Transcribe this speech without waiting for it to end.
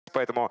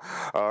Поэтому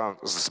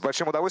с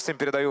большим удовольствием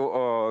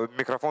передаю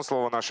микрофон,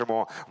 слово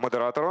нашему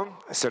модератору.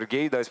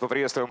 Сергей, давайте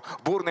поприветствуем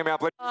бурными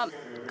аплодисментами.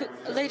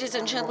 Ladies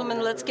and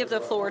gentlemen, let's give the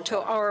floor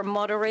to our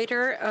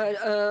moderator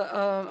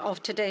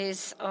of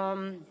today's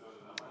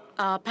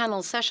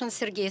panel session,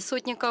 Sergei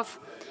Sotnikov.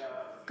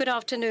 Good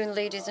afternoon,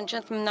 ladies and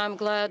gentlemen. I'm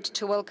glad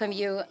to welcome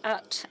you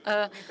at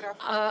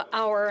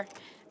our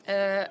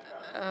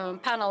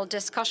panel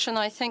discussion.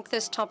 I think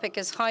this topic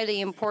is highly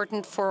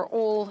important for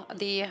all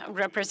the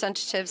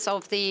representatives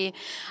of the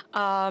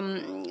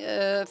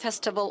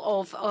Festival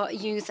of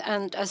Youth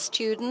and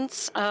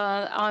Students.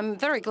 I'm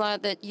very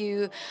glad that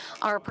you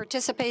are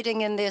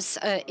participating in this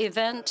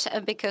event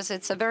because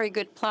it's a very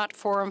good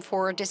platform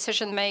for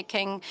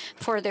decision-making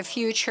for the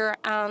future,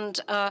 and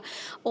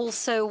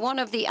also one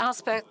of the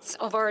aspects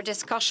of our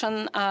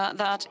discussion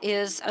that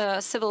is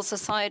civil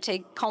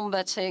society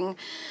combating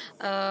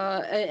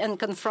and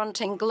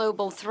confronting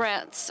global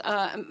threats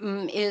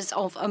is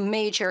of a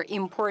major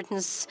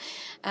importance,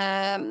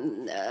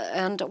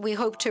 and we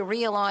hope to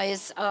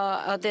realize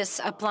this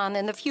plan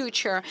in the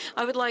future.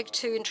 I would like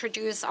to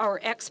introduce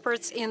our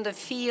experts in the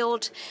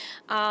field,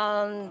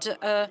 and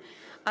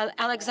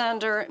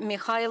Alexander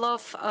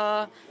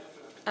Mikhailov.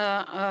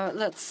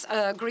 Let's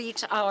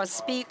greet our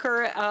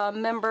speaker,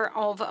 member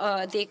of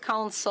the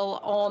Council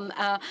on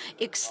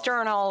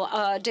External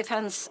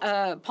Defense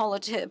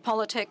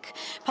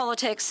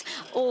Politics,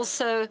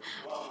 also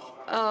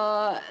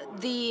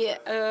the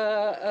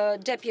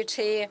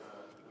Deputy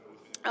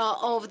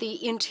of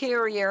the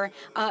Interior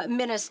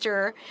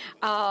Minister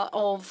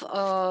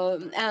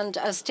and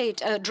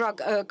State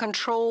Drug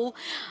Control,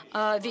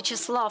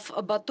 Vyacheslav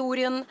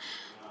Baturin,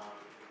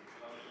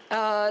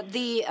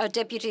 the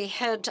deputy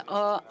head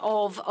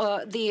of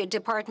the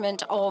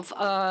Department of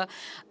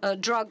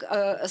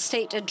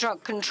State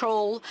Drug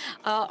Control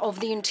of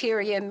the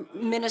Interior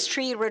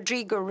Ministry,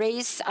 Rodrigo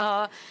Reis,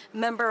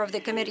 member of the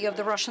Committee of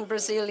the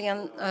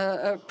Russian-Brazilian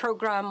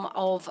Program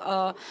of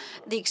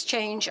the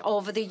Exchange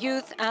of the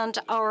Youth, and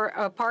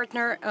our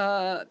partner,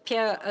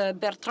 Pierre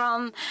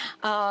Bertrand,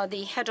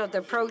 the head of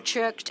the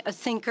project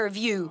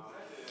Thinkerview.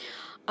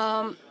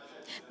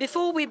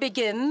 Before we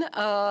begin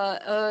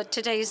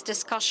today's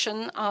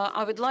discussion,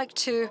 I would like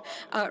to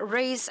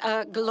raise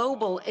a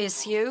global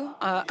issue,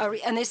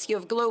 an issue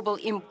of global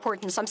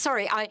importance. I'm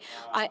sorry, I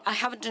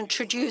haven't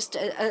introduced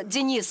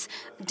Dennis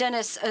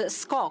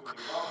Skok,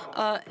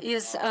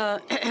 is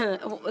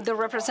the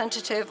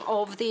representative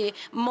of the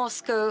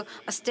Moscow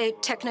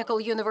State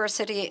Technical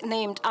University,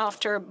 named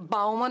after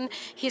Bauman.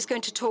 He's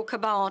going to talk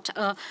about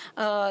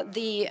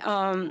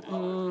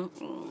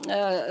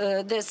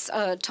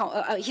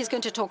he's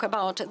going to talk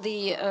about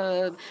the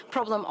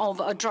problem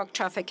of drug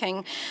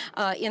trafficking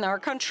in our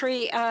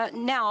country.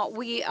 Now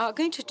we are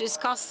going to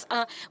discuss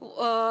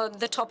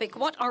the topic,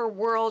 what our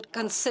world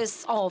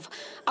consists of,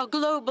 a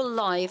global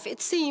life.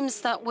 It seems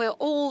that we're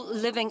all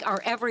living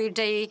our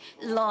everyday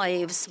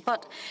lives,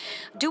 but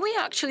do we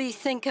actually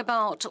think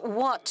about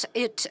what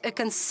it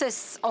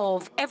consists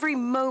of? Every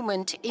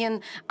moment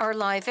in our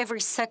life,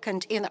 every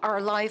second in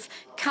our life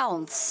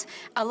counts.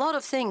 A lot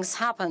of things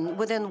happen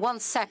within 1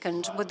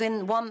 second,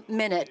 within 1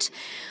 minute.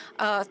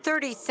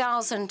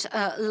 30,000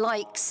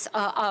 likes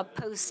are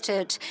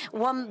posted.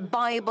 One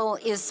Bible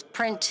is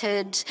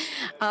printed.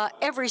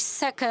 Every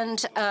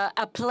second,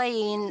 a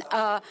plane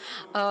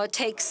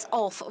takes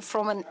off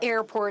from an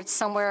airport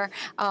somewhere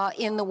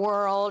in the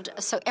world.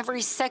 So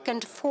every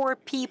second, 4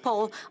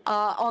 people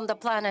on the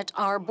planet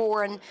are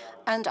born,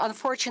 and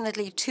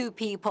unfortunately, 2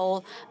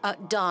 people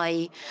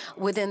die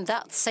within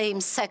that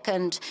same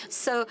second.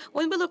 So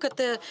when we look at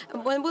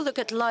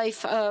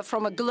life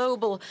from a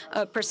global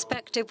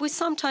perspective, we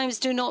sometimes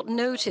do not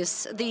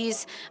notice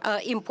these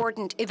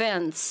important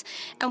events.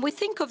 And we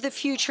think of the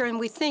future, and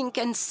we think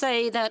and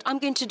say that I'm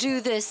going to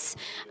do this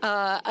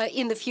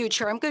in the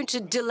future. I'm going to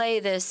delay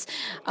this.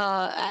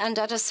 And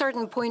at a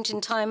certain point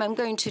in time, I'm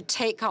going to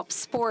take up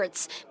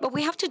sports. But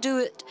we have to do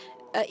it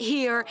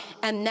here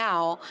and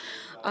now.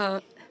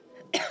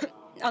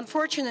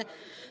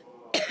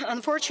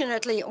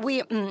 Unfortunately,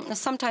 we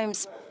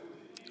sometimes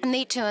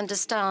need to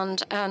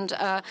understand and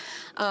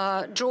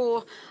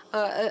draw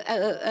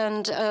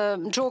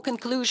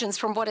conclusions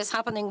from what is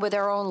happening with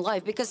our own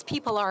life, because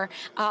people are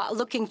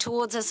looking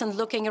towards us and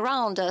looking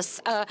around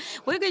us.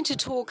 We're going to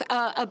talk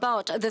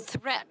about the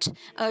threat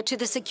to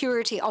the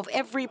security of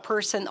every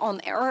person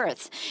on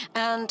Earth,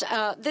 and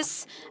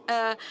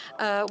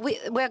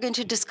we're going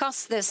to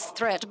discuss this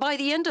threat. By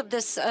the end of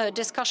this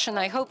discussion,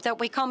 I hope that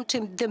we come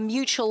to the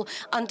mutual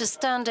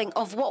understanding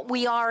of what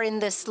we are in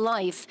this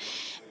life,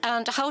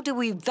 and how do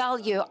we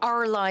value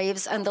our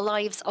lives and the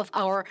lives of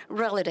our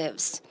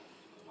relatives.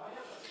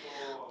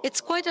 It's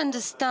quite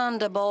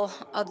understandable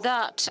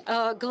that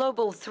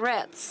global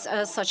threats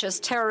such as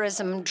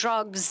terrorism,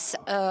 drugs,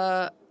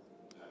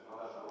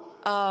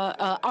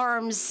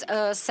 arms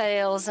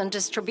sales and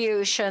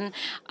distribution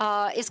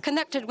is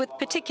connected with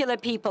particular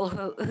people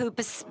who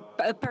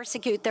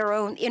persecute their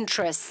own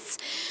interests.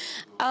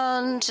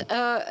 And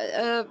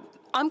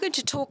I'm going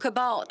to talk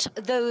about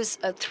those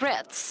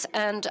threats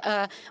and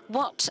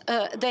what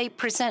they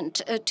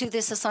present to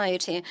the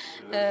society.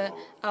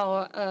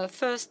 Our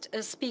first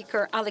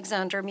speaker,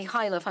 Alexander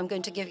Mikhailov, I'm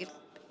going to give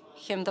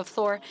him the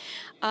floor.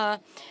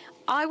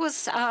 I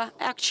was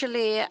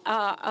actually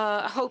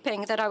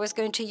hoping that I was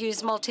going to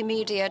use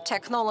multimedia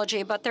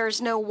technology, but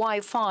there's no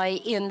Wi-Fi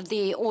in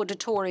the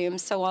auditorium,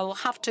 so I'll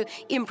have to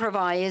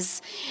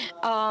improvise.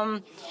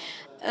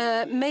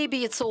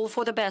 Maybe it's all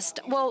for the best.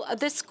 Well,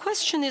 this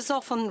question is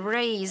often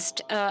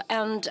raised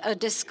and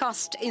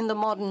discussed in the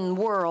modern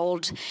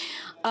world.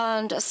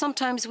 And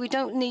sometimes we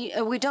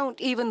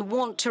don't even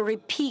want to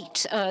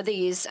repeat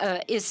these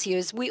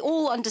issues. We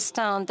all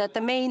understand that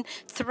the main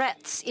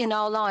threats in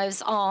our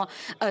lives are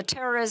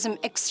terrorism,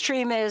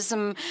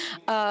 extremism,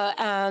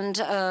 and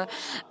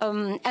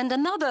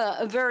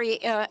another very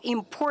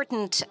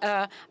important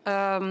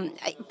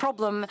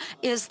problem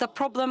is the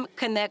problem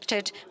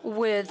connected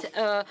with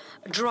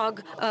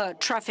drug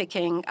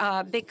trafficking,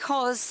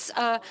 because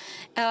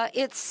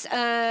it's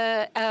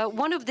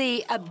one of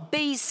the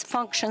base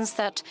functions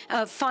that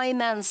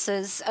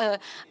finances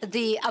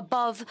the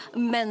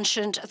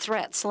above-mentioned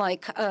threats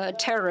like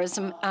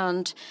terrorism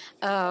and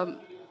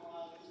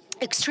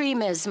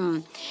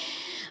extremism.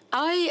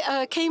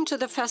 I came to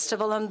the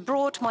festival and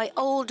brought my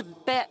old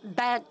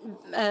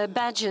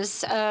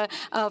badges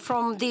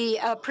from the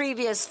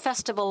previous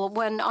festival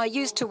when I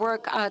used to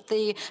work at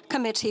the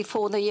Committee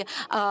for the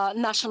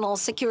National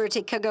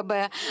Security,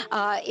 KGB,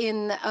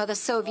 in the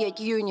Soviet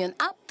Union.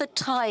 At the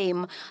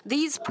time,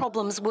 these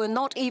problems were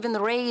not even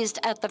raised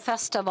at the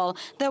festival.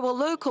 There were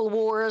local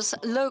wars,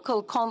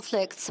 local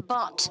conflicts,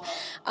 but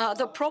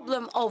the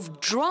problem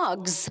of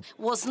drugs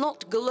was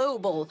not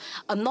global,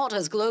 not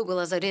as global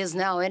as it is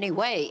now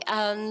anyway.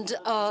 And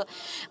I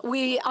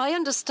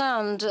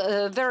understand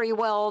very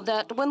well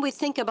that when we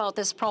think about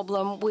this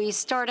problem, we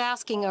start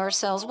asking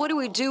ourselves, what do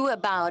we do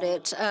about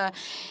it?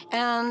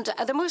 And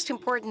the most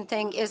important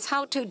thing is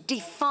how to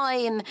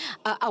define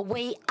a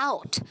way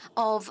out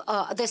of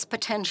this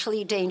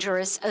potentially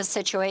dangerous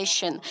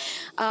situation.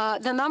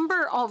 The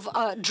number of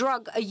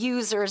drug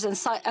users and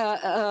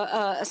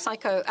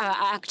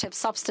psychoactive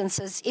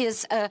substances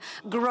is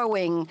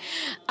growing.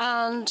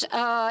 And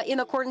in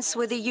accordance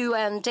with the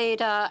UN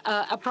data,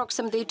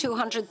 approximately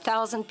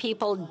 200,000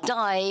 people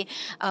die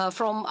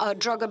from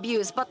drug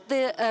abuse. But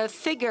the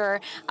figure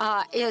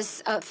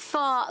is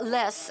far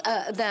less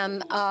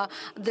than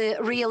the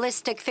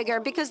realistic figure,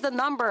 because the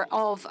number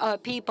of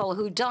people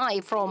who die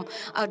from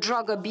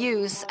drug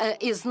abuse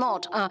is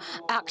not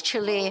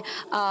actually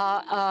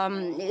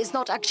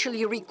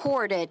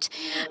recorded.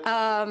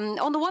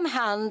 On the one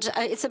hand,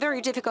 it's a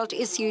very difficult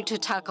issue to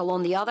tackle.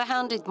 On the other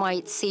hand, it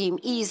might seem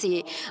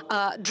easy.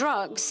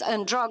 Drugs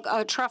and drug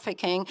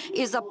trafficking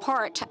is a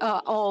part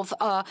of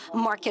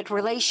market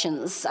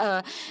relations,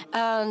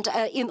 and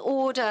in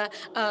order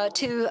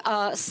to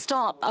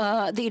stop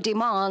the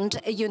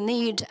demand, you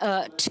need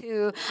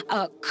to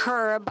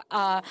curb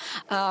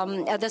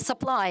the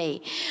supply.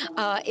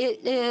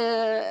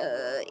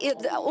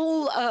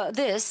 All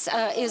this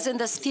is in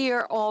the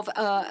sphere of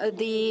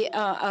the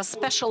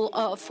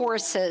special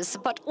forces,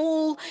 but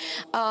all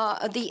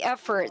the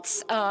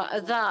efforts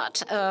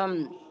that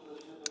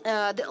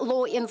the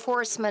law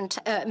enforcement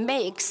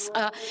makes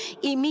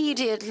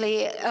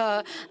immediately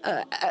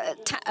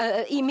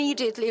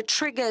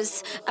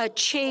triggers a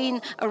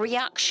chain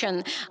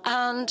reaction,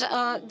 and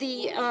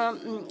the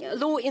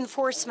law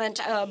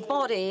enforcement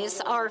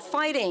bodies are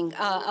fighting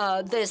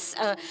this,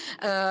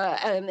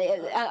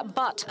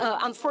 but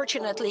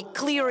unfortunately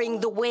clearing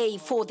the way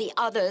for the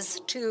others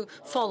to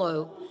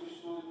follow.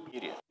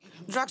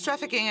 Drug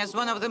trafficking is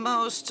one of the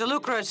most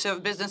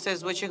lucrative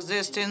businesses which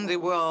exist in the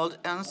world,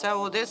 and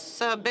so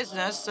this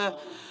business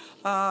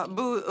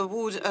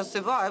would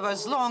survive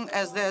as long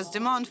as there's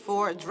demand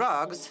for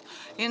drugs.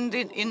 In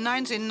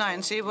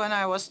 1990, when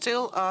I was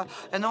still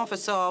an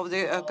officer of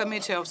the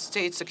Committee of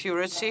State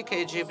Security,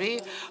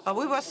 KGB,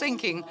 we were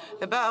thinking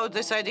about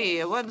this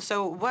idea. When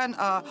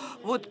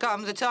would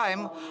come the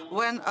time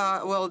when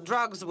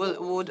drugs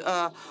would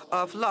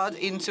flood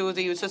into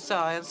the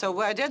USSR? And so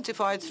we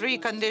identified three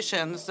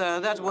conditions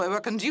that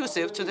were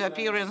conducive to the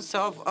appearance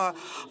of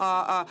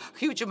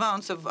huge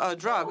amounts of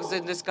drugs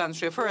in this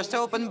country. First,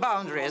 open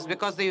boundaries,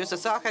 because the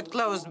USSR had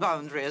closed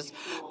boundaries.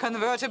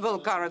 Convertible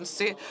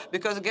currency,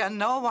 because again,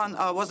 no one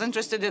was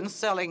interested in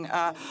selling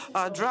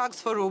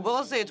drugs for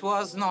rubles. It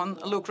was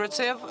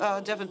non-lucrative,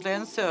 definitely.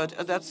 And third,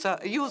 that's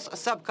youth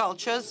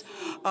subcultures,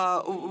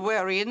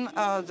 wherein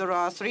there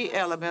are three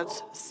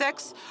elements: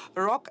 sex,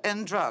 rock,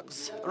 and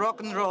drugs, rock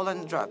and roll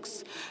and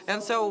drugs.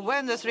 And so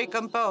when the three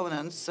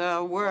components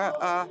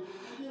were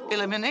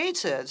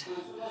eliminated,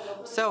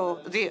 So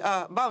the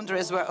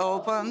boundaries were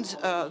opened.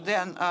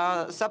 Then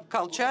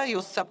subculture,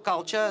 youth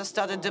subculture,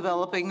 started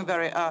developing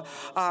very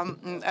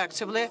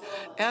actively,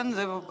 and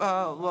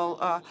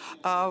the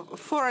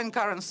foreign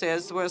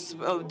currencies were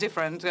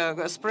different,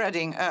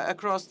 spreading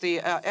across the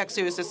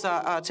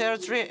ex-USSR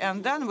territory.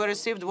 And then we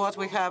received what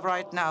we have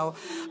right now.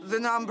 The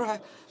number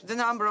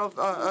of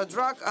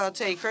drug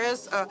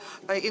takers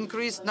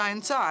increased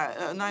nine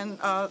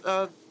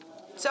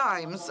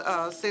times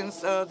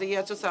since the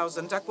year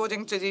 2000.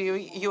 According to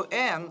the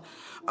UN,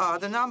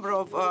 the number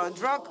of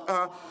drug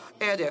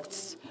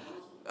addicts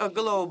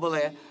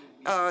globally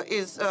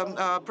is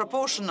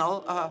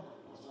proportional,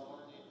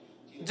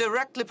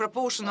 directly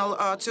proportional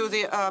to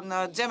the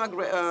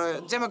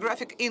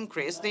demographic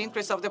increase, the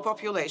increase of the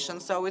population.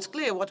 So it's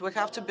clear what we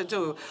have to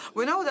do.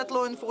 We know that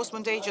law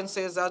enforcement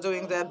agencies are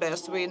doing their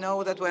best. We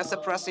know that we're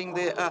suppressing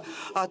the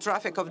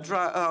traffic of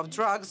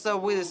drugs.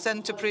 We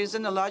send to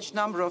prison a large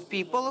number of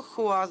people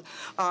who are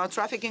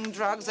trafficking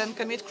drugs and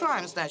commit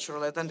crimes,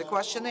 naturally. Then the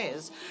question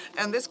is,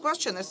 and this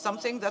question is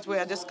something that we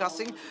are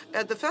discussing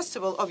at the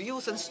Festival of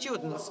Youth and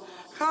Students.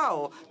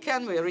 How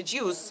can we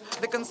reduce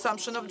the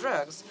consumption of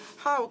drugs?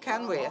 How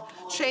can we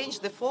change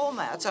the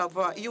format of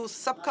youth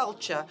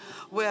subculture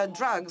where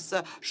drugs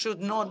should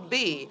not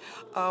be?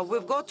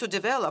 We've got to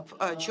develop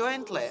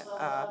jointly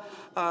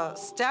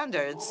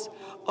standards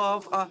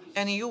of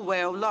a new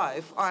way of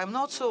life. I'm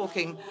not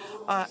talking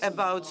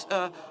about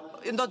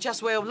not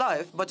just way of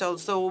life, but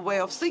also way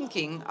of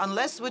thinking.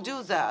 Unless we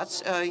do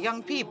that,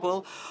 young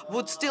people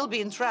would still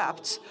be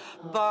entrapped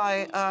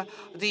by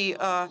the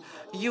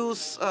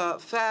youth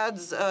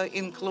fads,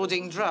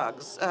 including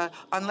drugs.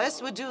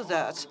 Unless we do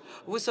that,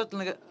 we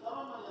certainly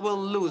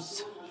will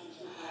lose.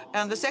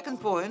 And the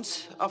second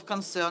point of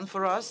concern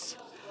for us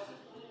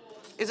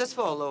is as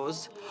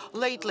follows.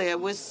 Lately,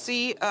 we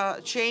see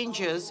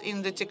changes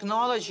in the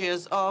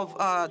technologies of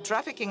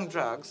trafficking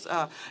drugs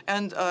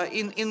and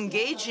in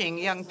engaging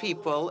young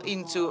people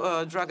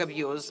into drug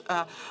abuse.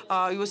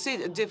 You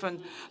see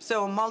different,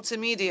 so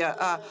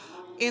multimedia,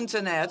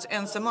 internet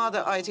and some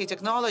other IT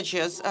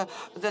technologies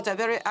that are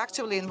very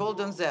actively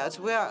involved in that.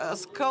 We're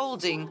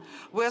scolding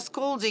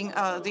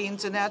the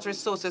internet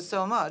resources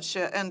so much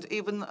and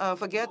even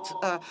forget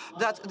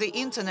that the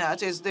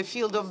internet is the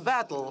field of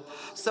battle.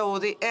 So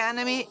the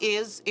enemy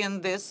is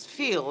in this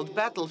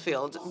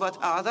battlefield, but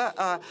other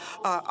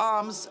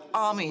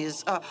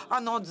armies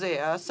are not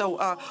there. So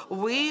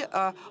we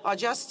are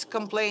just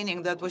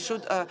complaining that we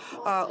should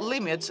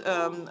limit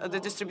the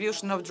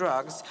distribution of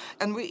drugs.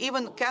 And we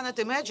even cannot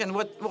imagine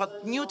what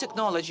new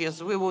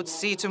technologies we would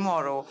see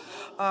tomorrow.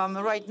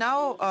 Right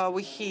now,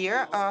 we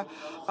hear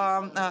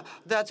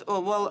that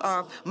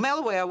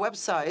malware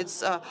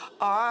websites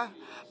are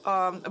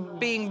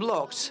being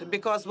blocked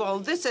because,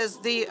 this is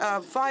the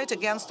fight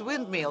against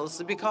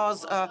windmills,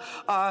 because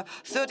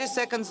 30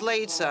 seconds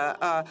later,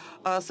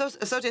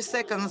 30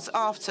 seconds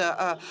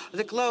after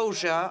the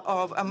closure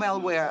of a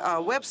malware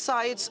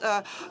website,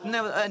 a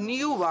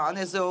new one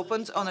is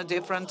opened on a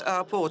different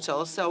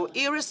portal. So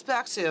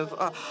irrespective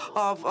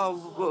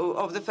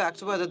of the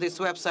fact whether this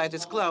website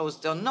is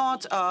closed or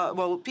not,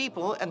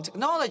 people and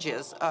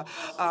technologies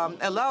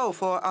allow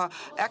for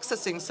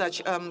accessing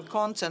such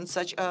content,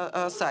 such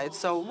sites.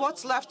 So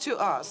what's left to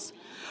us?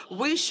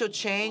 We should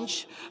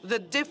change the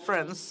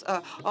difference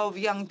of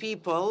young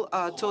people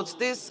towards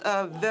this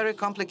very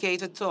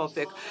complicated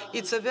topic.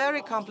 It's a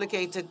very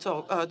complicated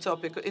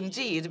topic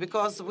indeed,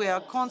 because we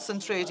are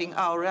concentrating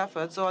our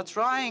efforts or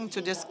trying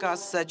to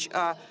discuss such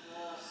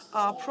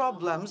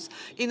problems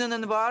in an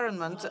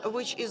environment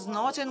which is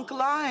not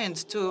inclined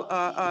to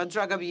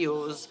drug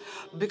abuse,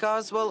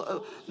 because,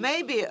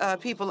 maybe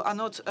people are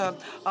not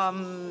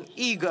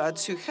eager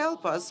to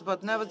help us,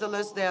 but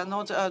nevertheless they are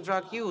not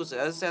drug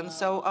users, and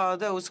so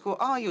those who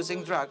are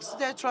using drugs,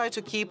 they try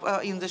to keep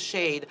in the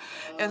shade.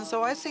 And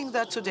so I think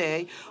that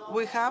today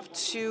we have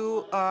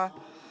to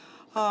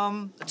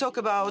talk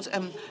about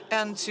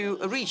and to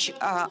reach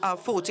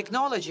for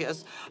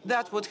technologies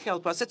that would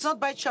help us. It's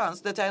not by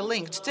chance that I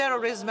linked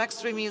terrorism,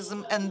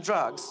 extremism, and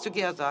drugs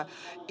together.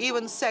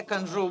 Even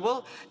second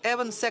ruble,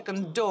 even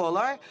second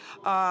dollar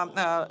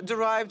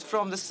derived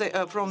from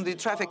the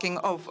trafficking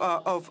of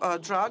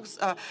drugs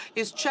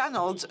is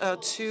channeled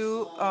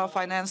to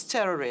finance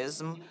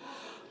terrorism.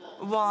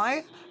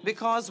 Why?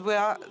 Because we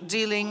are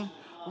dealing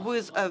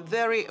with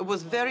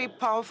very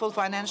powerful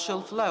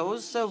financial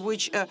flows,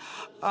 which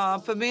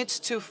permit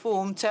to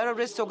form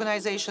terrorist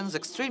organizations,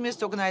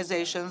 extremist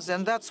organizations,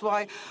 and that's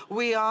why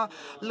we are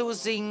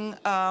losing.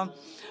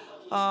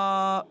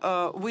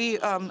 We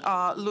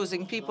are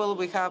losing people.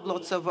 We have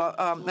lots of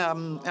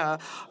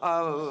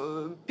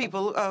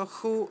people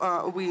who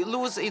we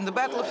lose in the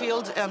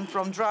battlefield and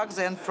from drugs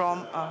and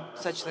from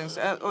such things.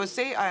 I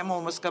say I am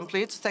almost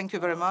complete. Thank you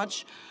very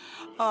much.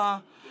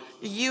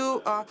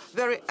 You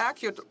very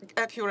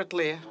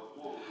accurately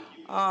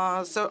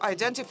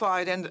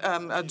identified and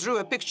drew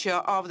a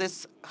picture of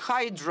this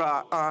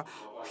Hydra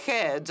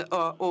head,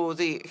 or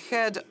the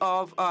head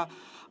of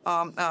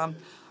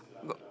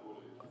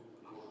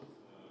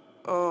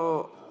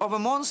of a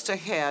monster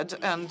head,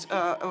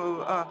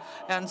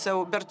 and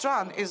so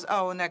Bertrand is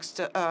our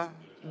next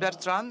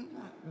Bertrand,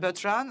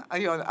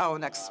 you're our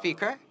next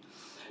speaker,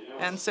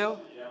 and so.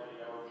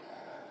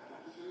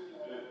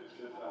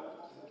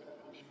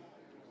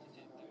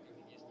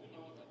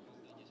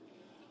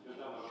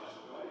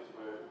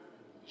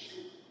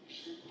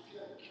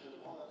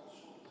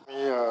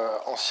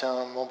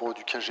 Ancien membre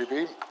du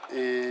KGB,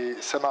 et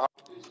ça m'a.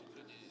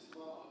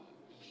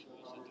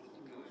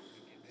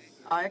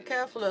 I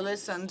carefully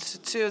listened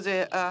to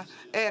the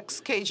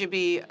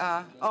ex-KGB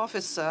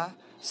officer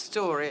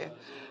story,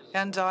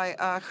 and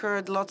I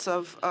heard lots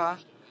of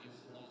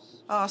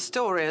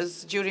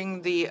stories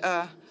during the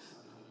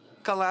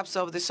collapse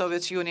of the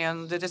Soviet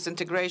Union, the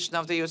disintegration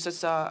of the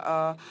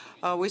USSR.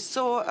 We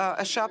saw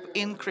a sharp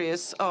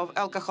increase of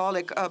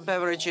alcoholic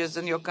beverages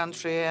in your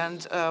country,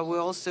 and we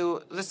also,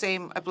 the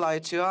same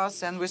applied to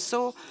us, and we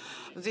saw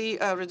the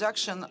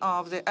reduction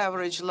of the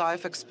average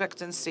life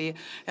expectancy.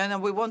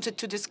 And we wanted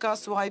to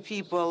discuss why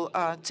people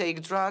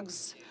take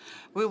drugs.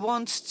 We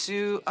want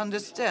to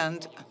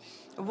understand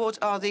what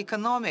are the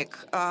economic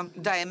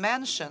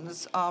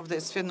dimensions of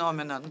this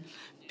phenomenon.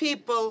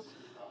 People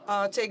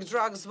take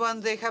drugs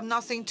when they have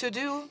nothing to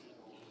do,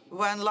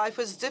 when life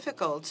is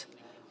difficult,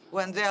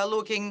 when they are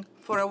looking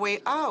for a way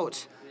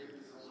out.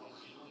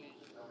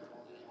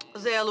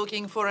 They are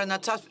looking for an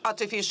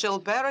artificial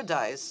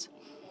paradise.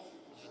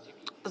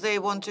 They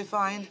want to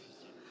find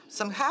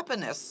some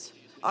happiness,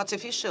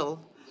 artificial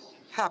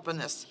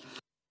happiness.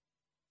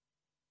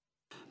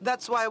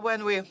 That's why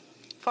when we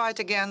fight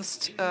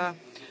against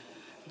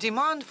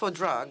demand for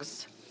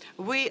drugs,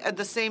 we at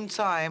the same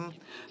time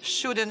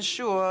should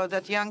ensure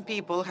that young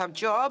people have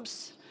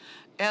jobs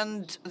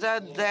and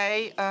that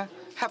they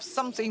have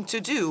something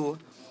to do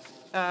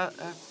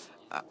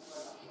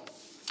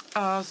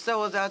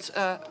so that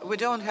we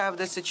don't have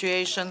the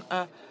situation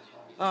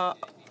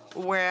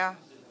where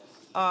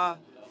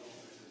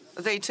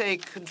they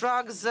take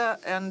drugs.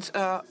 And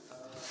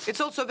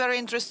it's also very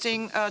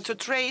interesting to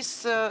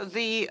trace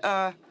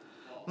the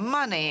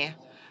money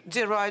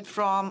derived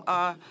from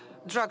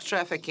drug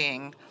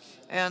trafficking.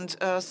 And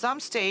some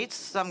states,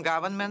 some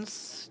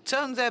governments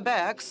turn their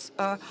backs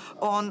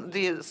on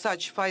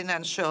such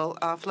financial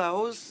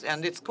flows.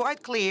 And it's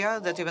quite clear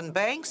that even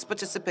banks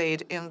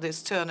participate in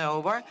this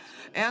turnover,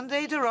 and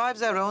they derive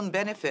their own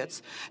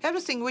benefits.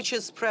 Everything which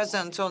is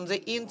present on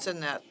the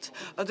internet,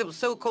 the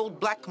so-called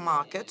black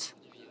market.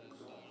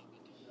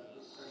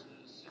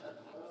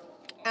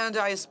 And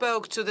I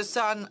spoke to the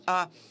son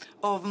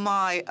of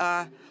my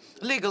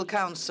legal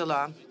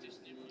counselor.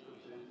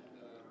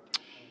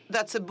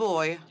 That's a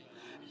boy.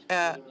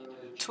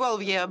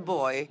 12-year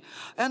boy,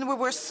 and we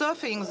were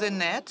surfing the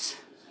net,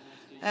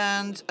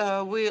 and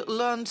we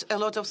learned a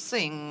lot of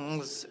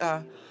things.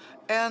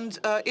 And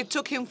it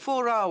took him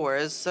 4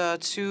 hours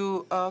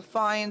to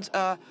find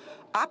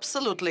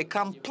absolutely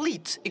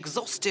complete,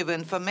 exhaustive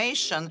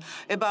information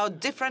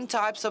about different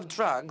types of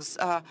drugs.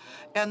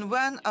 And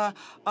when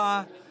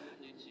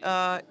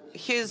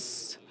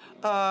his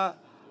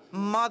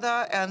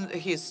mother and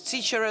his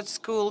teacher at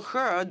school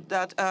heard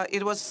that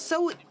it was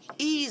so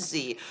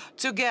easy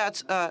to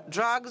get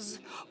drugs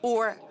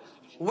or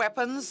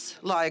weapons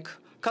like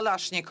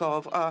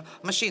Kalashnikov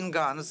machine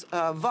guns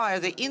via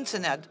the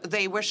internet,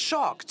 they were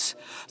shocked.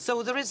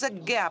 So there is a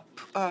gap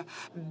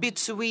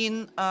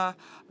between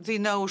the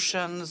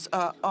notions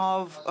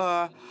of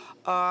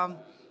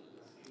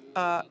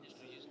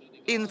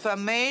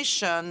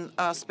information,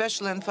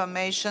 special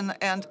information,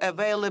 and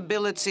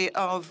availability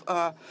of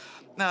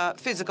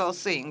physical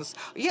things.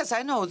 Yes,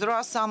 I know there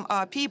are some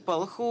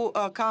people who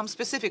come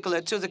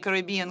specifically to the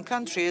Caribbean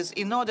countries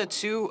in order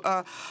to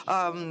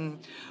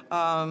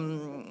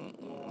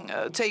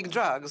take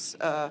drugs,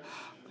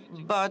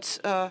 but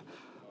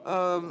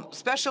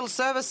special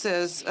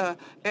services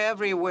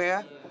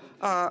everywhere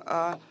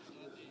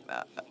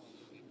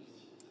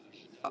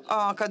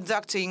are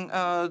conducting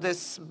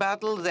this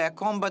battle. They're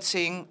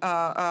combating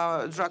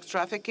drug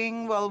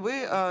trafficking. Well,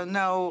 we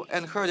know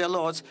and heard a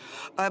lot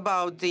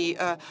about the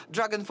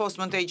Drug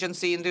Enforcement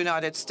Agency in the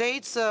United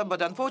States,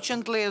 but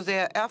unfortunately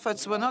their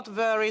efforts were not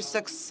very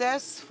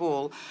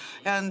successful.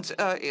 And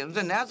in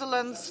the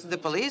Netherlands, the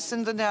police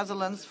in the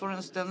Netherlands, for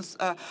instance,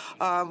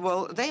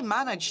 well, they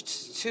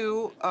managed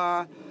to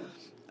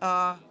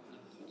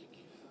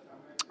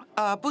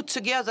put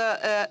together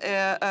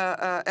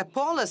a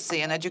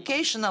policy, an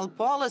educational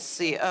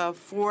policy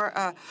for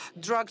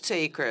drug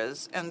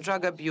takers and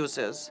drug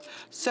abusers.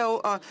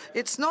 So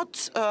it's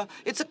not,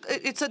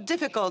 it's a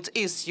difficult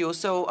issue.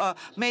 So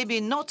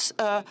maybe not,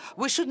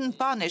 we shouldn't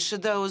punish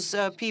those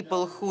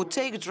people who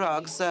take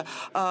drugs,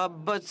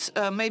 but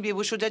maybe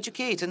we should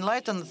educate,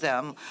 enlighten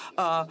them.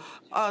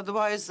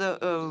 Otherwise,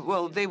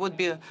 well, they would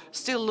be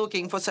still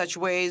looking for such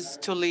ways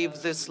to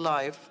live this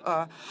life.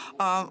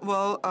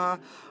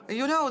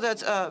 You know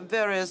that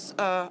various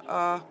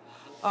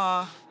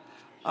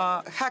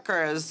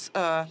hackers,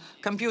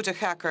 computer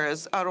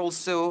hackers, are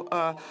also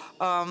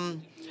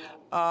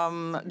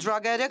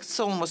drug addicts,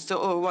 almost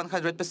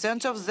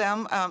 100% of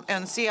them,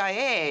 and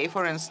CIA,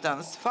 for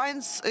instance,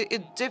 finds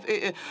it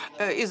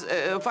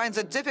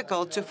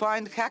difficult to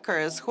find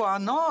hackers who are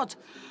not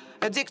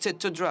addicted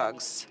to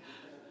drugs.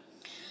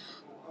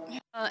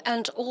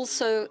 And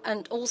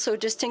also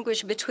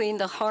distinguish between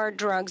the hard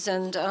drugs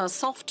and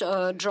soft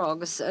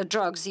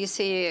drugs. You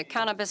see,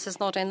 cannabis is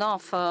not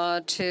enough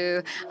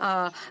to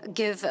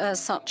give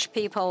such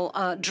people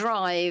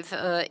drive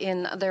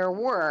in their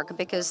work,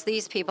 because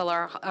these people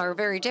are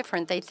very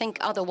different. They think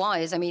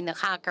otherwise. I mean, the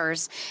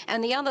hackers.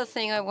 And the other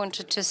thing I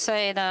wanted to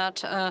say,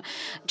 that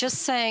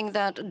just saying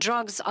that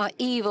drugs are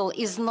evil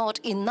is not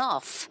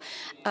enough.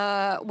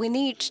 We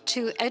need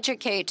to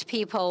educate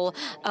people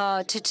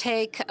to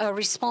take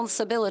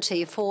responsibility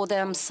for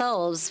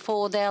themselves,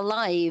 for their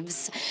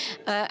lives.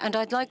 And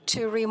I'd like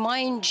to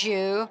remind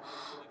you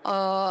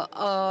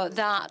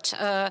that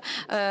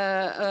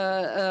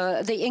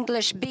the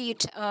English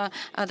beat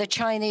the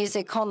Chinese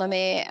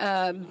economy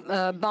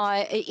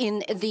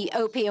in the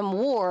Opium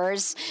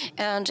Wars,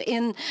 and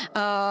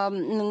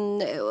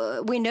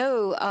we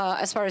know,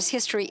 as far as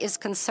history is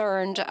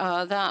concerned,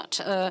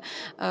 that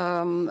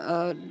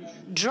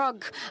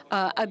drug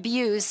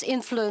abuse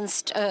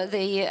influenced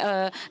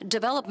the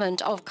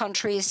development of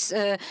countries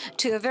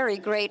to a very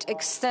great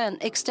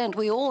extent.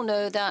 We all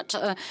know that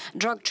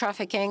drug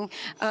trafficking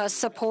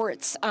supports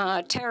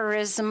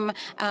terrorism,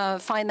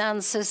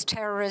 finances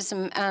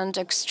terrorism and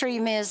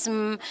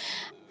extremism.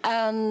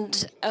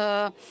 And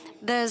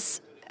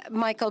there's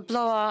Michael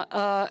Blower,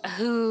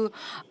 who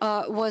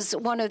was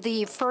one of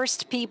the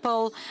first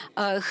people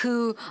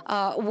who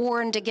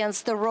warned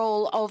against the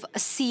role of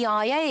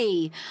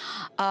CIA.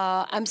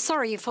 I'm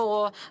sorry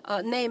for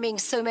naming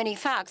so many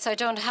facts. I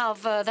don't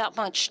have that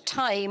much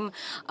time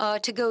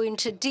to go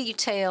into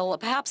detail.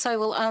 Perhaps I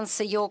will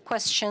answer your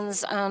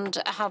questions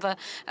and have a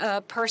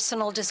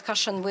personal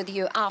discussion with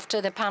you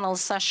after the panel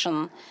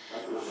session.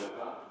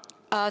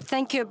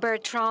 Thank you,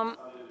 Bertrand.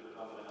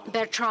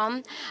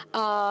 Bertrand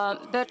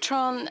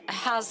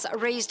has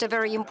raised a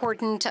very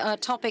important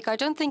topic. I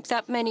don't think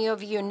that many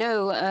of you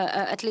know,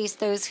 at least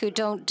those who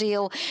don't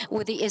deal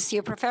with the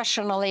issue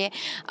professionally,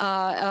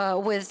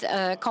 with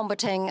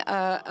combating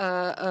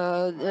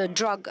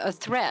drug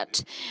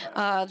threat,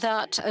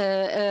 that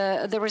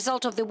the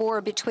result of the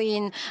war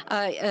between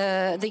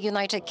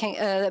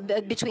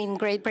between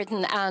Great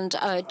Britain and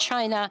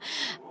China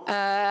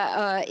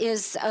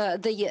is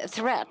the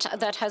threat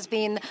that has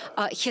been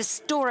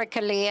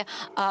historically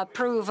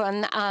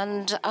proven.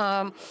 And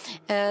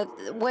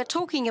we're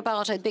talking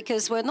about it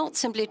because we're not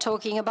simply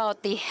talking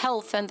about the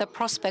health and the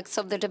prospects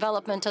of the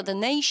development of the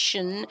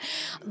nation,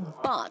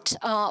 but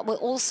we're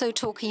also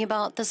talking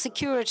about the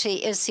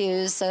security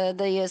issues,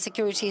 the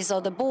securities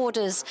of the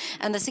borders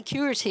and the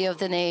security of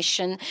the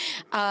nation.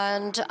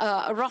 And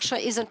Russia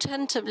is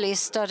attentively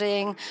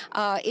studying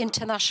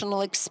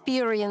international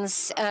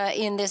experience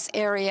in this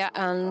area,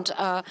 and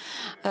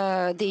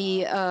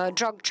the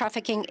drug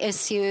trafficking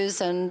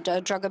issues and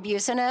drug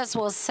abuse. And as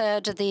was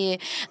said, the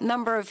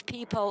number of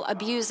people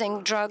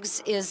abusing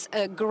drugs is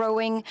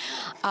growing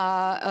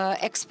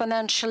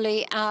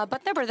exponentially.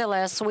 But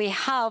nevertheless, we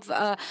have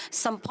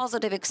some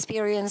positive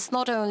experience,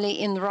 not only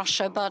in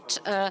Russia, but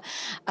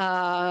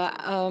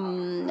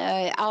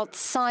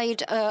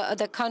outside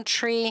the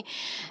country.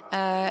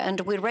 And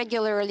we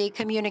regularly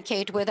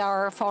communicate with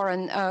our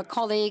foreign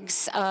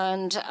colleagues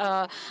and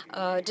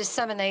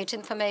disseminate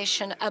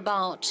information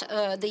about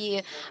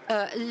the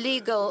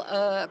legal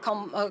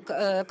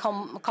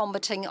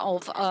combating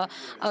of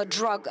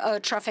drug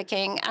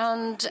trafficking.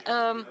 And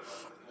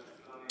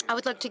I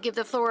would like to give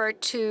the floor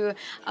to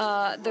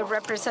the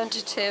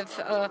representative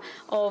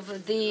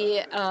of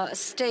the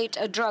State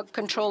Drug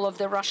Control of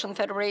the Russian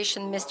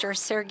Federation, Mr.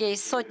 Sergei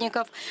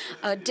Sotnikov,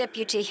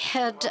 Deputy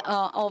Head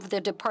of the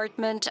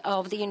Department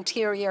of the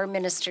Interior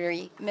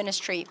Ministry.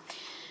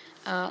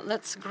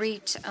 Let's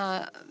greet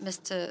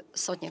Mr.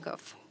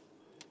 Sotnikov.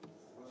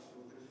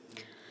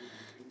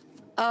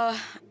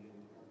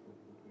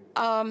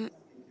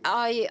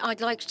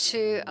 I'd like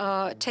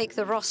to take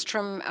the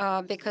rostrum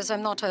because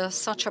I'm not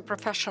such a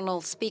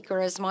professional speaker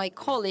as my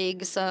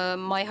colleagues.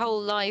 My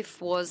whole life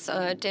was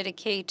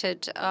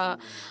dedicated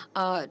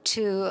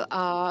to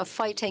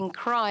fighting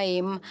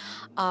crime,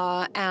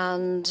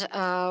 and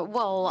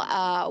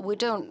we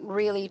don't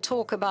really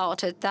talk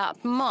about it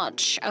that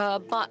much.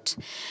 But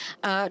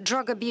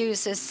drug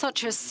abuse is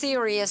such a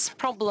serious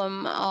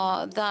problem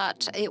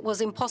that it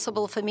was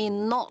impossible for me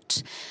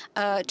not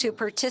to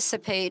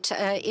participate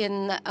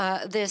in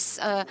this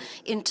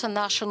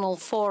international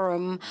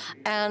forum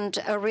and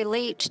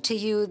relate to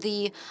you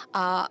the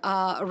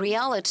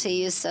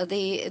realities,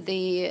 the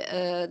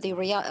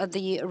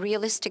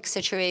realistic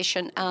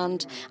situation,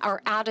 and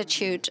our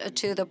attitude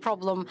to the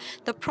problem.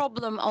 The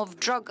problem of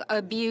drug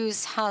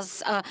abuse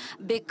has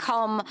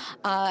become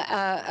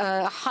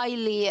a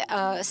highly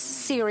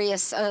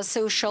serious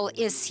social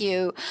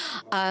issue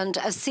and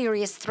a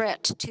serious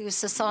threat to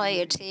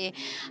society.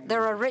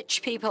 There are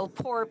rich people,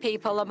 poor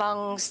people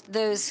amongst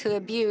those who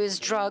abuse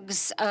drugs,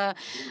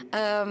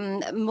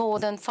 more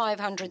than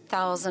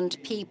 500,000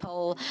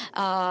 people.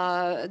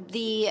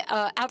 The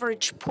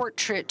average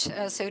portrait,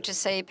 so to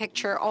say,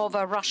 picture of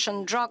a Russian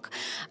drug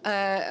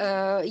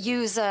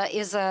user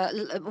is a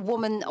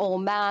woman or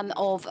man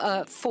of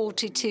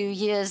 42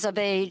 years of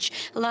age.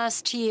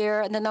 Last year,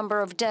 the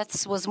number of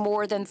deaths was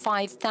more than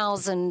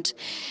 5,000.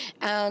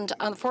 And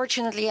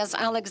unfortunately, as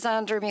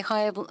Alexander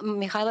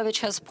Mikhailovich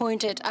has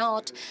pointed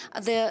out,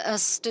 the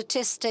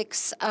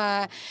statistics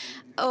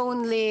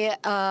only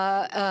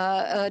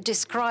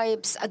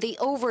describes the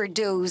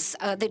overdose,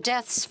 the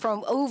deaths from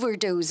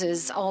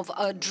overdoses of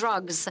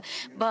drugs,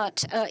 but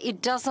it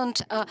doesn't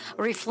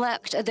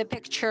reflect the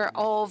picture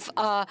of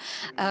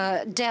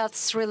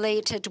deaths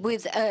related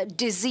with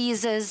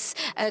diseases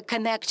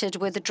connected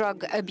with drug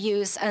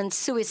abuse and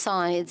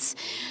suicides.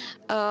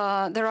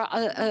 There are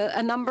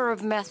a number of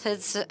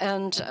methods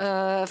and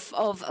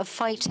of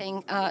fighting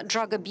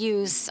drug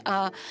abuse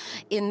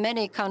in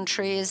many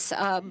countries,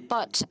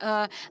 but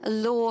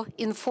law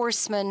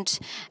enforcement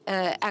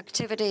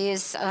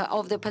activities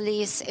of the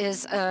police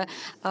is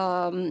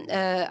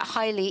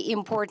highly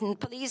important.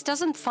 Police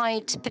doesn't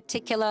fight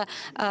particular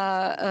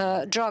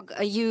drug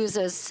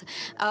users.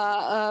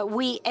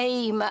 We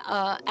aim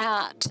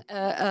at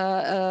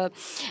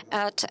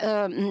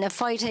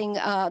fighting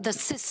the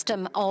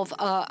system of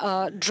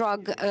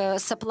drug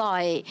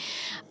supply.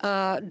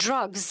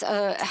 Drugs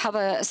have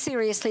a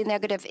seriously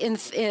negative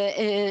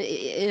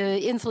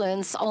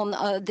influence on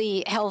the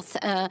health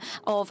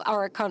of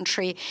our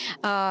country.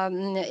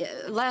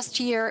 Last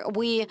year,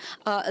 we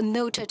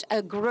noted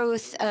a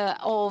growth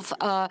of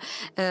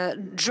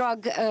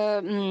drug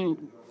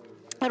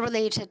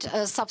related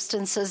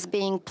substances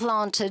being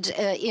planted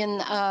in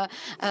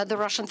the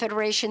Russian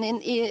Federation.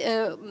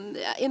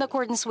 In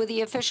accordance with the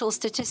official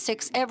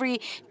statistics, every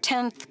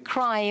 10th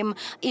crime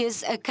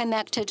is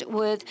connected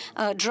with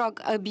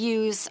drug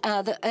abuse.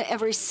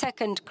 Every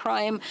second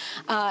crime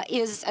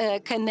is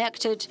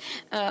connected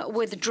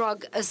with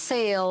drug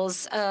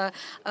sales.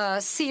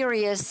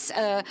 Serious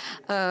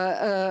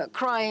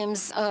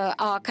crimes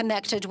are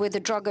connected with the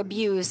drug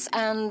abuse.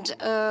 And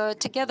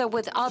together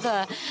with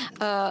other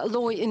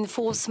law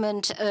enforcement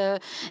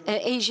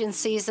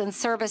agencies and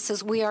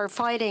services, we are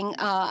fighting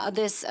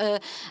this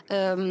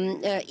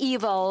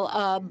evil,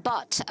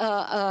 but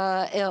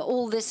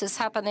all this is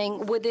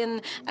happening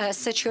within a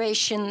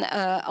situation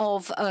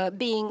of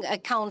being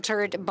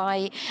countered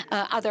by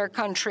other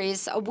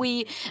countries.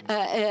 We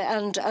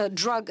and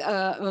drug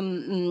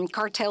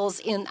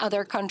cartels in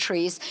other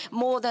countries.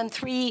 More than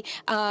 3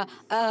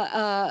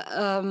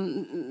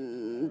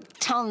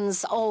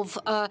 tons of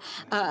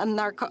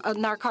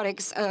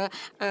narcotics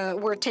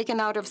were taken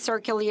out of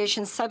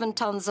circulation, 7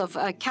 tons of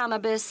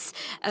cannabis,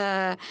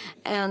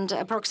 and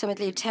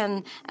approximately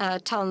 10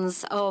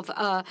 tons of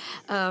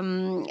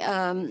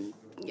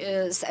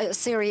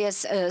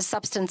serious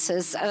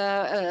substances.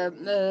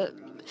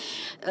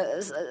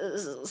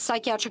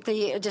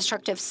 Psychiatrically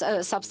destructive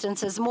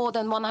substances. More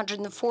than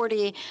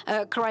 140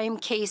 crime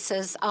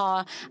cases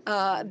are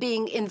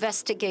being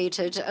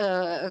investigated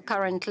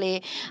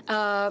currently.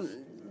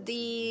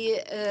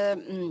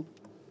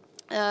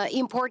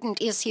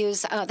 Important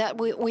issues that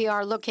we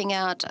are looking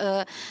at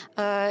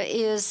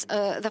is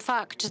the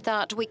fact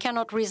that we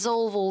cannot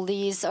resolve all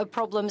these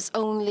problems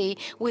only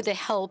with the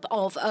help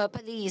of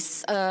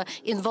police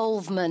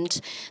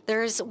involvement.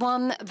 There is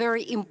one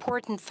very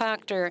important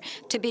factor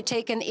to be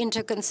taken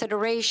into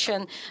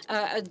consideration.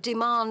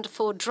 Demand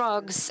for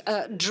drugs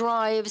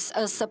drives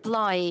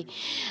supply,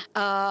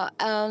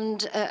 and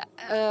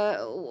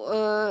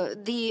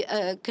the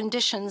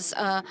conditions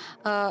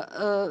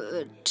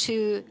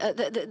to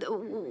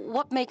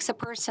what makes a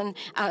person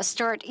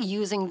start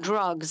using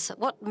drugs?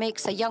 What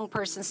makes a young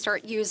person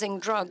start using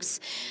drugs?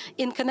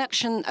 In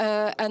connection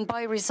and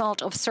by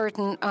result of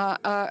certain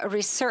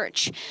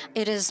research,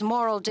 it is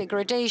moral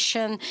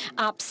degradation,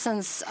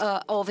 absence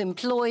of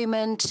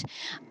employment,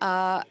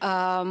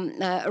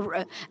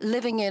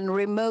 living in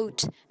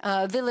remote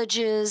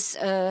villages,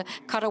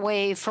 cut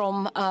away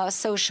from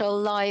social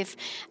life.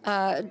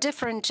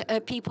 Different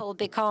people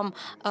become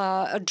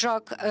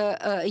drug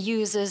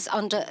users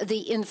under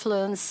the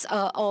influence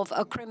of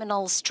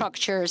criminal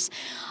structures.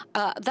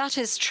 That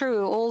is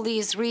true. All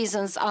these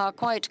reasons are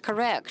quite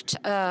correct.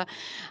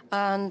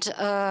 And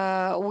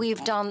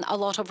we've done a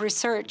lot of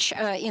research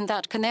in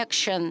that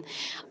connection.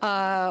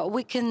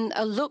 We can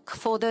look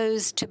for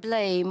those to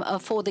blame,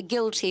 for the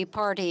guilty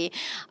party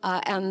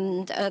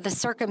and the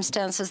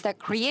circumstances that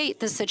create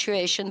the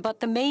situation. But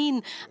the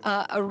main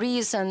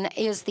reason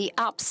is the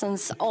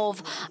absence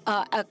of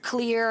a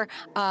clear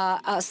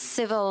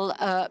civil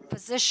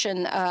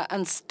position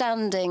and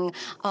standing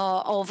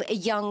of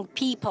young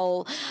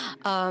people.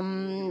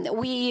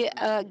 We've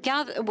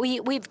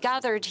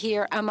gathered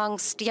here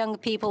amongst young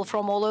people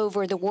from all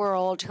over the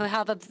world who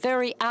have a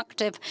very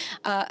active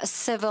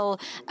civil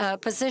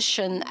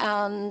position,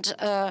 and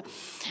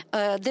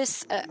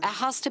this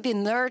has to be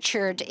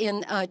nurtured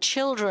in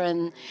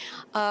children.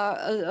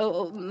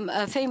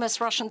 A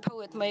famous Russian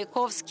poet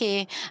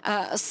Mayakovsky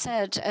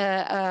said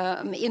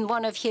in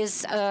one of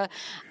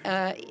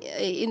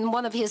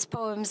his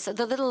poems,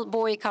 the little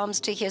boy comes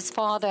to his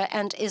father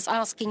and is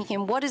asking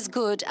him what is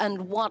good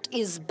and what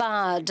is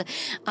bad.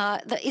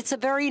 It's a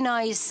very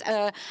nice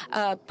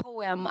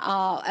poem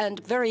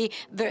and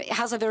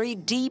has a very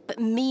deep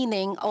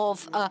meaning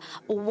of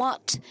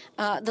what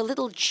the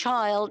little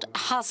child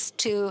has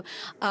to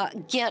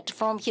get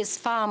from his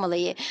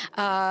family.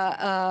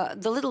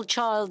 The little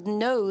child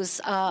knows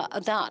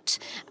that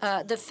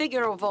the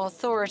figure of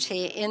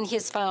authority in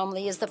his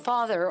family is the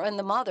father and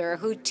the mother,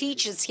 who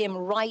teaches him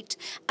right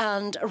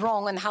and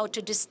wrong and how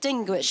to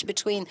distinguish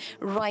between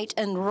right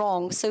and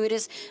wrong. So it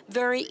is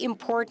very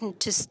important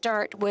to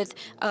start with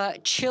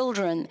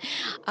children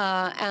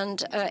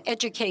and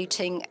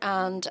educating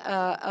and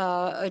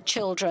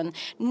children.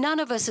 None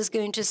of us is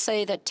going to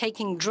say that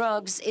taking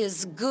drugs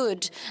is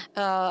good,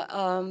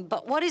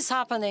 but what is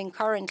happening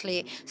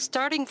currently,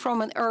 starting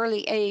from an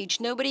early age,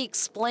 nobody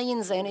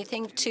explains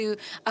anything to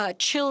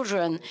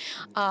children.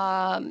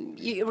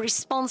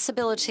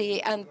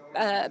 Responsibility and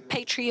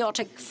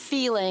patriotic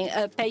feeling,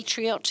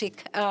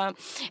 patriotic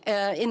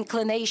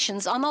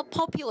inclinations are not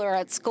popular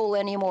at school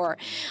anymore.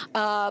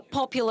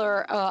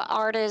 Popular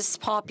artists,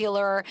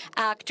 popular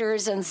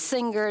actors and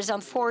singers,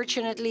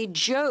 unfortunately,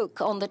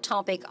 joke on the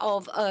topic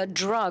of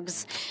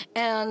drugs,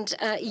 and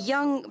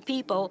young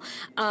people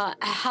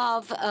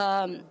have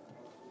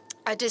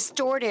a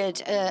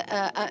distorted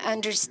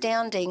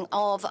understanding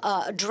of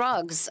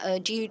drugs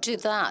due to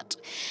that.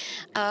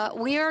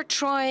 We are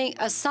trying,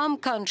 some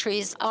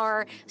countries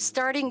are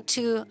starting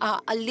to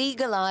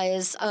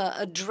legalize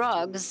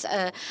drugs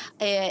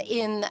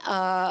in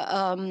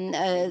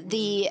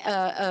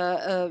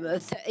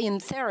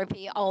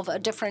therapy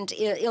of different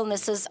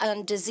illnesses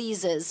and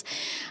diseases.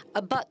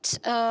 But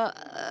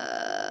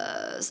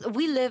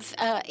we live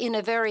in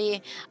a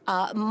very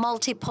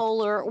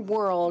multipolar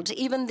world.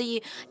 Even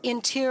the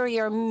Interior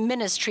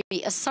Ministry,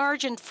 a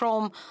sergeant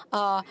from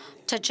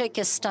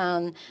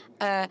Tajikistan,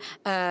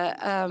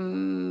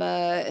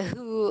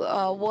 who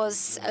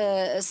was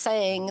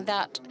saying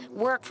that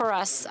work for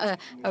us,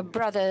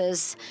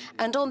 brothers.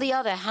 And on the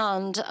other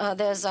hand,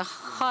 there's a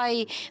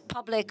high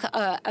public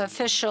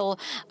official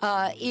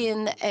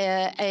in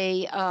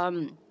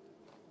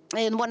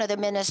one of the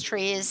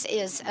ministries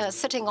is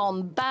sitting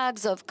on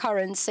bags of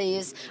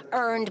currencies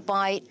earned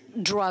by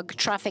drug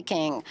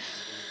trafficking.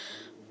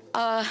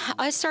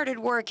 I started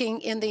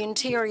working in the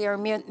Interior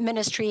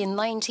Ministry in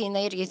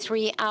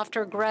 1983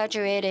 after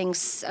graduating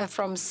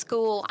from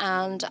school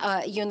and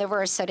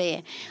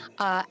university.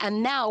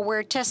 And now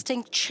we're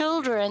testing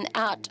children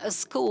at a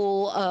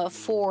school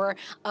for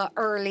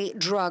early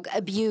drug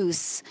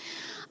abuse.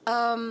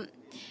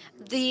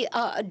 The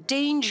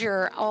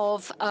danger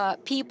of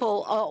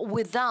people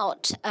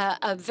without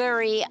a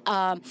very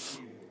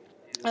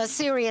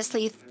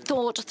seriously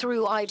thought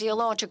through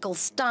ideological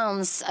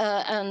stance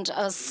and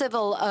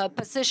civil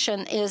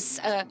position is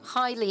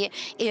highly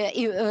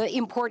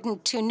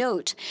important to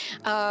note.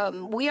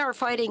 We are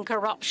fighting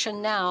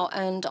corruption now,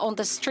 and on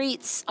the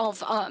streets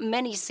of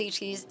many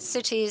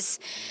cities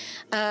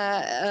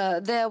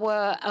there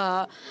were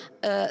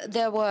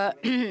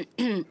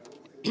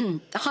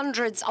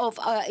hundreds of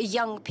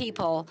young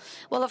people.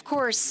 Well, of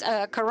course,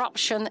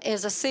 corruption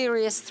is a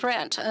serious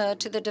threat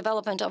to the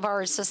development of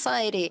our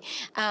society,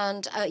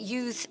 and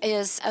youth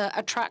is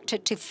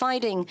attracted to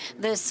fighting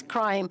this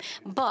crime.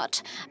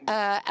 But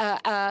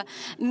a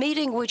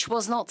meeting which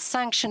was not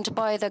sanctioned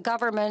by the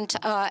government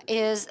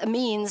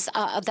means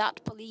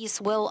that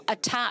police will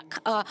attack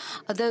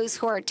those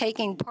who are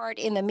taking part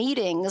in the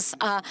meetings,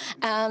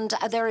 and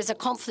there is a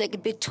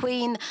conflict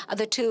between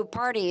the two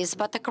parties,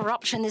 but the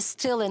corruption is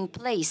still in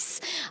place.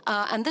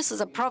 And this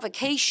is a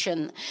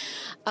provocation.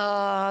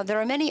 There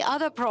are many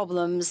other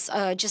problems,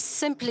 just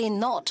simply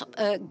not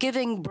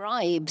giving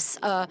bribes,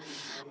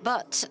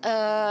 but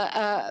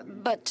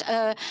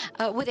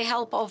with the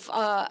help of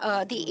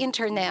the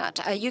internet,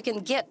 you can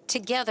get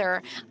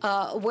together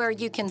where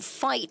you can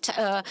fight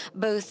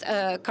both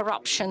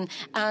corruption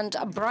and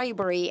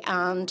bribery,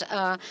 and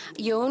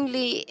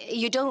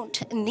you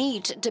don't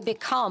need to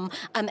become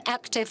an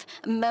active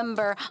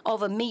member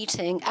of a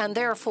meeting and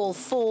therefore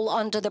fall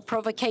under the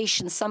provocation,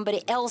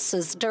 somebody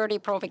else's dirty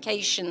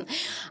provocation.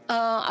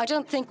 I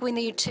don't think we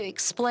need to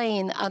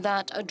explain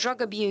that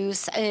drug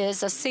abuse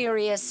is a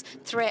serious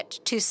threat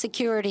to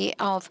security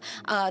of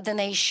the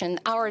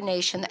nation, our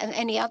nation, and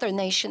any other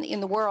nation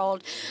in the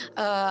world.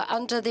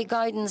 Under the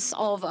guidance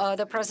of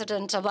the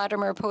President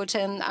Vladimir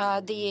Putin,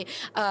 the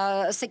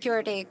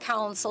Security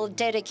Council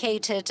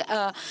dedicated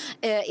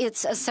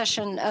its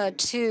session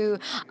to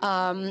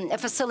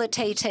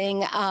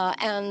facilitating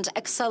and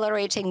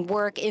accelerating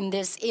work in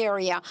this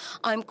area.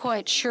 I'm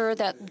quite sure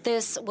that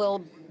this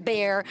will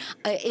bear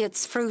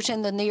its fruit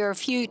in the near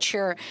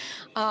future.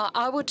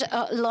 I would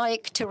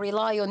like to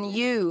rely on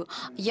you,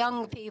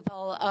 young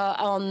people,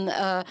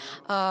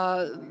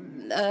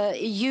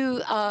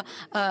 you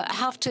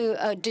have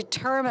to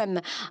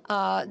determine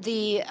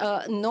the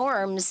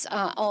norms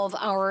of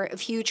our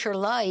future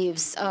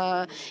lives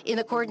in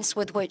accordance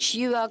with which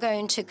you are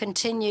going to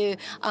continue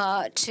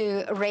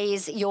to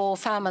raise your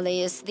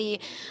families. The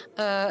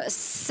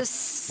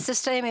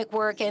systemic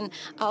work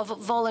of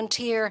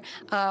volunteer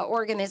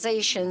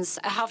organizations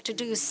have to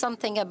do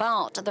something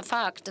about the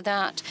fact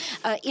that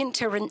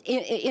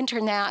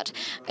internet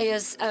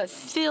is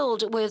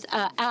filled with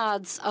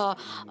ads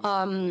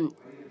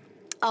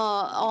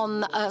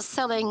on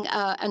selling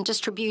and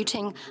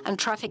distributing and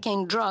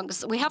trafficking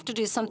drugs. We have to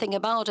do something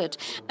about it.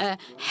 A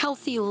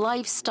healthy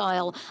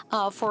lifestyle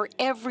for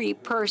every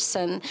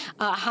person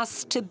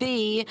has to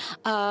be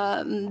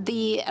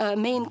the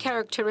main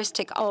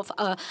characteristic of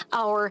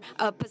our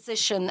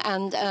position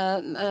and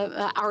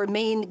our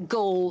main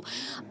goal.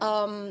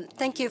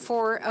 Thank you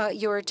for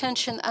your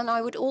attention. And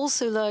I would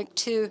also like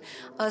to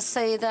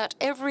say that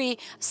every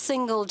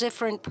single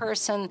different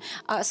person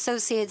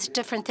associates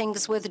different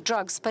things with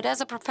drugs. But as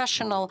a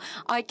professional,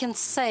 I can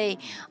say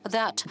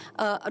that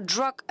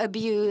drug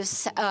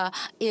abuse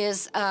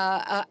is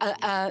a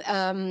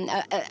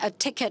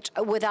ticket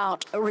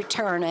without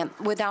return,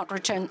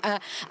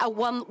 a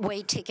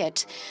one-way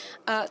ticket.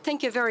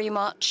 Thank you very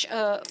much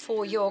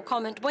for your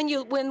comment.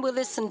 When we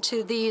listen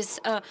to these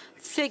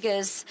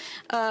figures,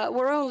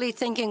 we're only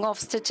thinking of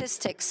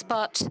statistics,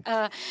 but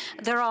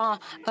there are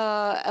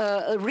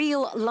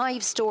real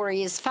life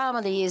stories,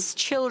 families,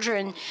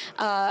 children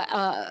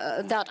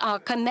that are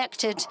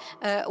connected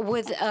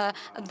with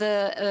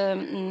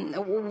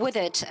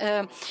it.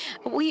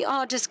 We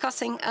are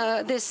discussing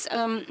this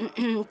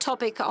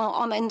topic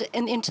on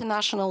an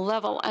international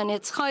level, and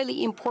it's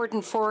highly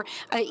important for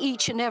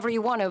each and every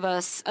one of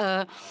us.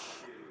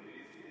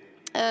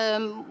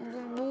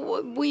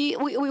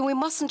 We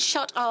mustn't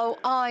shut our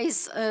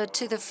eyes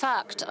to the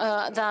fact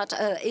that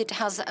it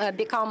has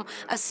become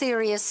a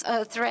serious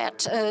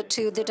threat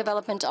to the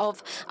development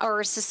of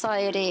our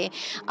society.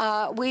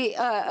 We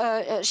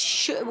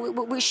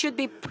should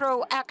be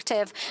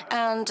proactive,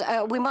 and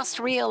we must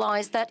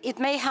realize that it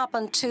may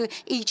happen to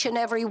each and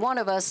every one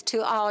of us,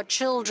 to our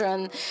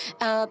children.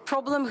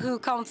 Problem who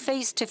come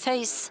face to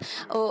face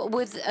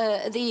with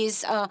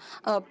these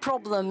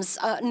problems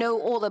know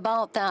all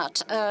about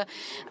that.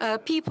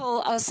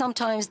 People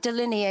sometimes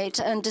delineate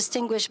and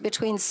distinguish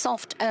between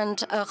soft and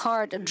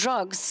hard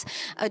drugs,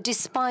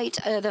 despite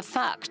the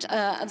fact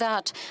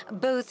that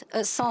both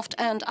soft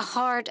and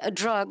hard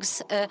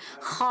drugs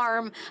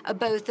harm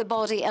both the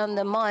body and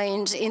the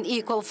mind in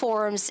equal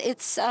forms.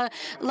 It's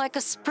like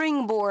a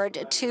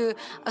springboard to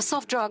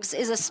soft drugs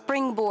is a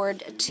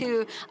springboard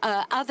to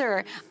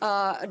other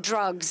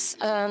drugs,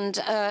 and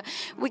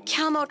we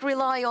cannot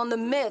rely on the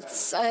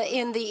myths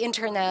in the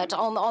internet,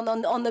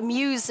 on the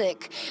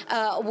music,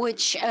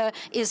 which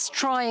is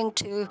trying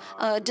to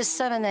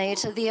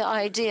disseminate the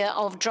idea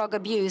of drug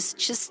abuse.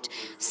 Just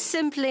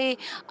simply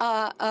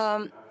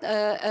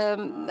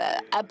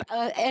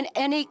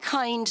any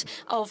kind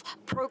of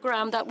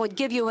program that would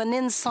give you an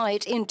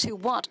insight into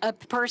what a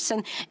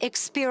person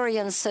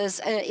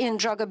experiences in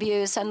drug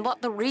abuse and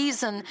what the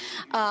reason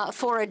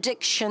for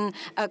addiction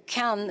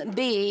can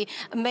be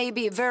may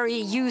be very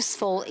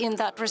useful in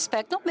that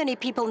respect. Not many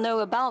people know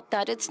about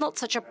that. It's not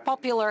such a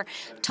popular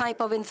type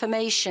of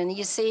information.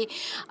 You see,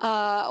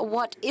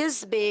 what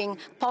is being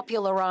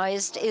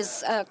popularized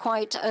is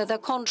quite the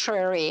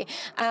contrary.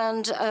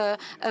 And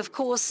of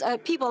course,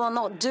 people are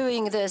not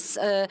doing this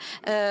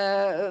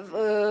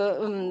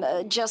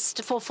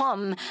just for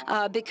fun,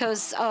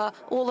 because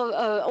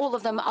all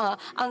of them are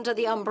under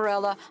the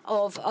umbrella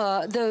of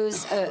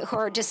those who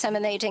are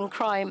disseminating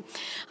crime.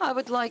 I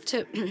would like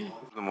to.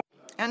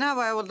 And now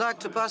I would like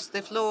to pass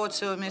the floor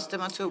to Mr.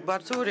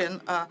 Barturin,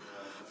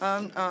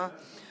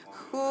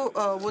 who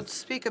would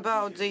speak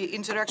about the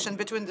interaction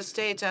between the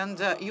state and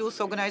youth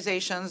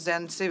organizations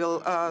and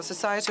civil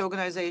society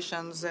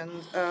organizations. And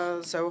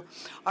so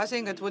I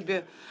think it would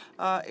be,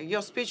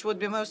 your speech would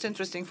be most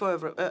interesting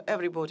for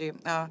everybody.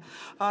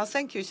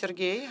 Thank you,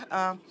 Sergei.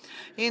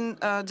 In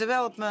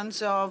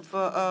development of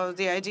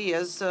the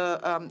ideas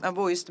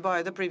voiced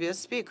by the previous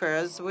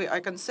speakers,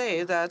 I can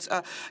say that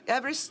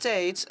every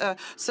state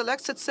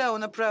selects its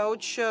own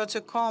approach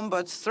to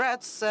combat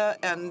threats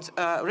and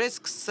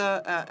risks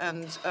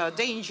and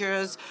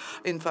dangers,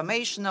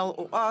 informational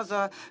or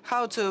other,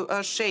 how to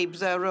shape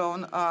their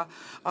own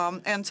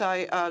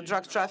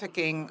anti-drug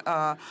trafficking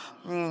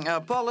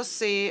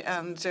policy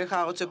and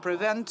how to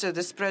prevent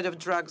the spread of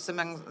drugs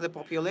among the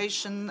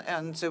population.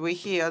 And we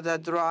hear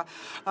that there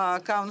are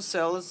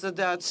councils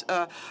that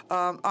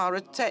are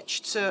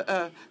attached,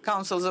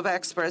 councils of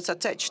experts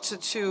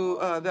attached to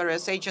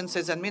various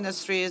agencies and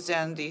ministries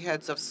and the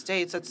heads of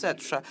states,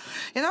 etc.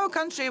 In our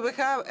country, we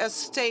have a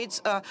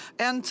state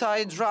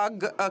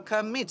anti-drug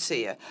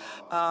committee,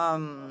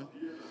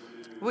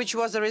 which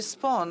was a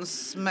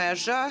response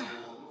measure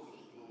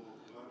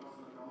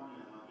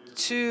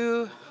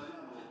to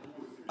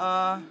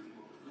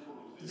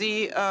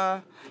the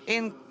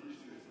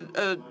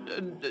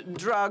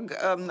drug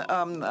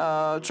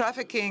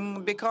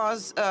trafficking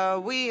because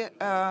we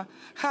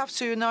have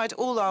to unite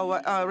all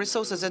our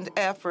resources and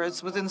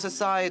efforts within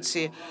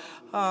society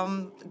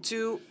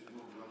to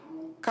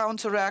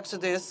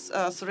counteract this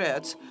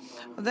threat.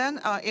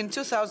 Then in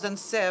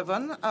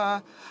 2007,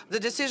 the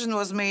decision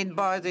was made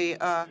by the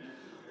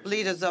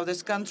leaders of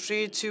this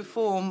country to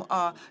form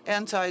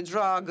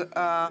anti-drug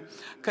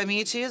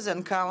committees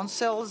and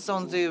councils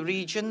on the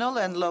regional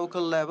and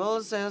local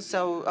levels.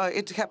 So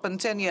it happened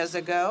 10 years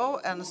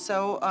ago, and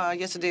so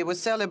yesterday we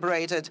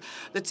celebrated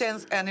the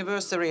 10th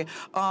anniversary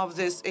of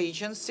this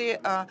agency.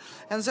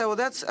 And so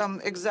that's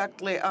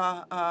exactly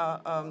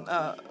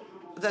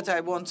that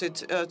I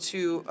wanted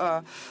to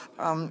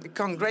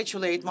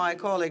congratulate my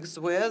colleagues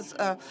with.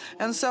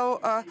 And so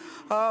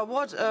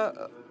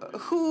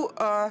who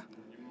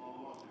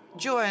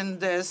joined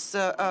this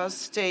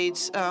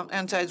state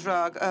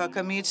anti-drug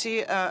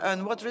committee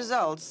and what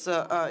results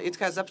it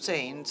has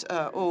obtained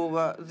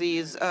over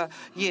these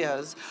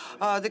years.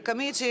 The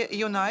committee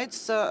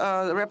unites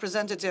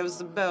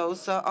representatives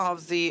both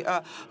of the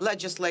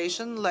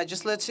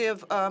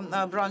legislative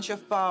branch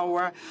of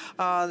power,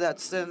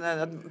 that's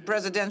the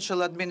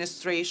presidential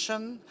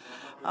administration,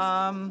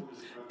 and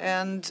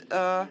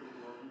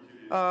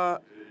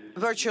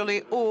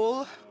virtually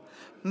all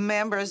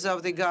members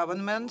of the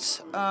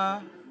government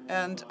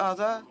and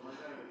other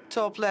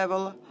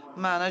top-level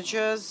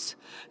managers.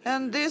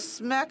 And this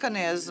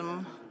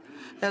mechanism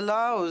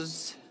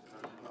allows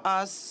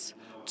us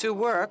to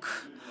work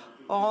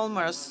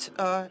almost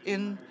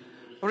in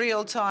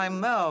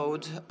real-time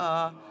mode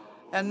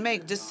and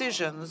make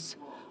decisions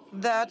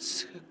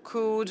that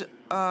could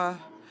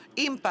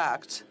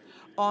impact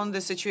on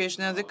the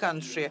situation in the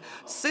country.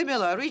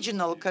 Similar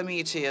regional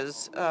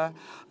committees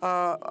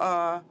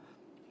are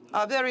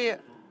very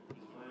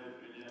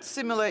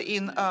similar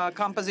in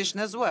composition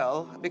as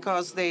well,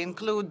 because they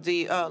include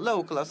the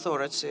local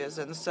authorities,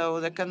 and so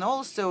they can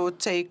also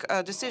take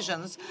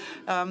decisions,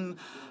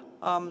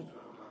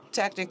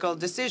 technical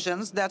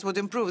decisions that would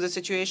improve the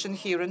situation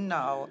here and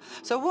now.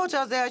 So what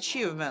are the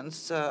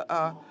achievements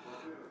of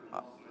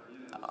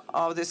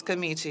this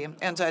committee,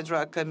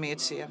 anti-drug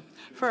committee?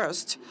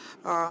 First,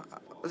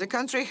 the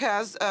country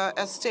has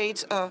a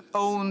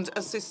state-owned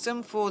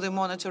system for the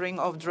monitoring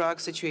of drug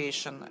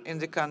situation in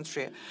the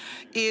country.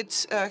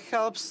 It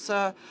helps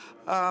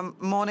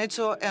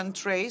monitor and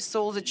trace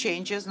all the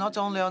changes, not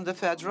only on the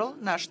federal,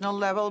 national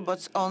level,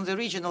 but on the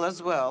regional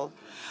as well.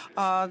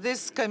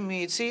 This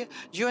committee,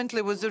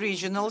 jointly with the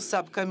regional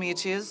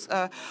subcommittees,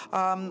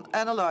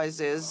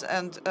 analyzes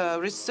and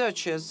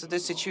researches the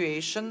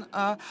situation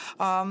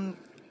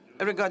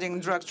regarding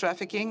drug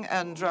trafficking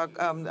and drug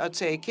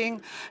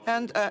taking,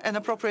 and an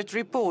appropriate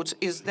report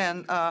is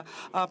then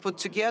put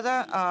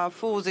together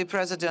for the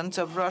President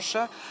of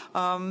Russia,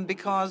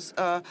 because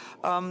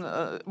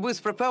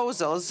with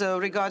proposals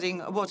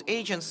regarding what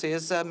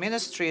agencies,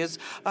 ministries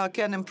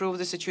can improve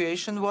the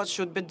situation, what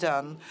should be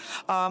done.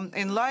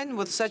 In line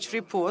with such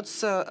reports,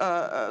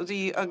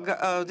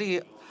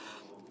 the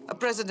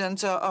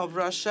President of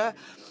Russia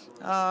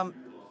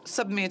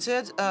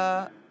submitted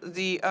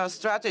the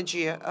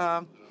strategy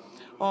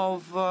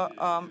of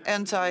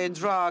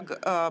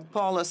anti-drug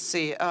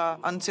policy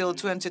until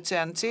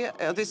 2020.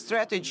 This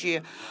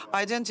strategy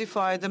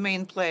identified the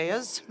main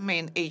players,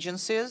 main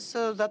agencies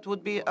that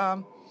would be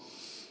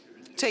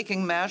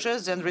taking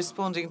measures and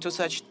responding to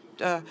such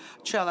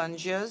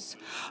challenges.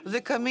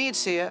 The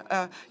committee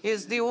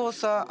is the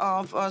author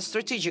of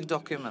strategic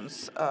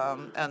documents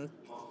and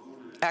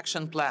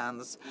action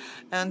plans.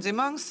 And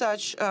among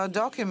such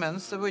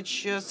documents,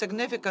 which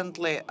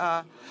significantly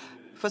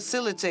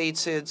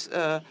facilitated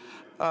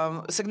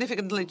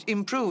significantly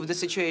improved the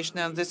situation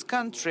in this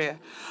country,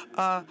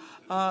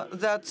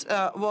 that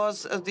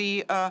was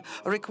the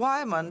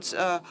requirement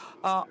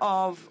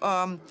of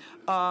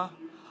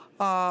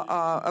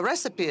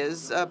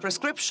recipes,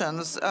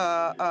 prescriptions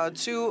to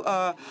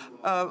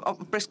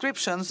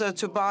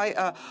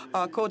buy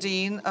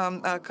codeine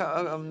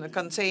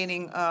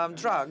containing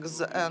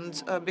drugs,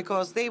 and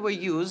because they were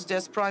used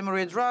as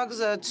primary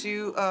drugs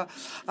to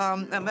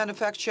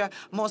manufacture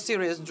more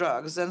serious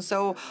drugs. And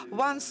so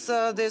once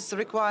this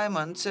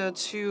requirement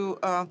to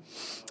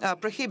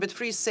prohibit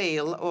free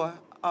sale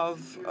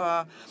of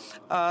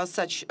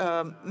such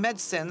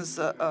medicines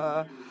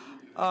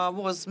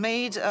was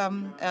made,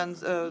 and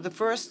the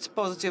first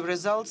positive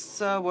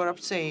results were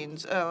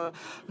obtained.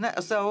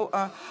 So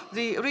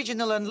the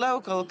regional and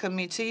local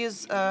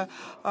committees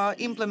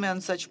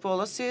implement such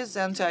policies,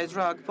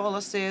 anti-drug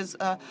policies,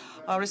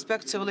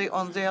 respectively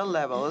on their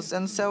levels.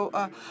 And so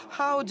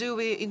how do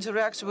we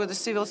interact with the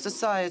civil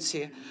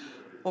society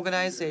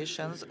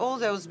organizations? All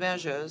those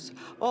measures,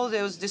 all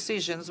those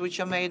decisions which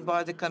are made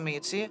by the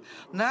committee,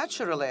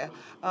 naturally,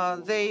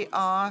 they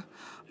are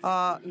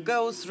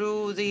go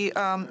through the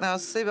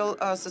civil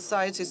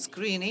society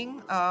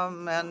screening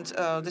and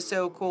the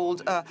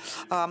so-called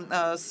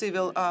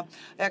civil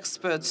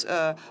expert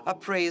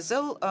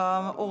appraisal.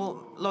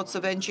 Lots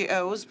of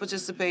NGOs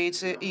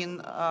participate in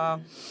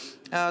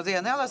the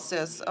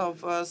analysis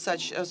of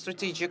such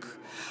strategic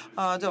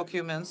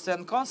documents,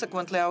 and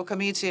consequently our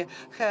committee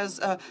has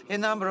a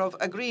number of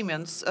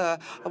agreements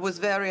with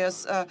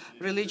various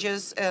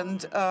religious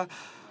and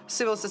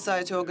civil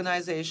society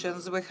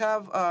organizations. We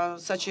have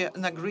such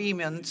an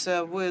agreement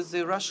with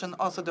the Russian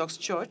Orthodox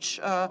Church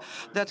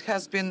that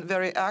has been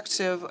very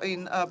active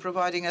in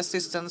providing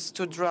assistance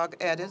to drug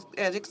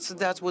addicts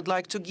that would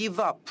like to give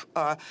up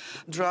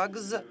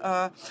drugs.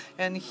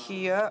 And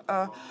here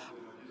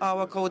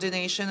our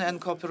coordination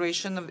and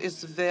cooperation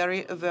is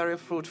very, very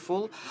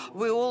fruitful.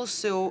 We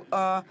also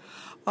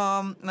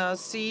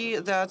see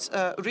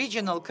that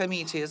regional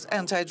committees,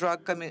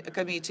 anti-drug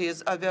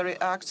committees, are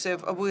very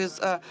active with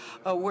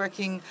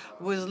working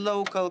with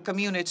local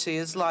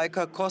communities like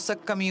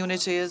Cossack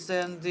communities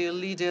and the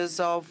leaders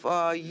of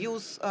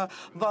youth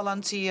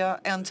volunteer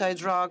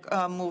anti-drug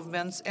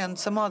movements and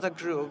some other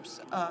groups.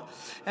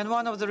 And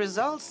one of the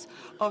results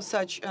of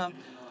such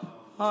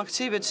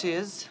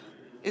activities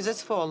is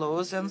as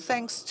follows, and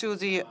thanks to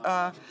the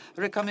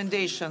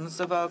recommendations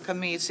of our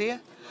committee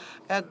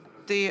at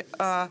the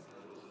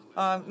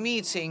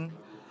meeting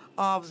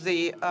of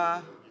the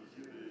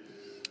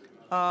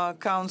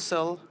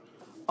Council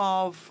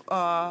of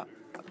at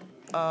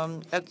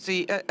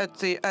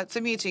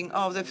the meeting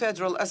of the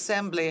Federal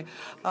Assembly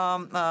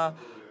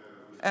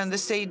and the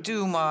State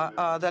Duma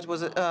that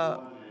was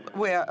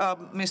where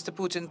Mr.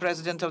 Putin,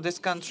 president of this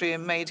country,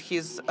 made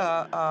his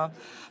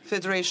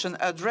federation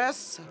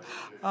address.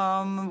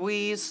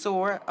 We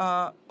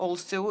saw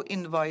also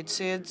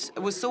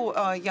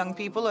young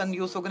people and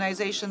youth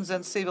organizations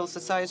and civil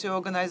society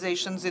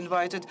organizations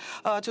invited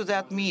to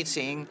that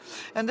meeting.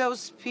 And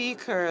those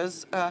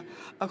speakers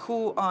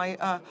who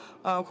are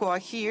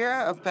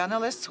here,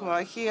 panelists who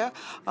are here,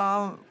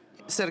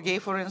 Sergei,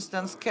 for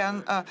instance,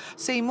 can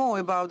say more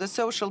about the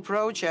social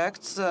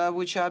projects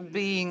which are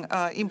being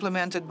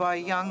implemented by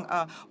young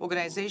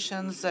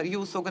organizations,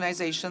 youth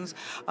organizations,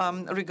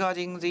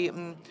 regarding the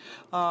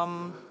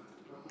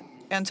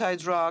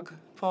anti-drug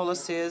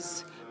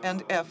policies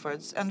and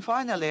efforts. And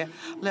finally,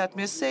 let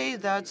me say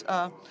that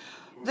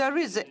there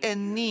is a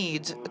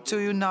need to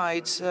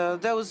unite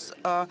those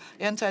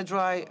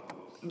anti-drug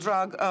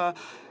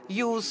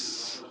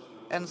youth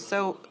and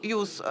so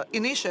youth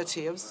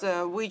initiatives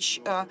which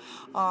are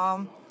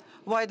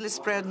widely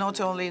spread not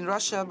only in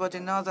Russia but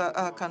in other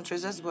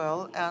countries as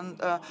well.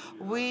 And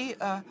we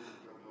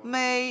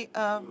may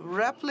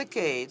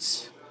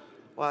replicate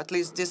or at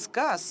least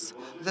discuss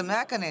the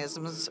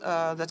mechanisms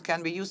that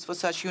can be used for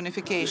such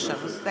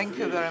unifications. Thank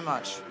you very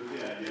much.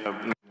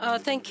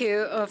 Thank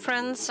you,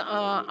 friends.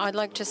 I'd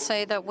like to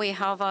say that we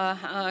have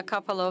a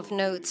couple of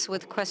notes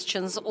with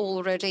questions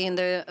already in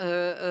the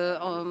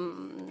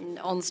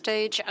on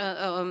stage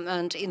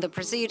and in the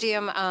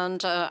presidium,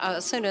 and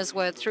as soon as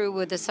we're through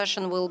with the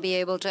session, we'll be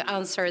able to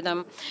answer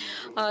them.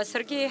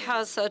 Sergei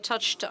has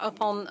touched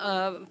upon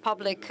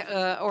public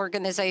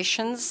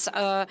organizations.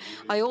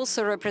 I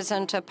also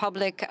represent a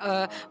public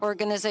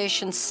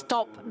organization,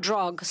 Stop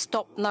Drug,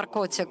 Stop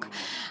Narcotic.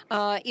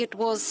 It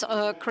was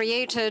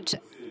created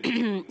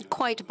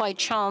quite by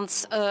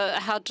chance,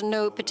 had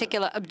no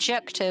particular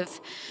objective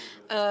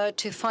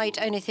to fight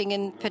anything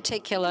in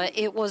particular.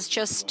 It was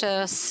just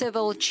a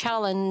civil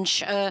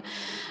challenge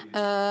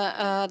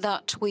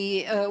that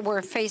we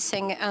were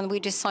facing, and we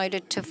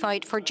decided to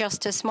fight for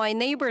justice. My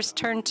neighbors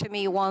turned to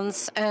me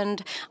once,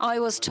 and I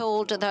was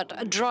told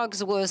that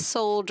drugs were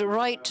sold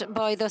right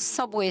by the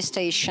subway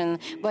station,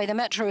 by the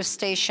metro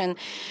station.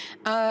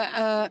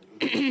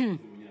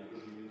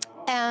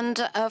 And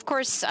of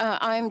course,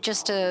 I'm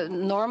just a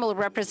normal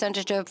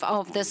representative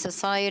of the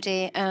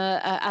society, and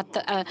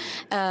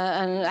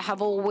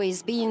have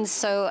always been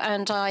so.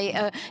 And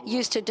I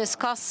used to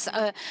discuss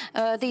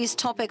these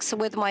topics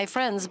with my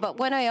friends. But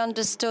when I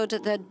understood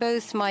that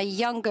both my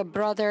younger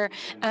brother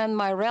and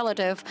my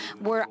relative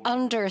were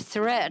under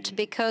threat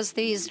because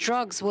these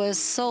drugs were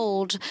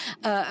sold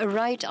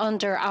right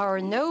under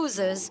our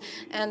noses,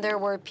 and there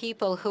were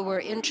people who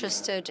were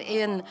interested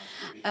in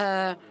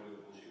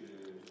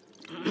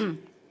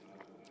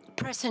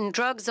pressing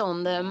drugs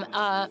on them.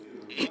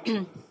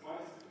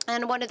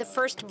 And one of the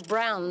first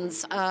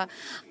brands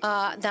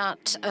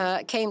that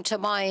came to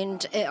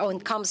mind, or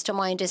comes to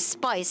mind, is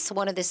Spice,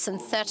 one of the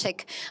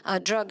synthetic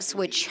drugs,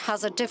 which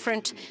has a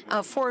different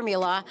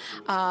formula,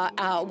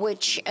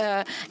 which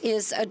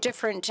is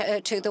different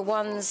to the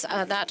ones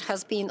that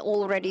has been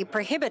already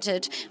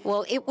prohibited.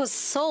 Well, it was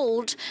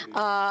sold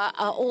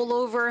all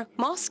over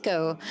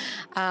Moscow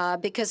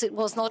because it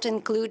was not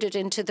included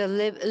into the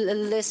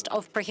list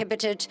of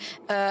prohibited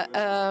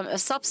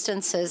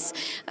substances.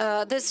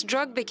 This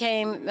drug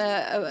became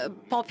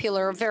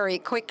popular very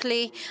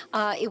quickly.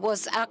 It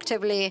was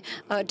actively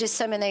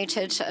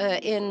disseminated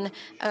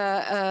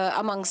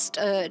amongst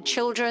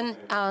children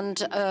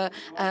and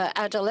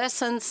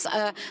adolescents,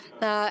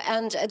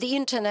 and the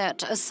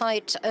internet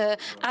site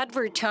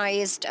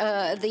advertised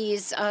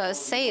these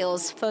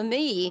sales. For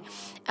me,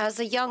 as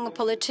a young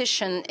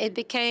politician, it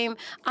became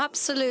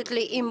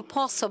absolutely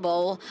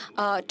impossible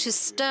to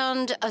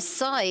stand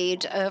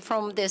aside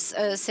from this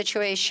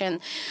situation.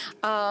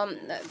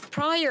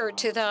 Prior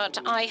to that,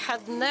 I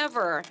had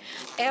never,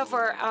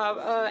 ever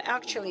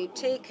actually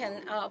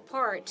taken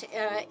part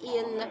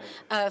in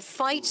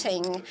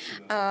fighting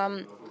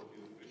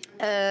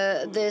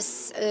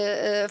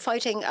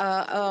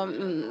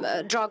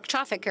drug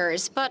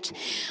traffickers. But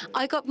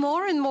I got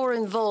more and more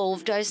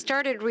involved. I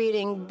started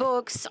reading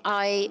books.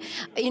 I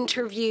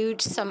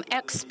interviewed some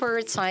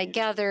experts. I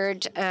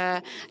gathered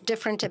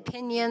different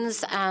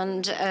opinions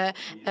and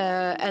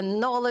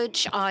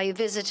knowledge. I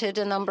visited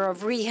a number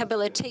of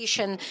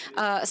rehabilitation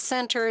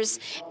centers,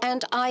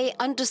 and I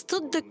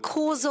understood the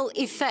causal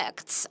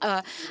effects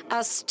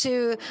as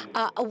to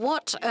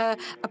what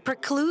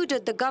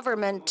precluded the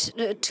government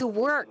to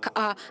work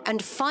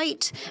and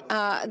fight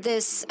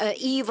this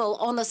evil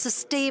on a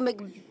systemic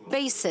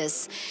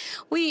basis.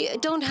 We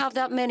don't have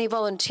that many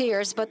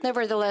volunteers, but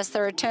nevertheless,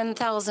 there are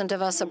 10,000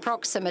 of us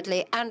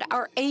approximately, and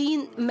our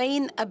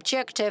main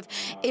objective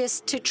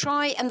is to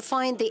try and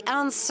find the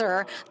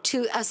answer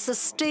to a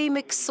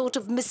systemic sort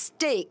of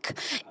mistake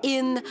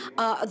in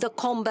the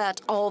combat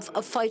of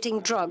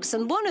fighting drugs.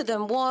 And one of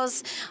them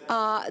was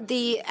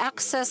the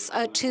access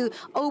to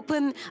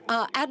open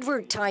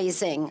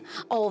advertising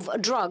of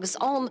drugs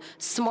on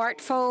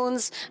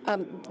smartphones,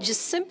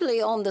 just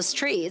simply on the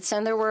streets.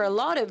 And there were a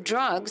lot of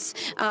drugs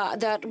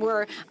that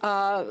were,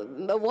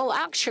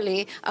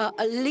 actually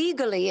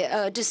legally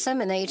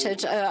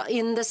disseminated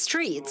in the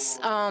streets.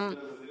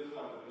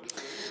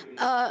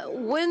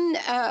 When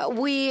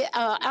we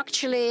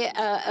actually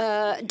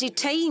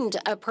detained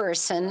a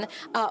person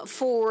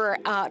for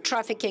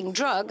trafficking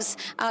drugs,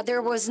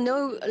 there was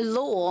no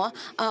law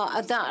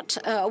that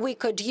we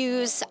could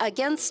use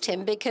against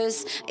him,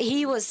 because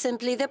he was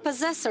simply the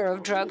possessor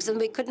of drugs, and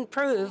we couldn't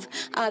prove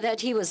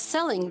that he was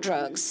selling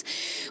drugs.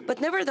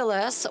 But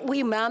nevertheless,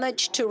 we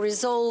managed to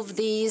resolve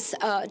these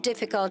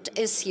difficult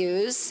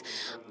issues,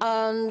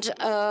 and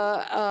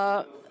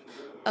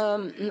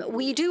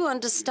we do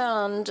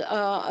understand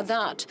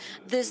that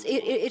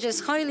it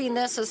is highly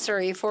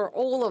necessary for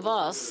all of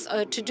us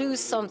to do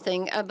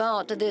something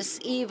about this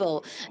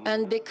evil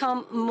and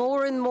become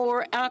more and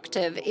more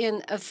active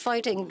in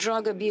fighting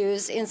drug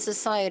abuse in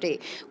society.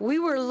 We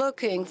were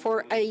looking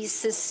for a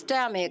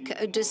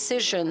systemic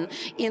decision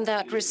in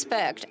that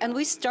respect, and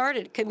we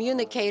started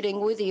communicating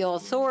with the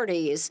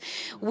authorities.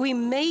 We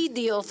made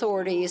the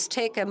authorities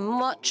take a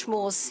much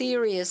more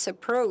serious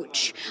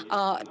approach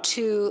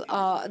to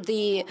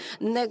the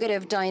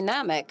negative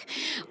dynamic.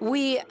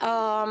 We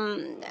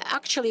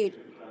actually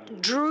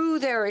drew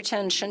their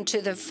attention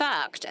to the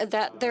fact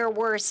that there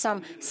were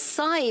some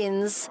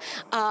signs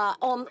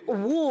on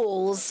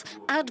walls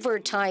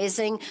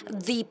advertising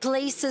the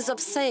places of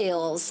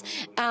sales.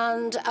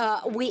 And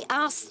we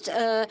asked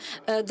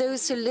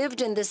those who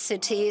lived in the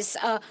cities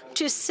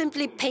to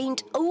simply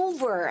paint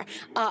over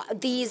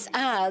these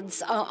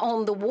ads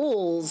on the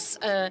walls.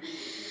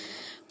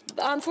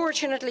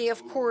 Unfortunately,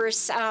 of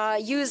course,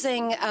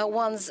 using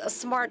one's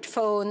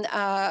smartphone,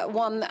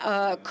 one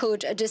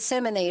could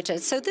disseminate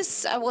it. So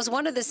this was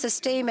one of the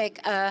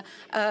systemic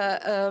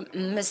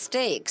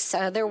mistakes.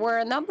 There were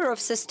a number of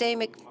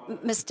systemic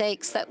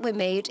mistakes that we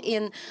made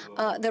in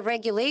the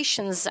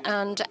regulations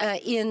and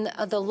in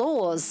the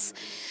laws.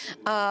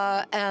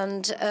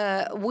 And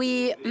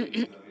we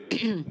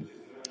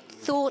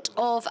thought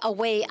of a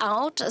way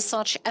out,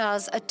 such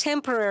as a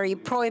temporary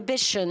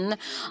prohibition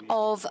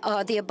of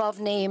the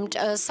above-named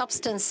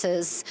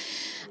substances.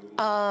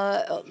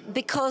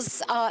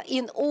 Because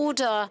in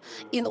order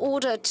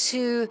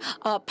to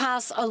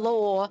pass a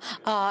law,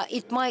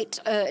 it might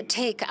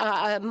take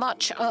a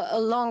much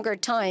longer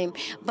time.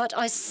 But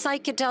a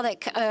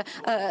psychedelic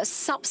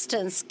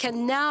substance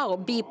can now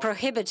be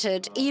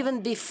prohibited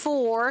even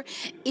before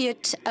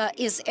it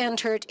is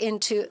entered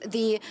into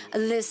the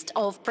list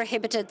of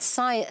prohibited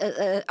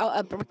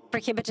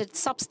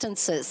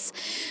substances.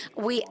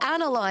 We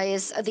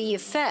analyze the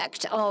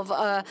effect of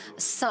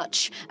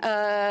such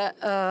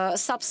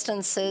substances,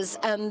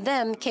 and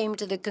then came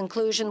to the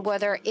conclusion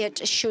whether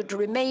it should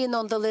remain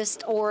on the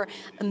list or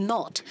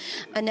not.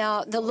 And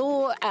now the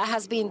law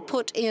has been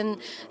put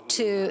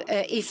into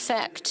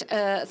effect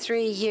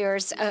 3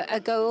 years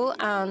ago,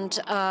 and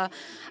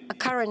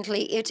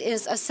currently it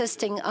is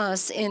assisting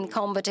us in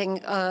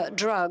combating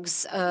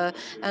drugs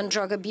and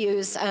drug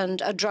abuse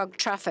and drug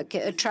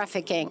trafficking.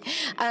 trafficking,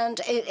 and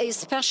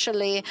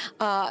especially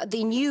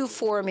the new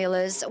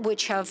formulas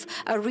which have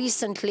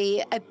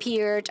recently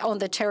appeared on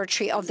the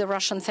territory of the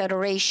Russian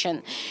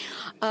Federation.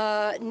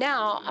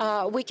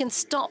 Now we can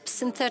stop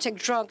synthetic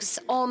drugs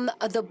on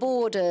the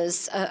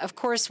borders, of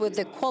course, with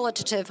the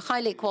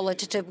highly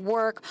qualitative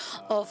work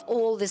of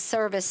all the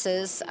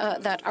services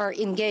that are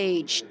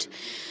engaged.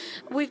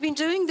 We've been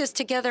doing this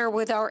together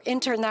with our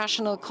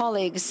international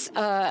colleagues.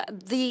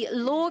 The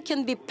law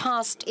can be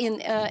passed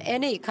in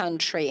any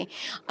country.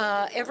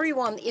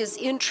 Everyone is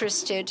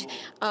interested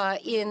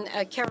in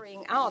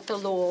carrying out the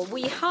law.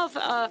 We have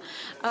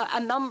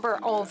a number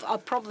of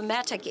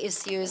problematic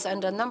issues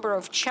and a number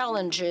of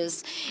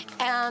challenges,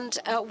 and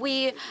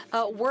we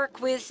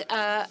work with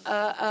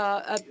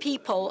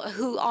people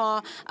who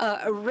are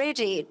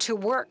ready to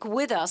work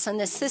with us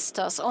and assist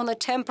us on a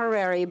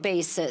temporary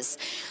basis.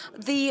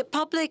 The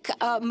public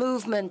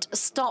movement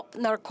Stop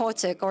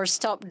Narcotic or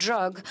Stop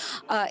Drug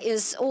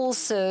is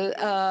also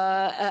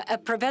a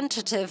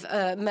preventative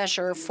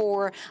measure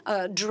for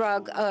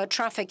drug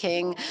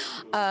trafficking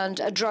and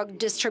drug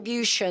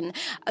distribution.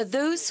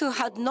 Those who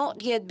had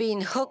not yet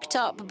been hooked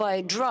up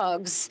by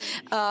drugs,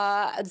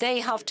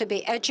 they have to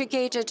be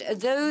educated.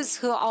 Those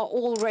who are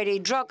already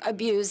drug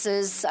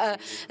abusers,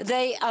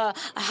 they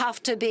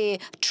have to be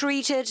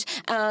treated,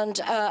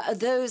 and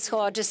those who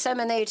are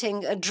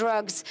disseminating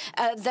drugs,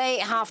 they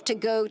have to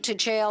go to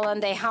jail,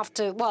 and they have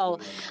to,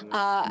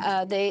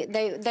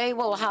 they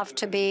will have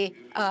to be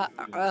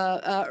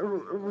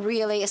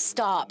really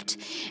stopped.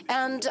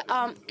 And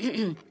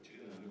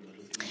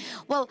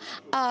well,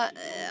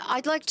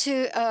 I'd like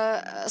to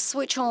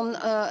switch on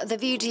the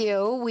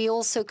video. We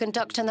also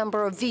conduct a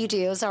number of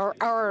videos. Our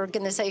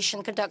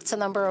organization conducts a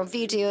number of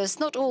videos,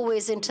 not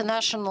always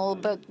international,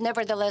 but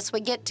nevertheless,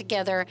 we get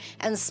together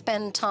and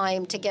spend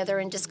time together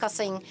in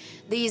discussing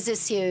these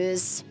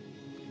issues.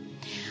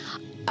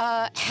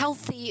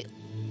 Healthy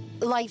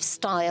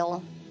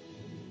lifestyle.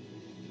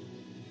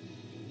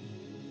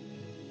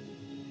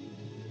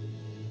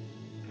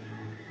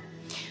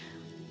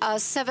 Uh,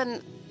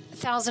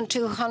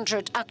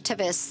 7,200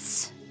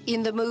 activists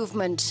in the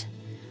movement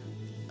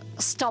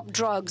Stop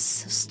Drugs,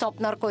 Stop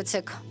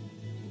Narcotic.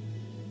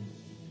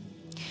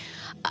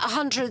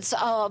 Hundreds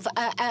of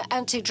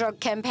anti-drug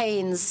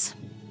campaigns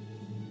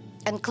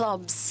and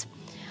clubs.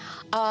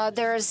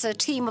 There's a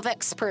team of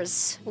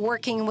experts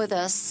working with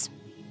us.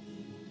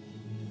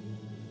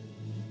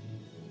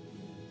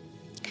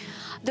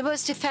 The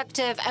most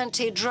effective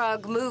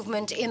anti-drug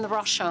movement in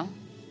Russia.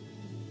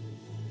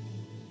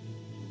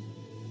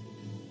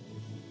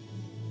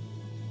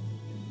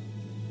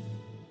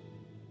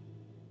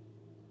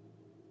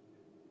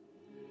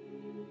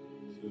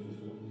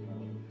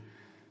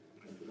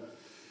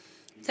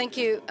 Thank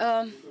you.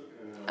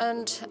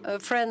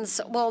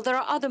 Friends, well, there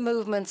are other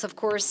movements, of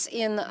course,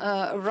 in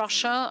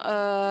Russia.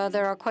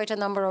 There are quite a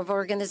number of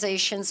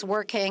organizations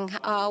working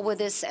with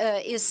this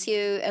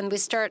issue, and we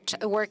start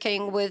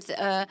working with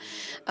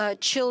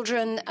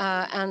children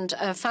and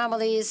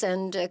families,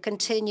 and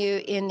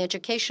continue in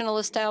educational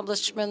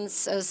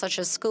establishments such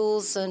as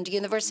schools and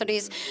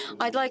universities.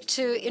 I'd like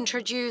to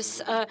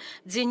introduce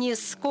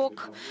Denis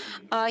Skok.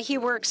 He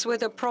works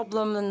with a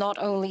problem, not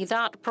only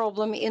that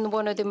problem, in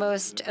one of the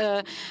most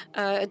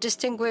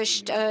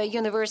distinguished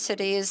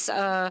universities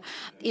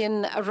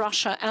in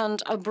Russia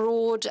and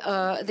abroad,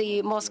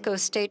 the Moscow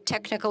State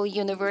Technical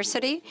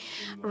University,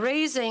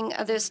 raising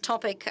this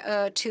topic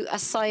to a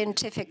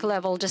scientific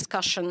level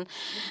discussion.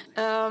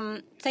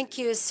 Thank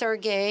you,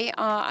 Sergey.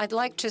 I'd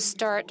like to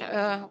start,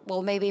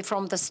 well, maybe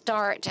from the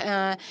start.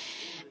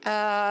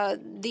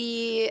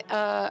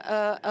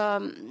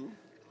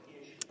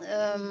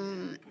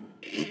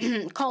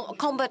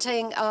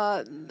 Combating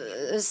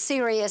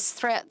serious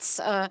threats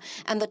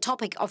and the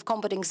topic of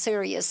combating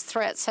serious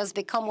threats has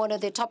become one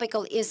of the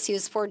topical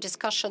issues for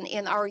discussion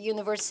in our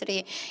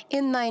university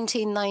in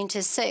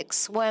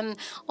 1996, when,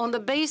 on the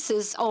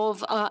basis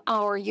of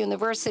our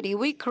university,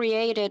 we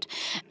created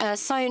a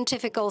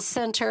scientific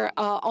center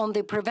on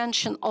the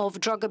prevention of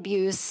drug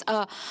abuse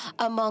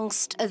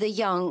amongst the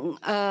young.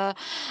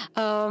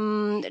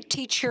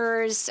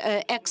 Teachers,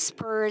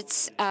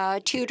 experts,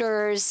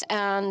 tutors,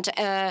 and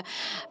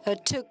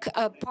took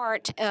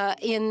part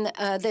in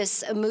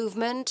this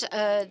movement.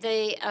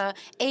 They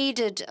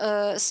aided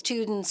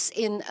students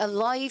in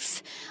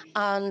life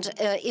and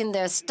in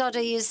their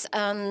studies,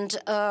 and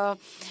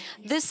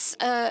this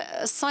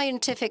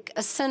scientific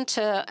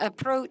center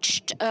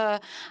approached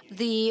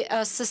the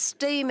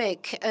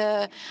systemic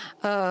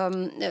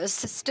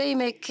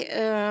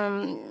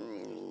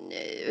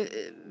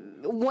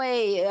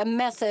a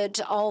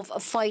method of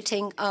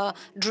fighting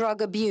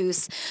drug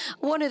abuse.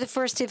 One of the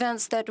first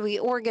events that we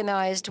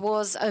organized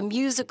was a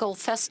musical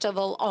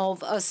festival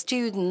of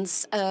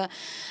students, a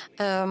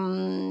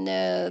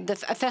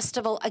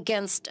festival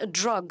against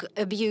drug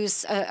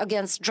abuse,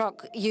 against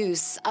drug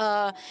use.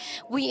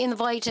 We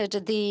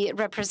invited the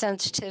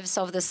representatives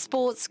of the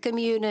sports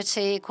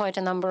community, quite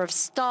a number of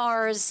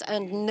stars,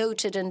 and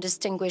noted and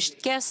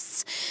distinguished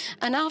guests.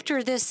 And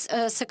after this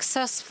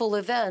successful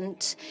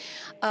event,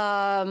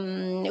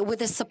 with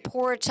the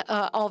support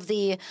of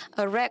the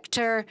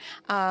rector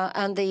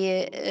and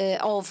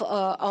of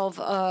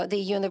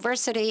the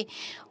university,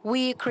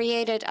 we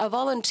created a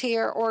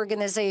volunteer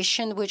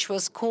organization which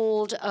was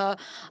called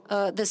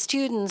the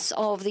Students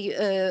of the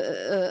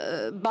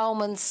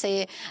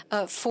Baumansee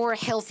for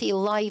Healthy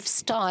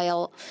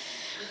Lifestyle.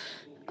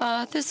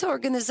 This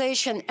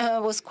organization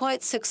was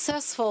quite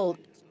successful.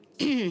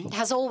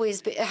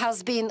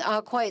 has been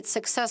quite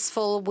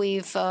successful.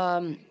 We've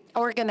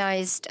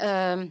organized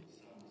a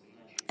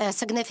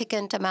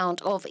significant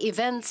amount of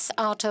events.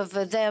 Out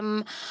of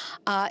them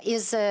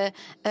is a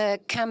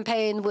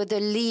campaign with the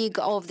League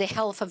of the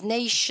Health of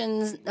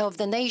Nations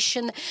the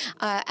Nation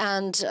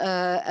and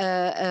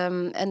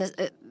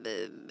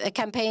a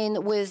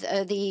campaign with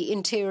the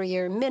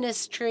Interior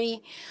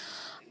Ministry.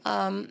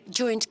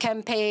 Joint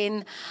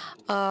campaign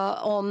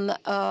on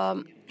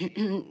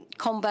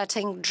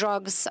combating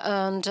drugs,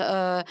 and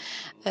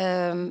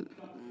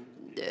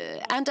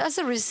as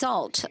a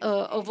result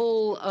of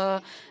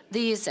all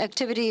these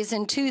activities,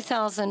 in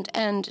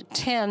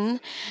 2010,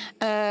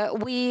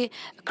 we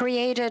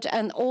created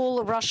an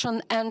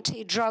all-Russian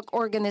anti-drug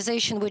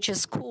organization, which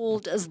is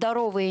called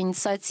Zdarovaya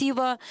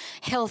Initiativa,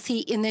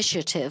 Healthy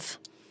Initiative.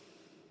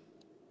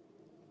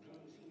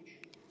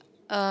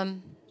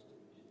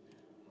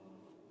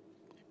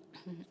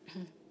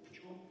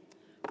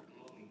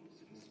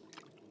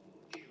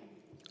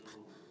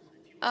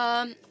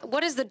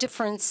 What is the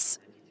difference?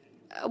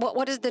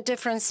 What is the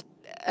difference?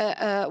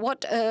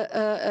 What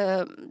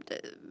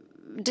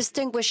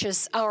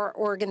distinguishes our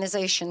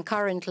organization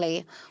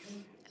currently?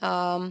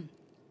 The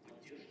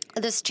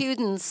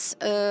students,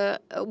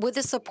 with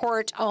the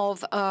support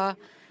of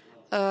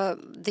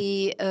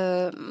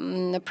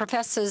the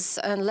professors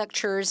and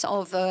lecturers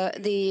of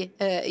the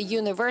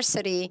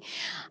university,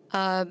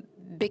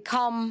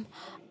 become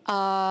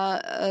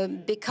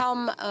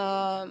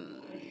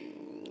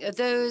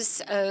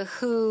those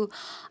who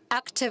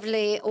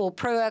actively or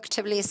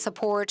proactively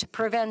support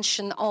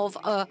prevention of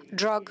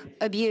drug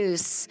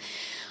abuse.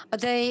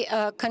 They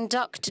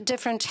conduct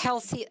different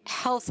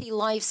healthy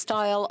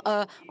lifestyle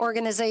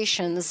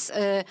organizations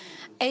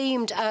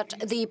aimed at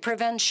the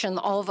prevention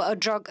of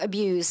drug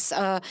abuse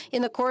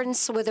in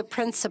accordance with the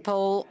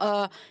principle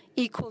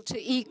equal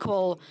to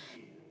equal,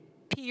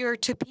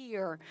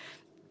 peer-to-peer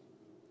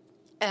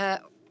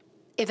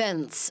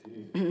events.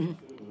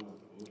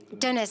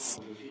 Dennis,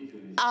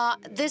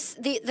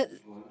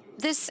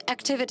 this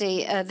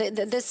activity,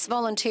 this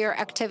volunteer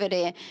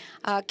activity,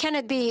 can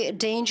it be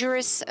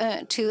dangerous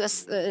to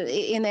us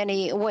in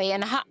any way?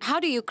 And how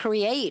do you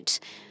create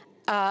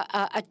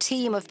a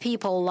team of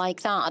people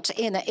like that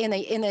in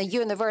a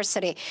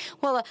university?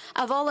 Well,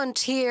 a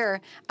volunteer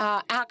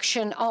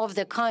action of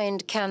the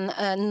kind can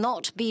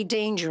not be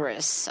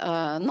dangerous,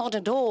 not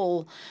at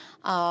all.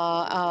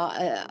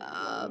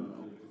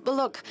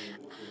 Look.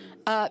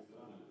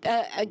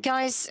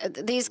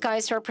 These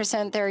guys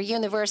represent their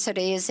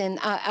universities in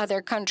other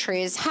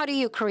countries. How do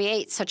you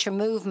create such a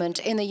movement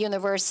in a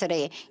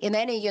university, in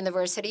any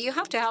university? You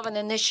have to have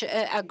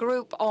a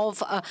group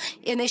of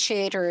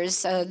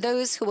initiators,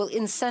 those who will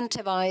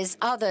incentivize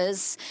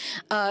others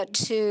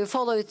to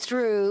follow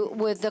through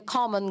with the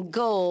common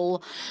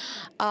goal,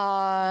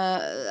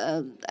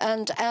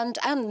 and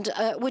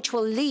which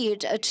will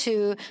lead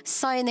to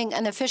signing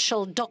an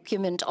official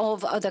document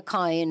of the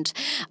kind.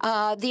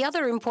 The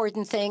other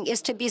important thing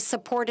is to be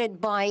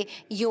supported by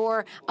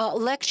your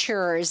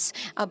lecturers,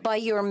 by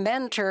your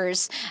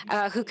mentors,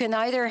 who can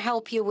either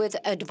help you with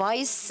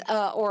advice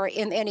or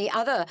in any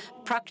other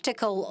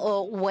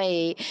practical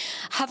way.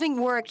 Having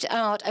worked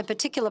out a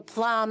particular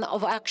plan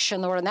of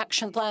action or an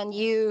action plan,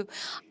 you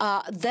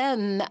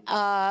then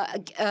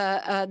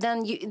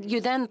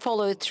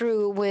follow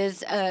through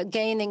with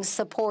gaining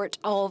support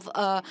of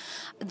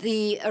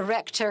the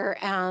rector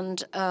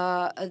and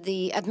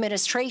the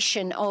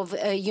administration of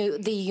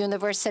the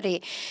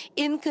university.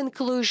 In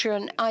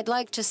conclusion, I'd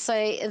like to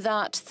say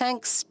that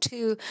thanks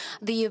to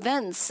the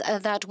events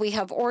that we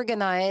have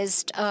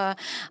organized,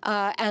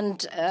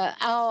 and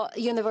our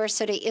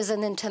university is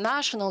an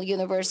international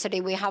university.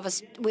 We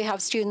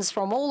have students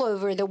from all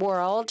over the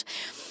world.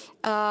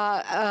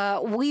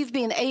 We've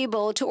been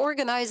able to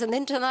organize an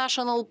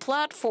international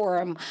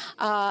platform.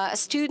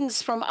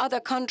 Students from other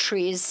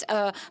countries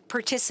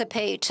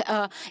participate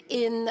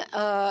in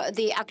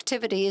the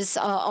activities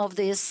of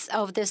this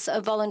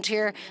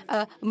volunteer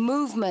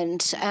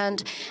movement.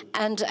 And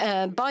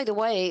by the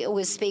way,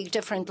 we speak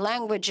different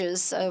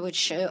languages,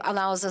 which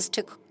allows us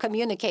to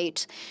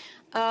communicate.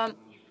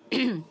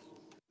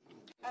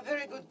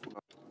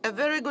 A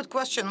very good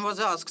question was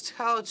asked: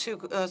 how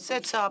to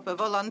set up a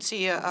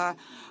volunteer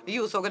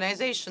youth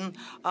organization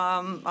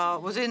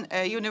within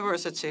a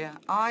university.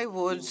 I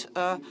would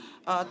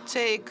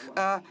take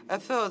a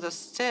further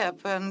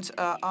step, and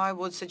I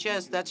would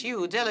suggest that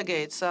you,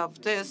 delegates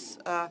of this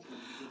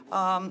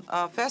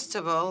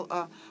festival,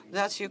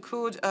 that you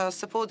could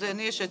support the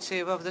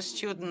initiative of the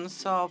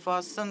students of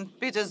St.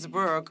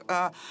 Petersburg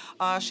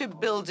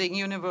Shipbuilding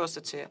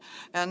University.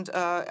 And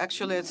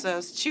actually, it's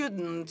a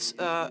student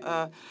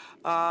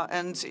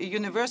and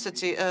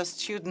university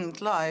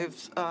student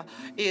life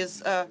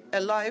is a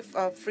life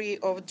free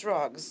of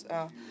drugs.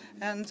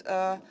 And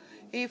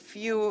if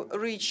you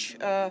reach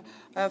a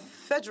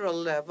federal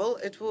level,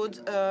 it would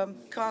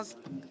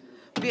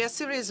be a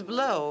serious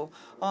blow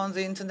on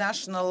the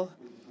international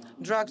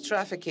drug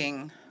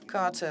trafficking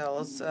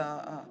cartels.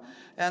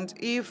 And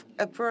if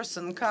a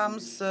person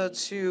comes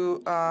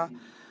to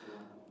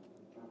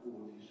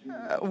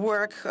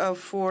work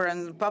for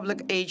a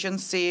public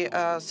agency,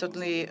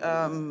 certainly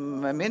a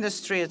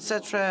ministry,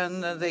 etc.,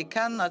 and they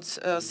cannot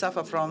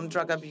suffer from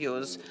drug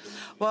abuse.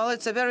 Well,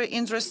 it's a very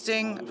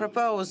interesting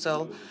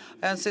proposal.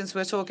 And since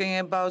we're talking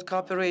about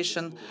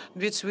cooperation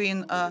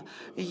between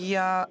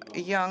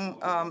young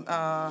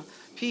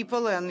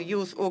people and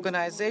youth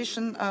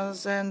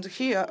organizations, and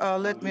here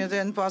let me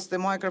then pass the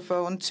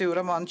microphone to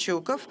Roman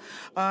Chukov.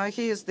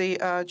 He is the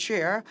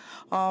chair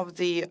of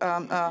the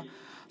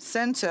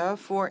Center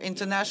for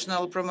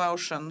International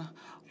Promotion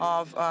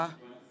of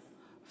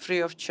free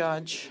of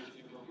charge,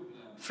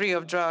 free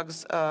of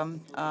drugs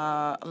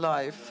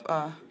life.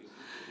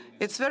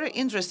 It's very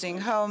interesting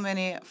how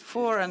many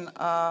foreign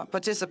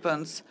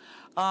participants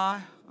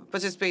are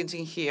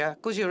participating here.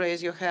 Could you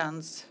raise your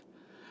hands?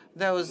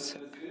 Those.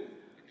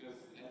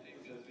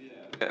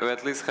 We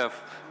at least have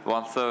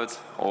 1/3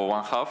 or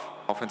 1/2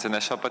 of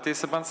international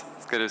participants.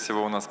 Скорее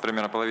всего, у нас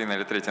примерно половина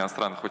или треть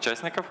иностранных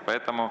участников,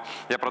 поэтому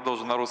я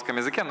продолжу на русском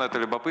языке, но это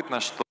любопытно,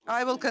 что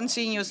I will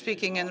continue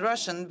speaking in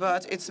Russian,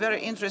 but it's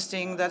very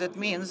interesting that it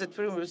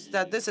proves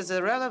that this is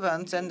a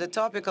relevant and a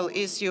topical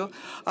issue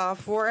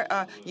for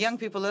young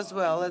people as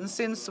well. And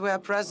since we are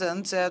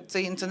present at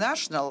the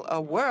International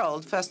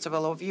World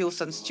Festival of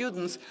Youth and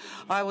Students,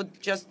 I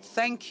would just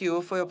thank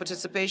you for your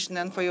participation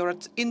and for your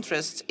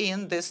interest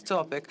in this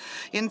topic.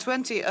 In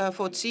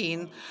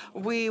 2014,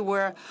 we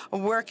were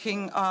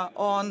working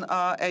on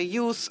a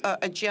youth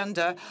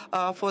agenda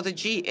for the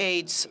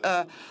G8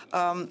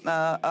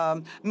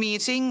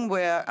 meeting,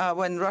 where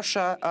when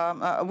Russia,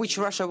 which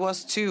Russia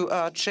was to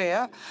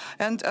chair,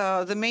 and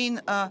the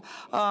main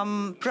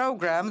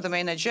program, the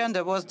main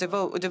agenda was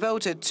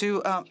devoted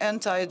to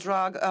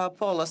anti-drug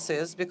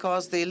policies,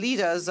 because the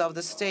leaders of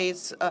the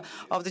states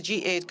of the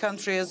G8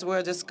 countries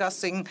were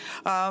discussing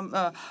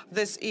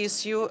this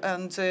issue,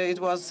 and it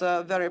was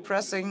very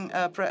pressing,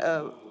 a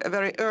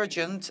very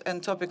urgent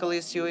and topical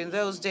issue in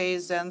those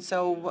days. And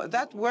so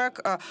that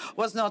work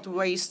was not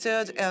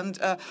wasted, and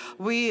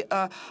we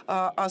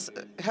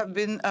have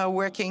been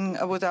working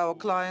with our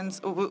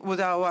clients,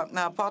 with our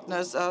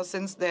partners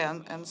since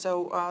then. And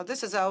so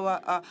this is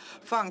our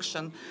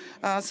function.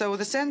 So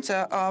the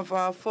Center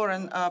of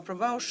Foreign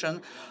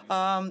Promotion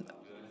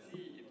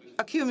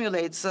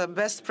accumulates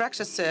best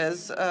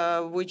practices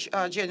which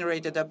are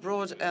generated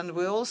abroad, and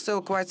we're also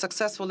quite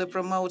successfully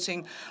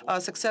promoting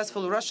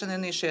successful Russian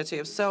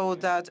initiatives, so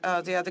that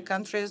the other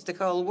countries, the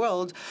whole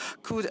world,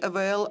 could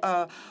avail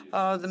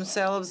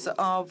themselves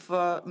of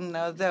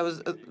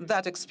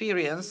that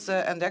experience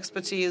and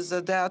expertise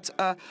that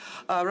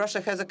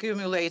Russia has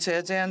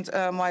accumulated. And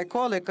my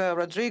colleague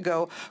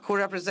Rodrigo, who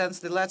represents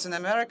the Latin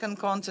American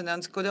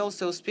continent, could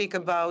also speak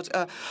about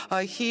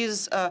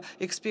his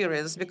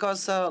experience,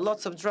 because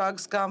lots of drugs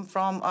come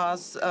from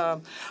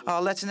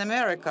Latin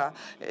America.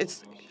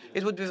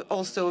 It would be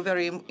also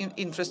very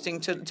interesting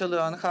to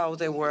learn how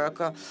they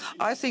work.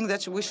 I think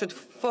that we should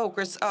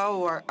focus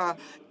our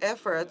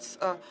efforts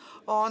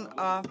on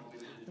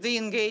the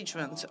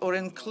engagement or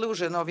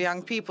inclusion of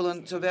young people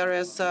into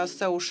various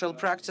social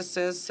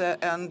practices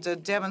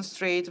and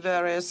demonstrate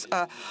various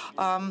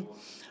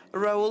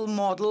role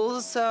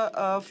models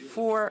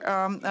for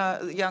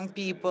young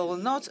people,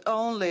 not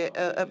only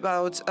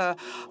about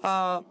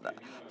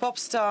pop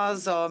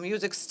stars or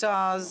music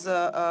stars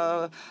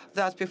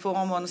that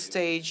perform on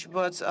stage,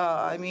 but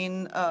I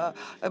mean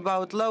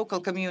about local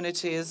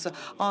communities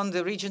on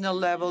the regional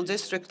level,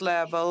 district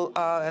level,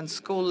 and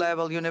school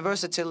level,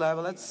 university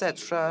level,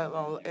 etc.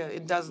 Well,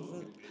 it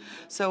doesn't.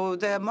 So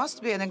there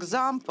must be an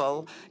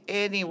example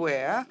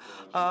anywhere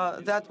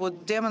that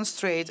would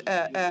demonstrate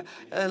a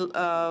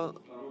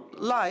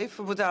life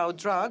without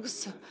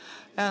drugs,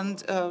 and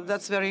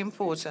that's very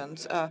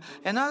important.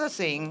 Another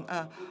thing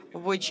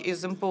which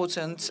is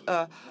important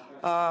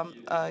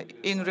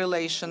in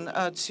relation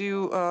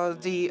to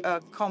the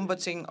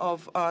combating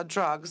of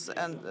drugs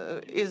and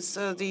is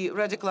the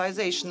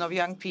radicalization of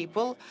young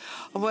people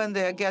when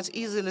they get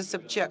easily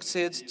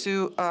subjected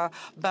to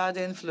bad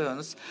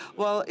influence.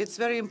 Well, it's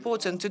very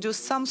important to do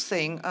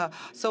something that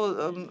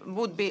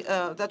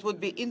would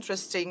be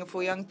interesting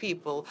for young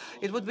people.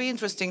 It would be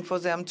interesting for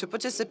them to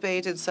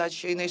participate in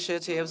such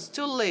initiatives,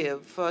 to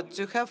live,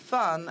 to have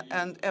fun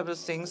and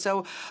everything.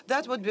 So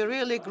that would be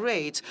really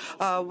great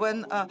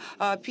when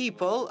people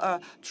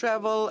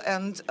travel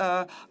and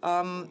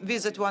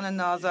visit one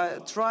another,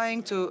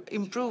 trying to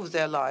improve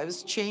their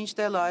lives, change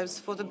their lives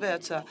for the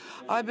better.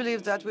 I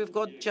believe that we've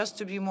got just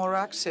to be more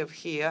active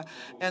here.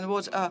 And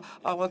what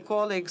our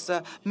colleagues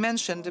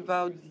mentioned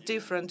about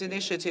different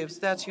initiatives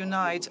that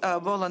unite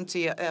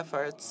volunteer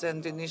efforts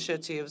and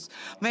initiatives,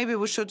 maybe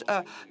we should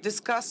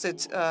discuss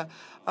it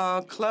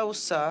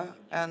closer,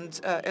 and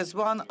as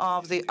one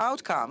of the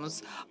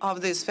outcomes of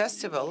this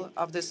festival,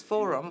 of this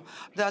forum,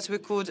 that we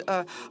could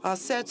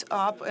set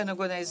up an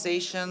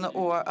organization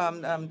or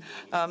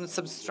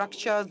some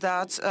structure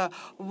that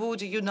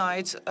would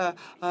unite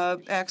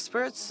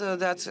experts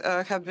that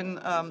have been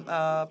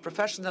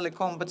professionally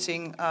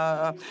combating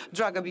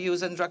drug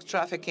abuse and drug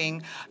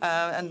trafficking,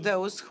 and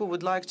those who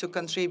would like to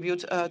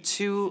contribute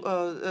to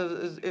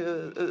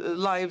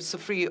lives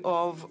free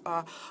of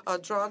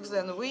drugs.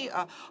 And we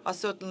are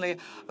certainly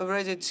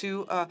ready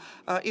to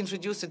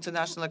introduce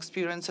international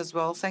experience as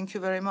well. Thank you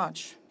very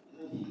much.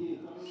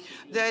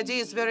 The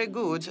idea is very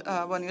good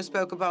when you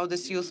spoke about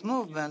this youth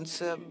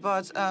movement,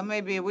 but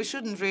maybe we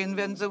shouldn't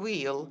reinvent the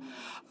wheel.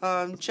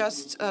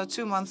 Just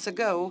 2 months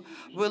ago,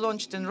 we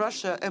launched in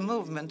Russia a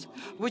movement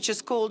which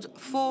is called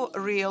For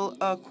Real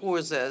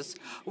Causes.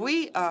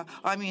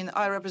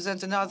 I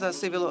represent another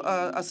civil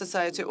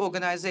society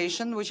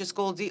organization which is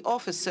called the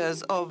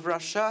Officers of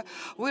Russia.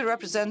 We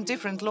represent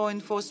different law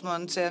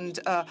enforcement and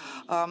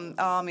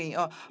army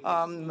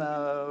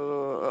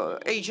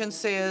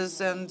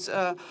agencies, and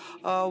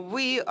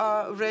we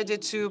are ready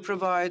to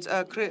provide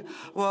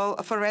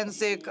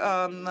forensic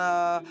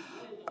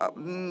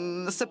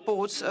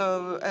support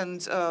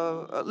and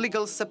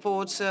legal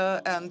support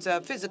and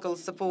physical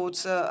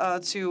support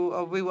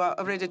we were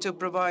ready to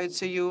provide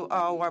to you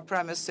our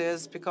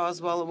premises, because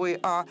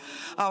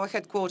our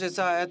headquarters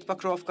are at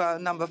Pokrovka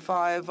number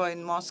 5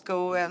 in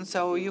Moscow, and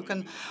so you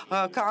can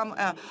come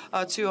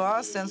to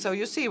us. And so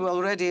you see, we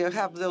already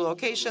have the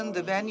location,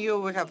 the venue,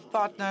 we have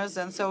partners,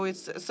 and so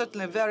it's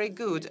certainly very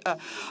good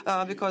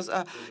because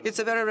it's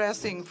a very rare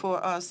thing for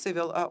a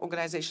civil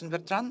organization.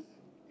 Bertrand?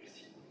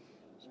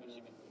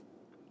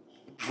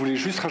 Je voulais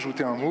juste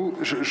rajouter un mot.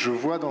 Je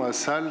vois dans la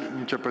salle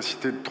une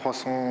capacité de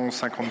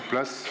 350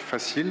 places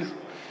facile.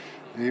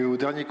 Et au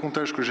dernier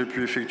comptage que j'ai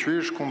pu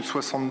effectuer, je compte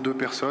 62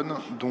 personnes,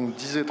 dont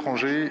 10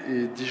 étrangers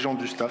et 10 gens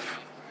du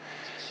staff.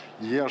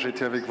 Hier,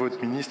 j'étais avec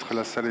votre ministre,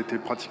 la salle était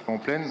pratiquement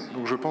pleine.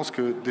 Donc je pense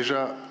que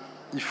déjà,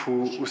 il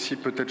faut aussi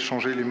peut-être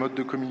changer les modes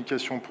de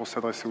communication pour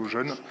s'adresser aux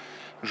jeunes.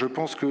 Je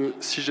pense que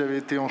si j'avais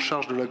été en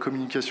charge de la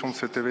communication de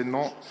cet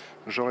événement,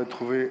 j'aurais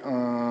trouvé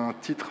un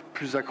titre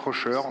plus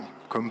accrocheur,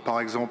 comme par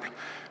exemple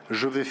 «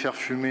 Je vais faire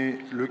fumer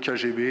le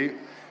KGB »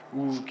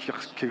 ou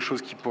quelque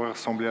chose qui pourrait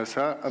ressembler à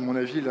ça. À mon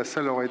avis, la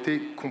salle aurait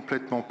été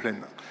complètement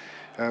pleine.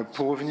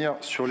 Pour revenir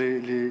sur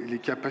les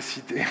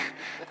capacités...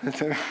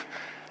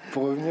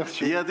 Pour revenir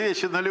sur... Я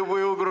отвечу на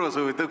любую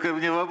угрозу. Вы только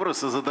мне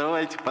вопросы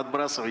задавайте,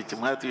 подбрасывайте,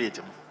 мы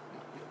ответим.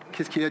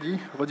 Qu'est-ce qu'il a dit?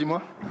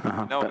 Redis-moi.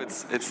 No,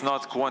 it's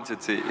not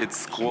quantity,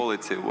 it's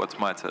quality what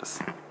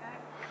matters.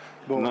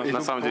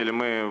 На самом деле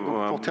мы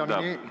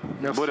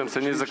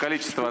боремся не за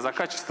количество, а за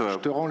качество. Je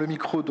te rends le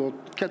micro dans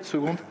 4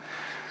 secondes.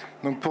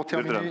 Donc pour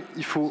terminer,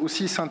 il faut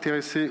aussi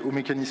s'intéresser aux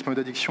mécanismes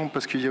d'addiction,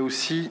 parce qu'il y a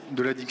aussi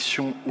de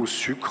l'addiction au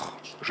sucre.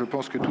 Je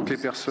pense que toutes les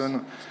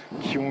personnes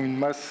qui ont une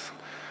masse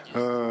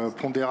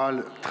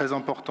pondérale très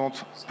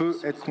importante peut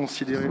être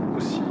considérée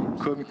aussi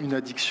comme une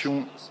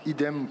addiction,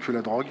 idem que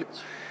la drogue,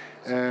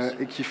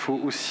 et qu'il faut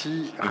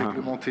aussi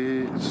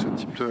réglementer ce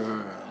type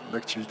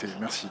d'activité.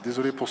 Merci.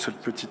 Désolé pour cette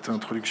petite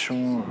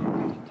introduction.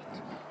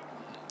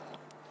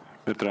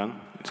 Bertrand,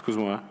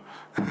 excuse-moi.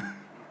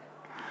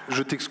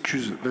 Je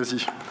t'excuse,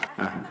 vas-y.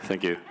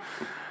 Thank you.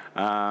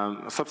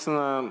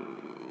 Собственно,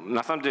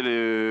 на самом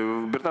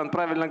деле, Бертран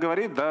правильно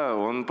говорит, да,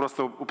 он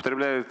просто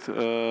употребляет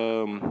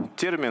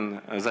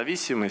термин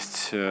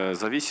зависимость.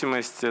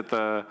 Зависимость —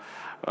 это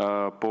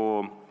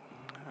по,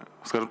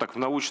 скажем так, в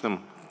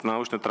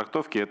научной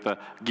трактовке это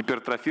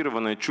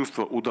гипертрофированное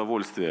чувство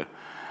удовольствия.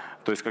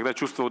 То есть, когда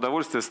чувство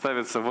удовольствия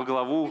ставится во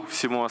главу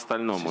всему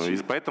остальному. И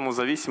поэтому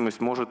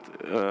зависимостью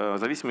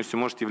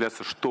может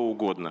являться что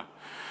угодно.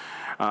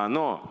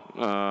 Но,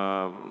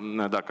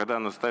 да, когда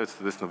оно ставится,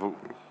 соответственно,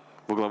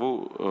 во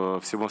главу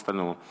всему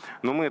остальному.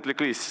 Но мы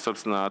отвлеклись,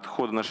 собственно, от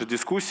хода нашей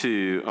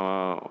дискуссии.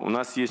 У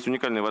нас есть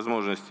уникальная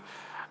возможность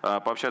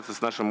пообщаться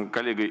с нашим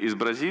коллегой из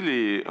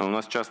Бразилии. У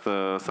нас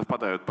часто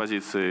совпадают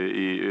позиции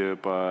и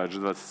по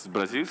G20 с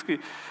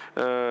бразильской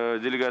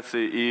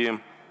делегацией. И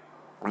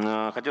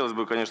хотелось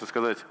бы, конечно,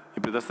 сказать и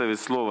предоставить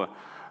слово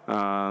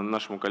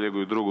нашему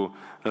коллегу и другу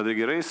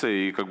Родриго Рейса,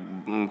 и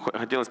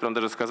хотелось прям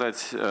даже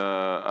сказать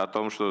о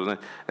том, что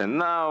and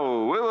now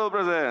we will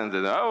present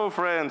our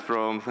friend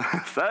from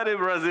sunny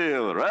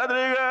Brazil,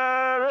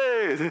 Rodrigo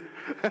Reis.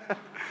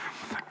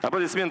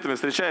 Аплодисментами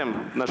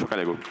встречаем нашего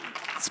коллегу.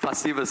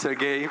 Спасибо,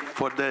 Sergey,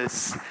 for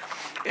this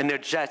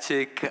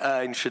energetic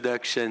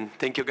introduction.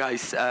 Thank you,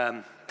 guys.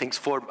 Thanks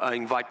for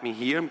inviting me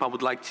here. I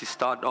would like to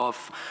start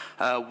off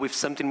with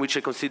something which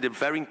I consider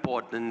very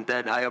important,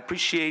 that I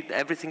appreciate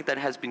everything that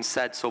has been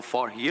said so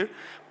far here,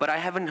 but I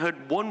haven't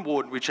heard one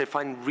word which I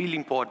find really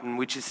important,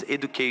 which is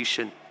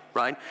education.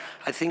 right?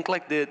 I think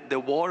like the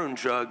war on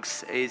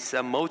drugs is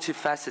a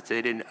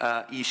multifaceted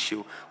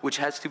issue, which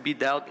has to be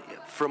dealt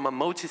from a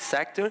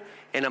multi-sector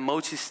and a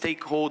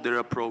multi-stakeholder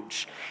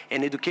approach.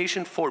 And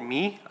education for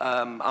me,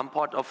 I'm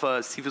part of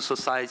a civil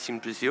society in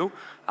Brazil.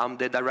 I'm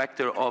the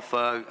director of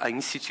an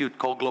institute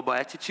called Global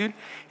Attitude,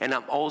 and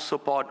I'm also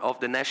part of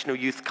the National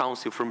Youth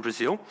Council from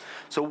Brazil.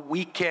 So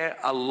we care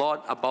a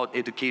lot about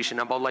education,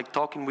 about like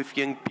talking with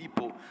young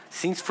people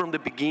since from the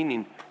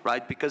beginning,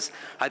 right? Because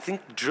I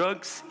think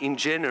drugs in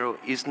general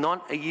is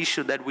not an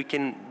issue that we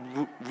can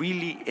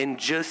really and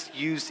just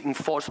use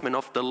enforcement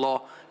of the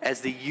law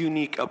as the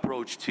unique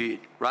approach to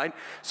it, right?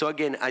 So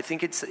again, I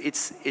think it's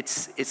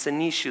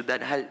an issue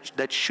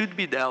that should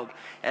be dealt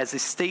as a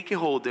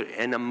stakeholder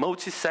and a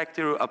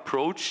multi-sector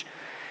approach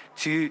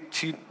to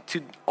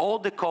all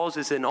the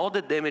causes and all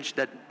the damage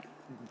that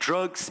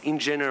drugs in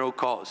general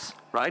cause,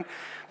 right?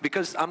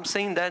 Because I'm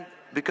saying that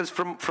because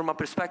from a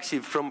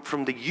perspective,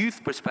 from the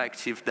youth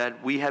perspective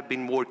that we have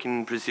been working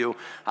in Brazil,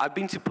 I've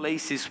been to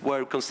places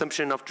where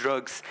consumption of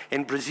drugs,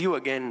 and Brazil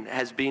again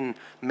has been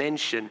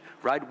mentioned,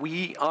 right?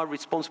 We are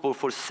responsible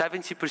for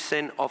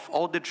 70% of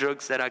all the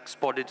drugs that are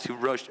exported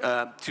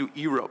to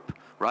Europe,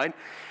 right?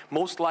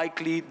 Most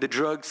likely the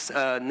drugs,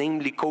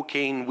 namely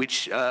cocaine,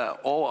 which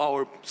all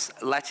our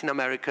Latin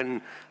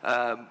American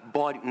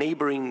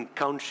neighboring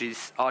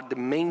countries are the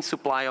main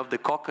supply of the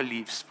coca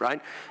leaves, right?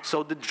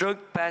 So the drug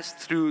passed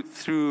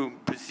through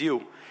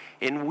Brazil,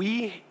 and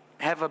we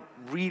have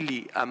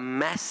a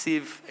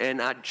massive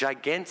and a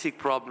gigantic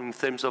problem in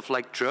terms of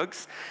like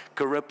drugs,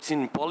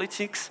 corrupting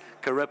politics,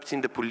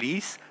 corrupting the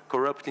police,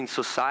 corrupting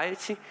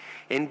society,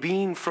 and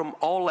being from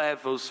all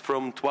levels,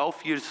 from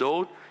 12 years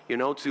old, you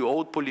know, to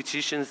old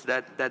politicians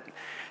that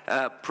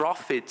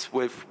profit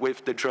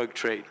with the drug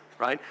trade,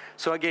 right?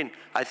 So again,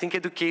 I think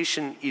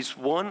education is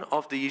one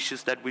of the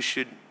issues that we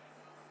should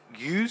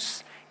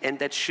use and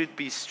that should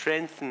be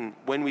strengthened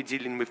when we're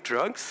dealing with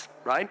drugs,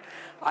 right?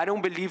 I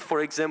don't believe,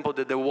 for example,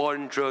 that the war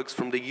on drugs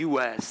from the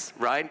US,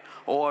 right,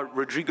 or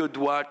Rodrigo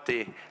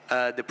Duarte,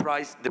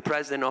 the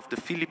president of the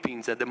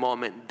Philippines at the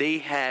moment, they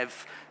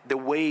have the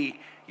way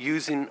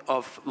using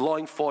of law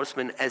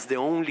enforcement as the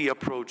only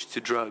approach to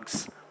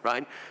drugs,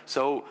 right?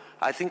 So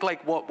I think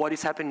like what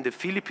is happening in the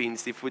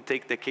Philippines, if we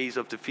take the case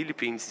of the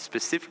Philippines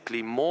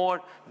specifically,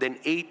 more than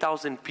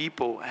 8,000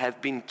 people have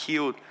been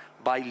killed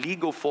by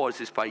legal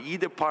forces, by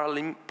either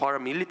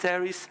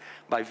paramilitaries,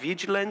 by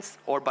vigilance,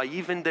 or by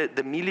even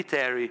the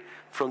military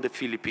from the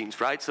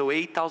Philippines, right? So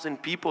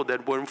 8,000 people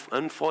that were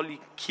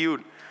unfairly killed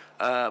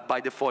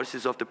by the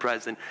forces of the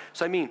president.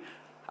 So I mean,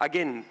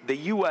 again, the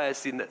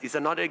US is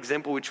another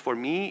example which for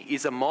me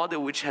is a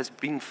model which has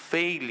been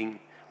failing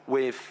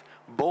with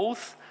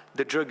both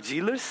the drug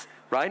dealers,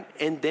 right,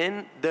 and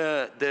then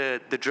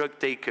the drug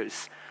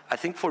takers. I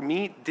think for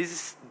me,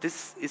 this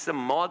is a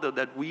model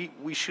that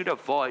we should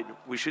avoid.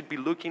 We should be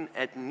looking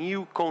at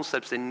new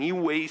concepts and new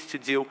ways to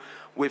deal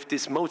with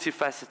this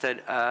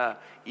multifaceted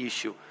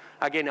issue.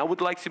 Again, I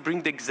would like to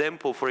bring the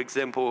example, for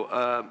example,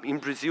 in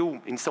Brazil,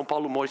 in São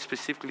Paulo more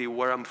specifically,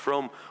 where I'm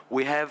from,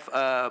 we have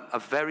a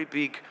very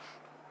big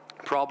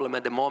problem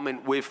at the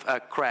moment with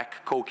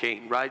crack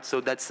cocaine, right? So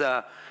that's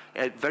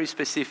very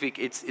specific.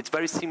 It's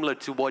very similar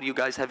to what you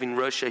guys have in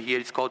Russia here.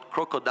 It's called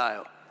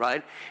crocodile,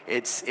 right?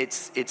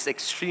 It's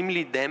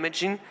extremely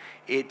damaging.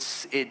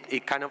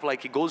 It kind of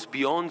like, it goes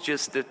beyond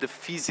just the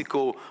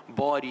physical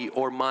body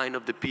or mind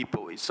of the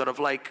people. It sort of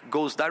like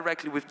goes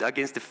directly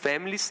against the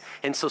families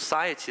and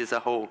society as a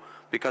whole,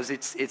 because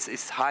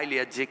it's highly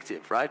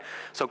addictive, right?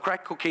 So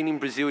crack cocaine in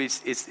Brazil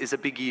is a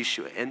big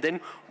issue. And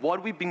then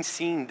what we've been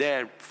seeing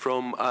there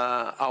from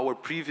our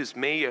previous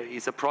mayor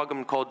is a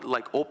program called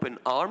like Open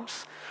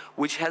Arms,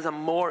 which has a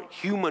more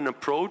human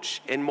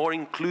approach and more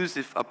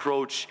inclusive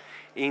approach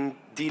in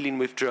dealing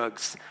with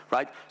drugs,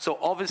 right? So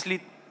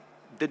obviously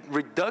the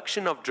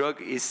reduction of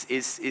drug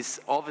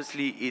is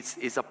obviously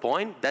a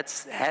point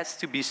that has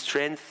to be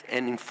strengthened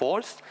and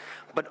enforced,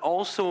 but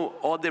also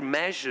other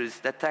measures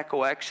that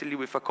tackle actually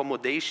with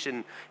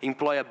accommodation,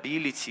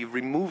 employability,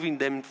 removing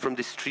them from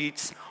the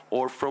streets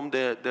or from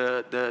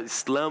the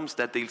slums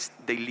that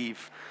they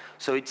live.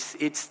 So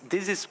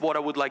this is what I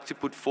would like to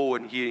put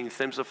forward here in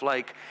terms of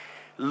like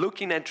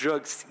looking at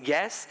drugs,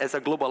 yes, as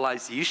a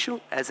globalized issue,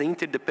 as an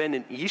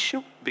interdependent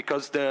issue,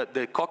 because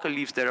the coca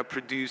leaves that are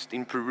produced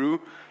in Peru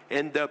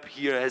end up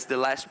here as the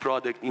last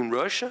product in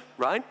Russia,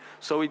 right?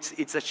 So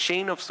it's a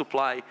chain of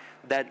supply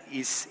that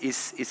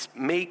is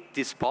make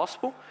this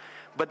possible.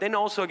 But then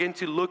also again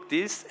to look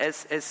this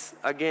as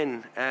a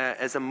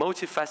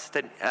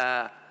multifaceted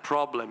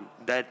problem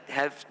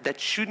that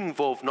should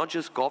involve not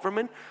just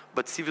government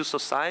but civil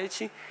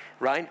society,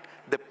 right?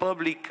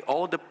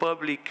 All the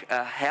public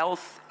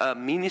health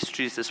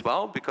ministries as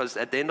well, because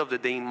at the end of the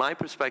day, in my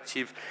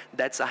perspective,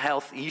 that's a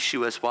health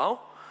issue as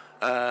well.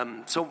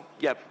 So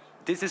yeah,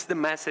 this is the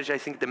message. I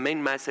think the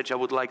main message I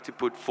would like to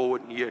put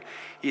forward here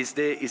is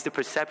the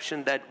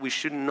perception that we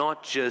should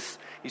not just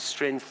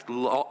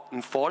strengthen law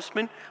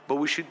enforcement, but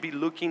we should be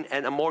looking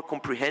at a more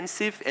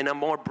comprehensive and a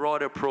more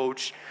broad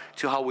approach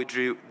to how we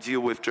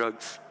deal with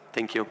drugs.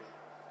 Thank you.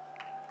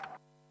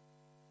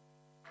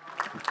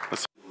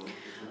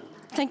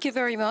 Thank you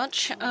very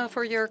much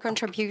for your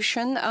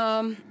contribution.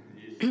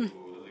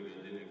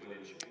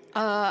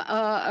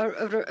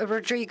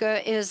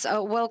 Rodrigo is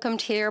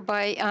welcomed here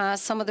by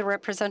some of the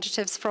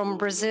representatives from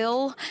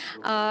Brazil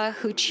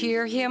who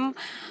cheer him.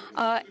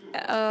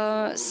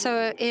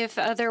 So if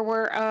there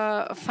were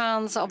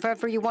fans of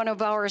every one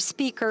of our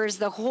speakers,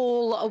 the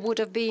hall would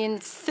have been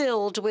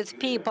filled with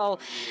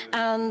people.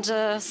 And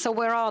so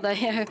where are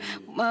they?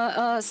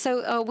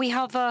 So we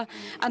have a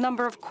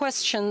number of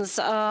questions.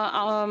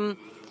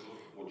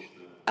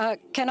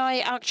 Can I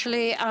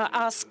actually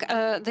ask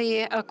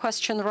the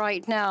question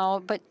right now?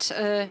 But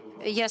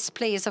yes,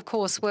 please, of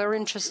course, we're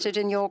interested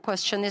in your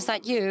question. Is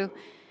that you?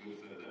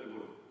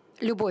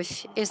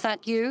 Любовь, is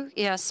that you?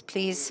 Yes,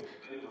 please.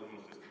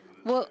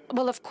 We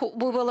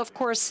will, of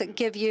course,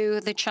 give you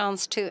the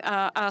chance to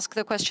ask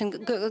the question.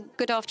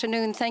 Good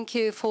afternoon. Thank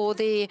you for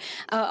the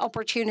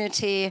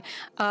opportunity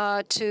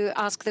to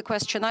ask the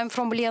question. I'm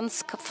from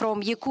Lensk,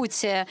 from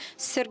Yakutia.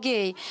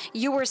 Sergey,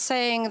 you were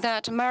saying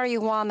that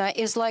marijuana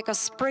is like a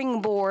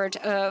springboard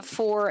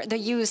for the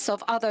use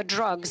of other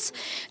drugs.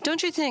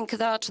 Don't you think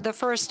that the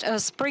first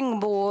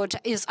springboard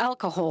is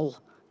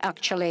alcohol,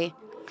 actually?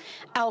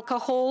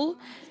 Alcohol?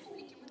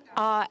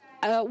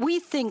 We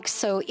think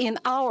so in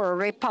our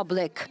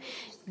republic,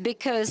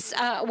 because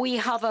we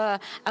have a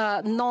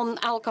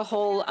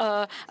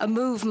non-alcohol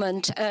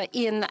movement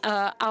in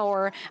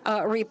our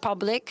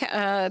republic.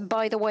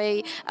 By the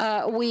way,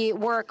 we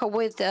work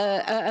with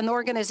an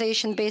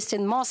organization based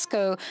in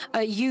Moscow,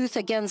 Youth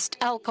Against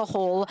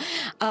Alcohol,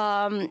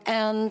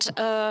 and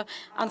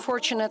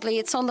unfortunately,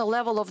 it's on the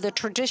level of the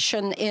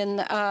tradition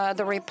in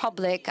the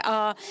republic.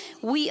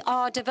 We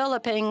are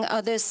developing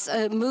this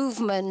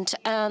movement,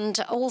 and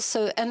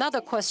also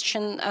another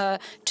question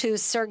to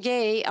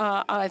Sergey.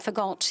 I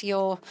forgot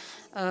your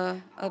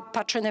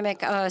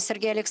patronymic,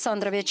 Sergey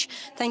Alexandrovich.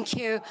 Thank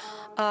you.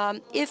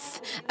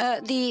 If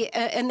the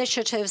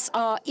initiatives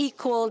are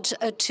equaled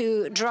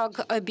to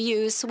drug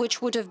abuse,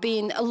 which would have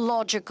been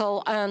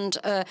logical and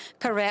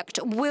correct,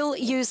 will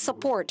you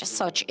support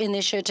such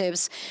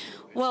initiatives?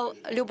 Well,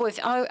 Lyubov,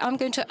 I'm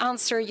going to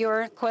answer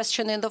your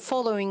question in the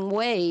following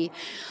way.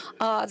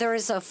 There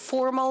is a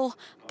formal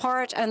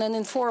part and an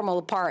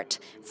informal part.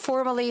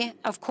 Formally,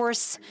 of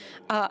course,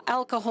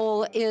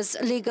 alcohol is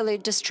legally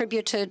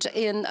distributed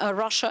in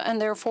Russia,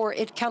 and therefore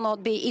it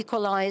cannot be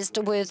equalized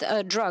with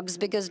drugs,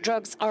 because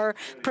drugs are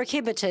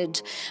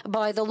prohibited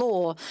by the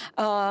law.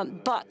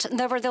 But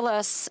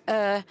nevertheless,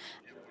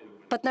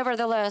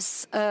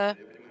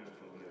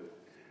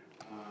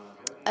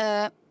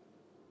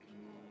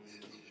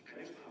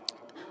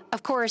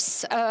 of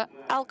course,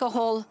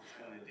 alcohol,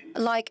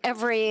 like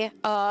every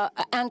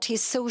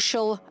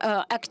antisocial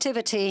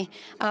activity,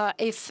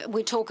 if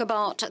we talk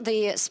about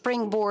the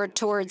springboard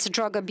towards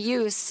drug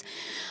abuse,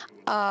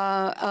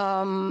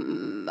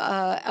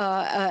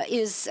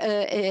 is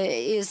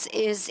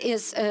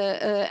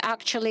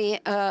actually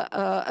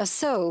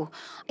so.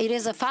 It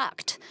is a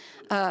fact.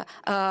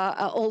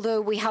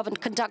 Although we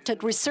haven't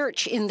conducted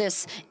research in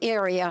this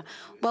area.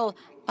 Well,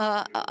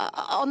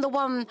 on the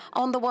one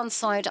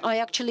side, I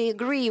actually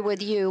agree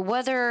with you.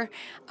 Whether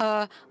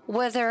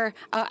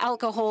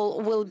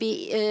alcohol will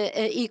be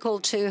equal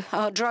to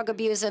drug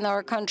abuse in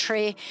our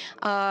country,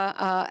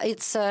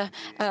 it's a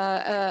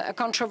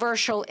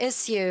controversial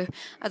issue.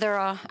 There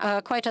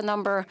are quite a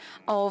number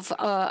of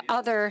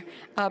other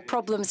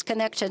problems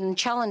connected and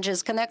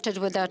challenges connected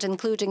with that,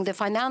 including the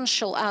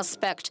financial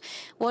aspect.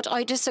 What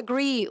I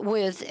disagree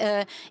with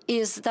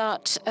is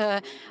that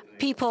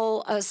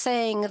people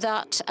saying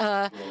that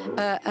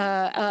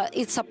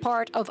it's a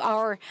part of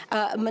our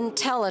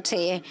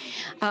mentality.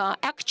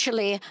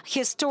 Actually,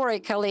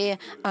 historically,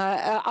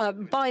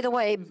 by the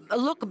way,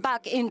 look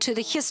back into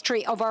the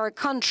history of our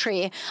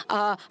country.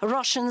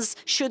 Russians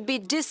should be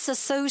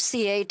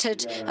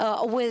disassociated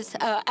with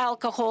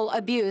alcohol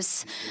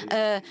abuse.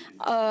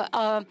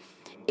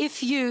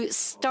 If you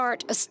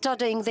start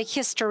studying the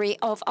history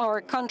of our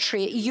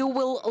country, you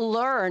will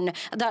learn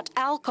that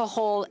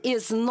alcohol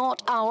is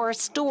not our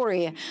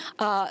story.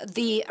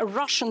 The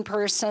Russian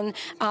person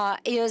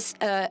is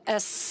a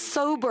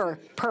sober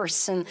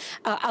person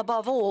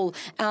above all,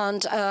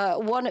 and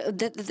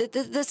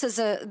this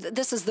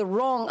is the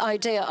wrong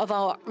idea of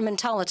our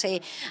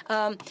mentality.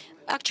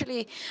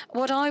 Actually,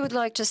 what I would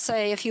like to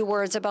say a few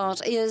words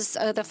about is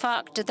the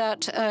fact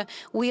that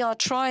we are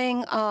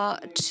trying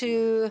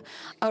to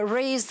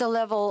raise the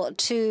level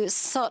to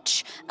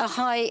such a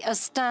high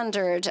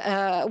standard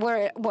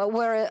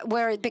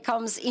where it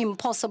becomes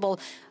impossible.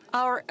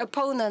 Our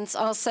opponents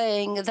are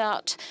saying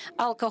that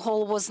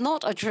alcohol was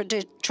not a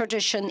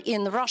tradition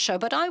in Russia,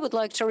 but I would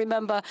like to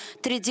remember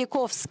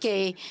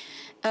Tredyakovsky.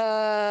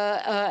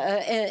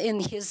 in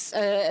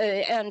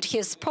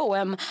his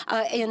poem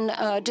in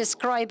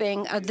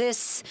describing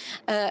this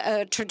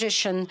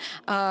tradition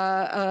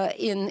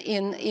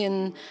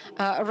in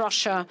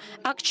Russia.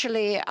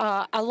 Actually,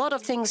 a lot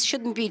of things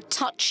shouldn't be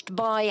touched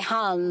by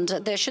hand.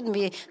 There shouldn't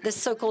be this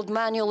so-called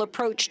manual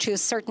approach to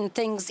certain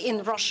things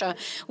in Russia.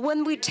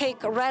 When we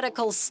take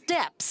radical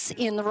steps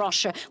in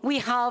Russia, we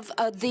have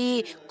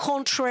the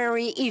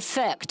contrary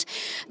effect.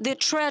 The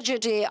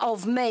tragedy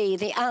of May,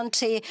 the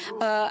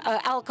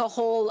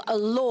anti-alcohol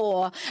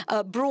law,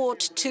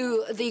 brought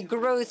to the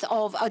growth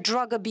of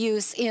drug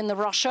abuse in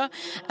Russia,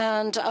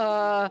 and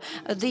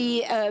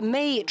the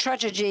May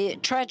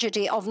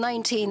tragedy of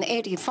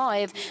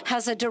 1985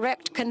 has a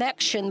direct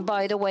connection,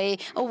 by the way,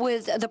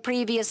 with the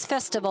previous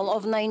festival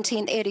of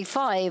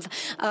 1985.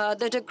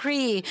 The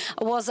decree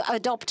was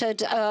adopted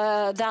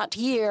that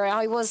year.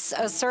 I was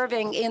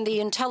serving in the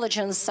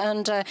intelligence,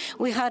 and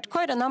we had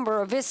quite a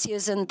number of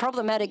issues and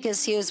problematic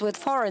issues with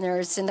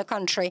foreigners in the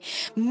country.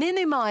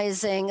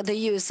 Minimizing the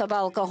use of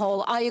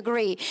alcohol, I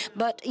agree,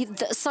 but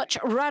such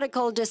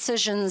radical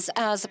decisions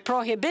as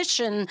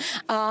prohibition,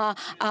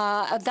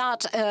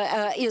 that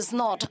is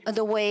not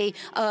the way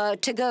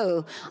to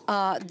go.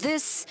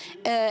 This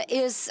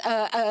is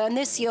an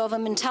issue of a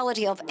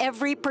mentality of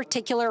every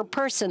particular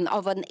person,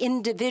 of an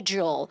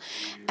individual,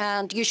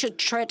 and you should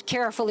tread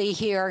carefully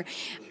here.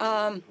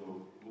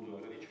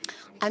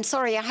 I'm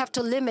sorry, I have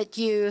to limit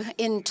you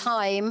in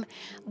time.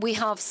 We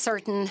have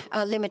certain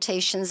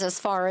limitations as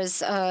far as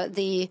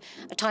the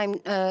time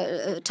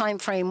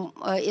frame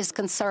is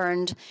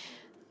concerned.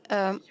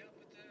 I'm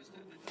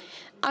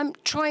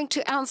trying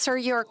to answer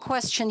your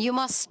question. You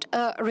must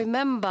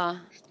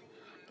remember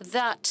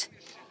that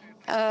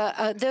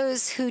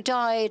those who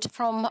died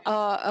from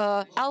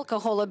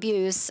alcohol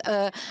abuse,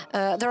 there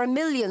are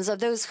millions of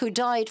those who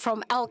died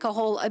from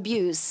alcohol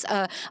abuse,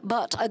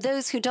 but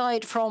those who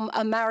died from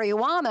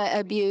marijuana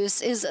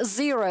abuse is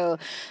zero,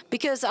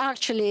 because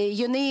actually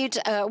you need,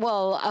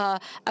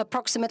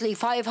 approximately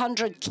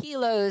 500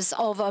 kilos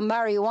of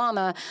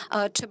marijuana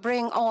to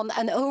bring on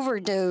an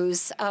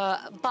overdose.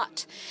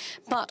 But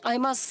I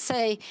must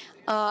say,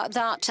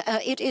 that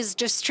it is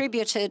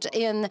distributed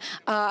in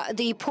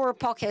the poor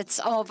pockets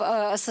of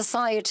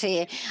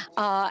society,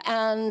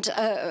 and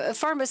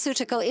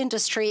pharmaceutical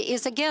industry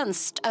is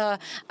against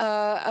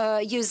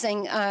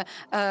using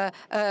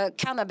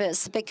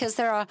cannabis, because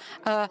there are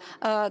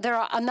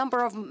a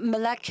number of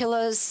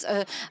molecules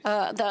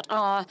that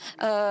are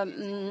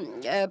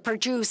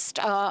produced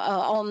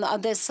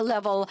on this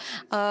level.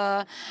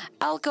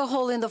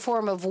 Alcohol in the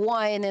form of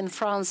wine in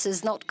France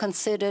is not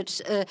considered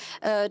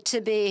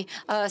to be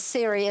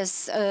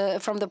serious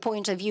from the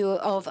point of view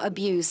of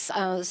abuse.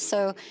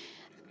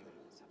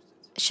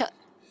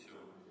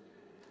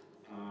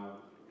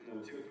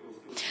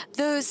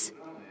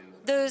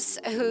 Those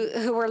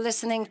who were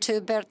listening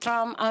to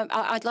Bertram,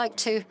 I'd like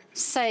to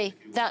say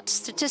that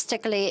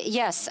statistically,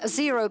 yes,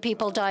 0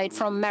 people died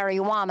from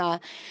marijuana.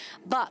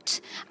 But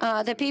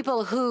the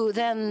people who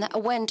then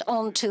went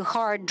on to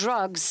hard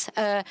drugs,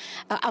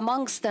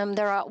 amongst them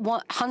there are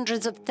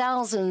hundreds of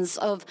thousands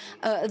of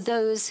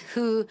those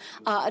who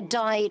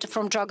died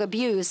from drug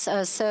abuse.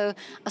 So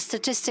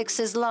statistics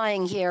is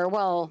lying here.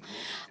 Well,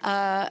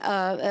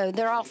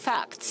 there are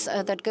facts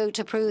that go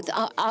to prove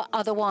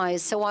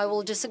otherwise, so I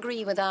will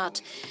disagree with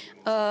that.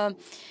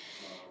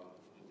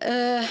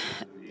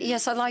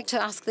 Yes, I'd like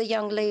to ask the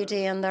young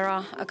lady, and there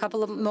are a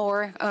couple of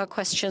more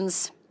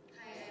questions.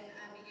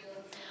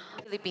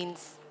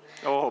 Philippines.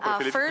 Oh,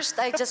 First,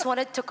 I just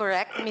wanted to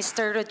correct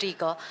Mr.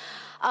 Rodrigo.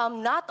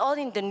 Not all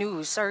in the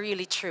news are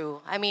really true.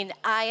 I mean,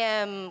 I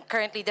am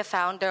currently the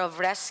founder of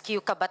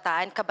Rescue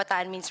Kabataan.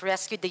 Kabataan means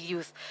Rescue the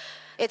Youth.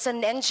 It's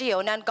an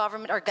NGO,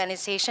 non-government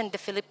organization in the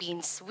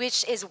Philippines,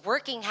 which is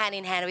working hand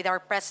in hand with our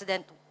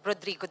President,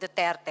 Rodrigo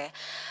Duterte.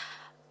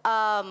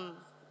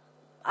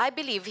 I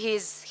believe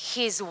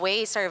his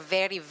ways are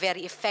very,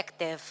 very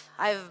effective.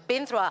 I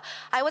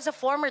was a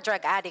former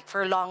drug addict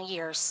for long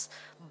years,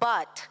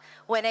 but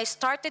when I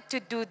started to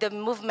do the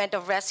movement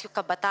of Rescue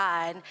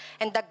Kabataan,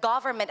 and the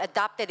government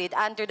adopted it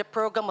under the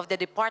program of the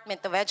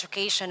Department of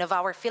Education of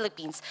our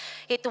Philippines,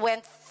 it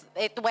went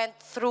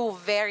through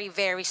very,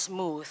 very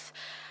smooth.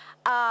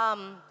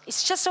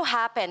 It's just so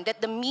happened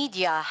that the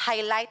media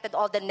highlighted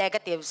all the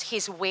negatives,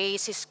 his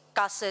ways, his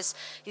cusses,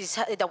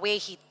 the way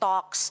he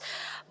talks.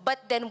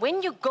 But then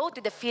when you go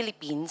to the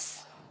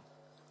Philippines,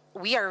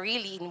 we are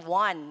really in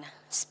one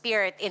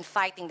spirit in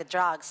fighting the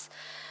drugs.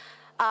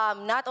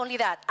 Not only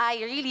that, I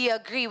really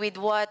agree with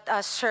what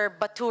Sir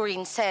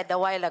Baturin said a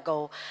while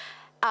ago.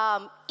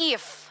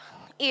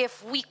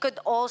 If we could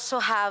also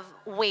have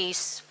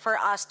ways for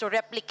us to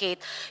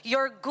replicate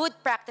your good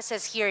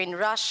practices here in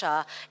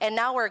Russia and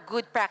our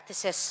good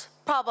practices,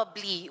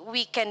 probably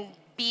we can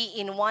be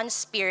in one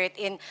spirit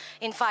in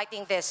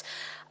fighting this.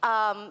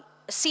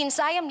 Since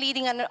I am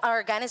leading an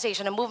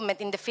organization, a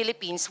movement in the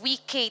Philippines, we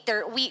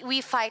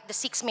fight the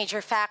 6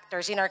 major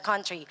factors in our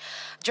country: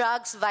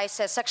 drugs,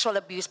 vices, sexual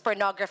abuse,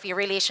 pornography,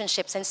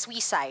 relationships, and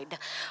suicide.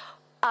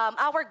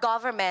 Our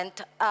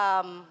government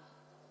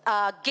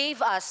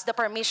gave us the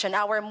permission,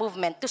 our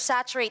movement, to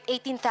saturate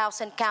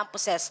 18,000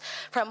 campuses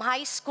from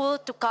high school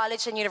to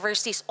college and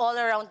universities all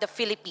around the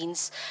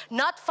Philippines,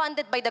 not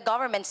funded by the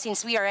government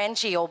since we are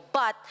NGO,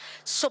 but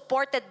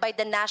supported by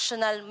the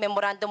National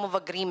Memorandum of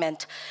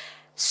Agreement.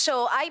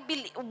 So I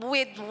believe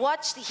with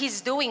what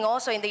he's doing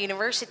also in the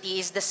university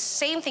is the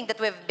same thing that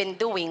we've been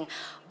doing,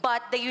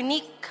 but the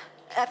unique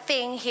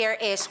thing here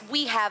is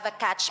we have a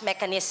catch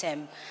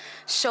mechanism.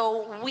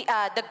 So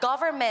the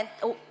government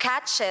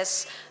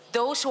catches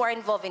those who are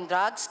involved in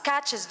drugs,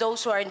 catches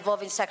those who are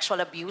involved in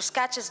sexual abuse,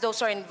 catches those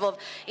who are involved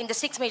in the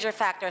 6 major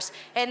factors.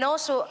 And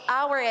also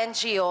our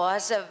NGO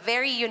has a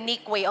very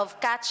unique way of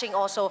catching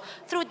also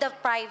through the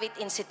private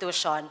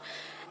institution.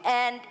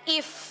 And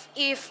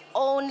if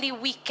only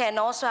we can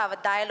also have a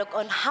dialogue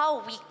on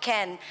how we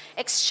can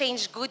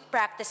exchange good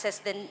practices,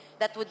 then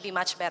that would be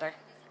much better.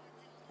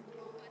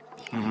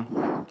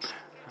 Mm-hmm.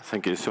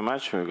 Thank you so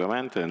much for your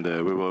comment, and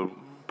we will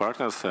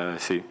partners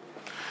see.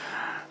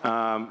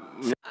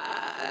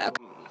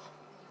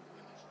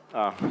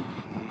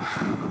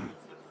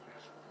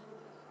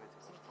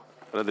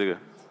 Rodrigo.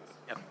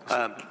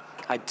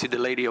 To the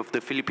lady of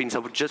the Philippines, I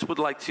would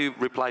like to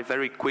reply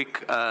very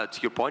quick to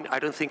your point. I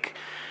don't think.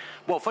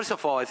 Well, first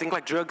of all, I think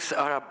like drugs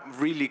are a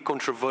really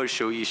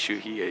controversial issue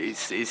here.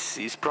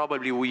 It's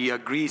probably we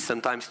agree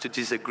sometimes to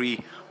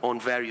disagree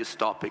on various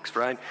topics,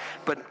 right?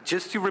 But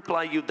just to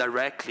reply you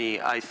directly,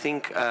 I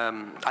think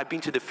I've been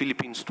to the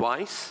Philippines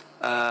twice.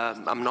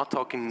 I'm not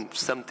talking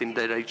something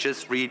that I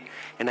just read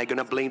and I'm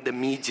gonna blame the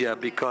media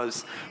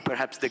because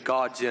perhaps the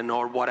Guardian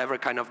or whatever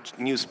kind of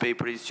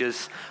newspaper is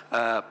just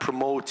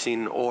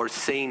promoting or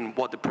saying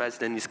what the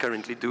president is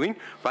currently doing,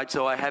 right?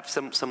 So I have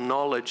some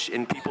knowledge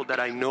in people that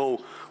I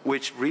know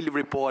which really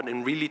report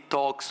and really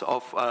talks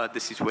of the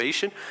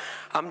situation.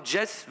 I'm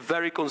just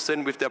very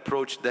concerned with the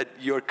approach that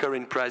your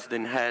current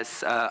president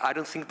has. I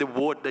don't think the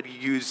word that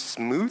you use,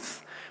 smooth,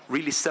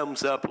 really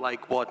sums up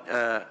like what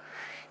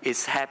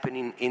is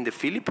happening in the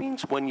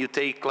Philippines when you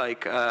take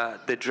like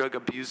the drug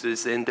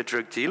abusers and the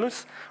drug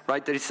dealers,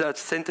 right? There is a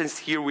sentence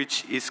here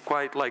which is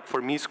quite like, for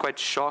me, it's quite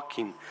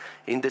shocking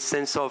in the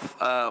sense of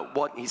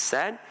what he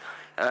said.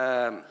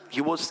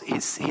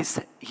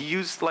 He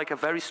used like a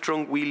very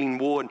strong wheeling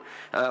word.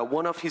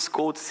 One of his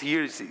quotes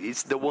here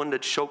is the one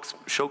that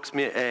shocks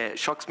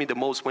me the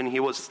most when he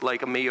was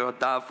like a mayor of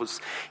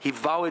Davos. He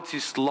vowed to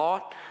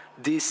slaughter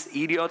these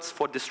idiots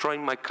for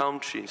destroying my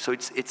country. So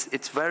it's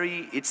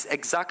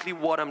exactly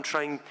what I'm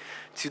trying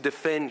to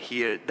defend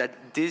here,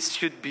 that this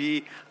should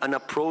be an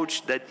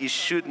approach that it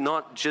should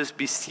not just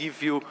be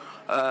civil,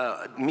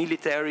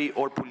 military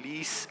or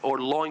police or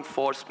law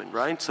enforcement,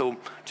 right? So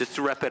just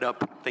to wrap it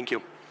up, thank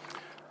you.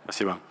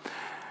 Спасибо.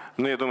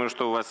 Ну, я думаю,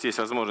 что у вас есть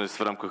возможность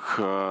в рамках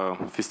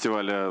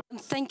фестиваля.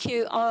 Thank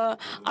you.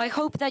 I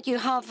hope that you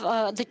have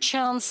the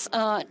chance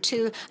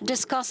to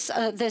discuss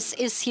this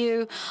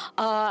issue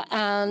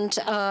and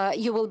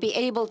you will be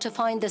able to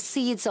find the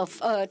seeds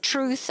of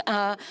truth.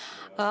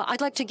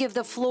 I'd like to give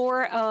the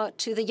floor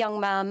to the young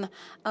man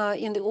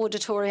in the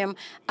auditorium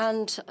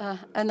and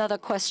another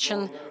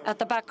question at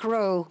the back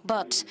row.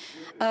 But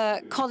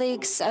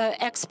colleagues,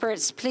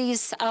 experts,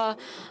 please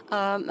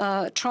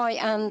try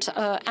and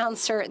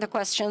answer the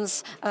questions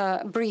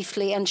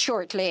briefly and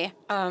shortly.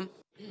 I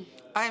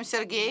am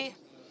Sergei.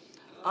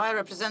 I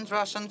represent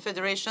Russian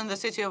Federation, the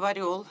city of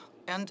Oryol.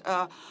 And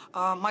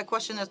my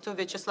question is to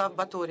Vyacheslav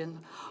Baturin.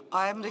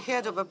 I am the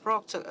head of a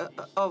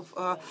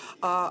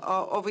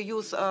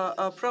youth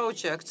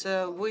project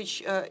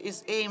which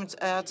is aimed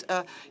at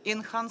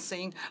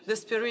enhancing the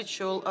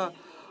spiritual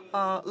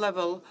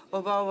level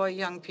of our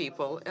young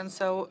people. And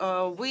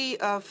so we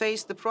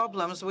face the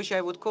problems which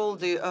I would call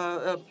the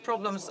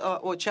problems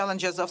or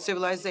challenges of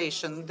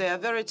civilization. They are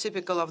very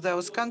typical of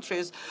those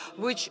countries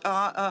which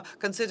are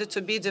considered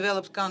to be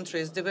developed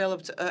countries,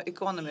 developed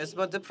economies.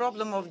 But the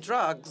problem of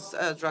drugs,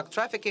 drug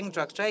trafficking,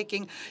 drug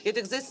taking, it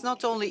exists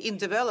not only in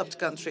developed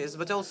countries,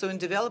 but also in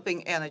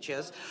developing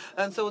energies.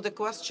 And so the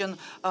question,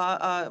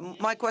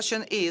 my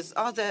question is,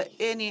 are there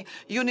any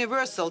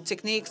universal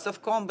techniques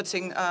of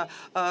combating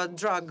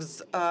drugs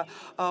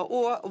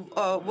or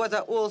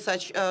whether all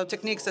such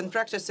techniques and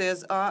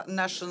practices are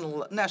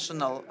national,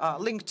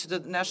 linked to the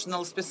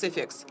national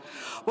specifics?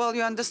 Well,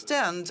 you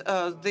understand,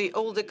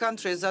 all the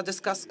countries are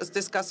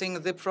discussing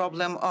the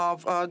problem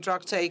of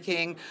drug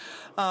taking,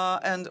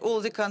 and all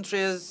the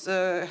countries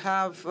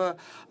have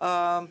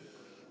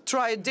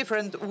tried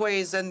different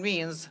ways and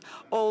means.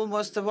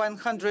 Almost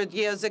 100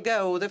 years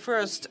ago, the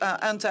first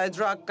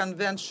anti-drug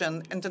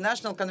convention,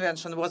 international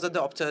convention, was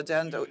adopted,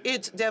 and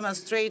it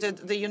demonstrated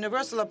the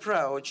universal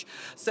approach.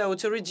 So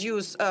to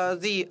reduce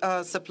the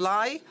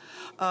supply,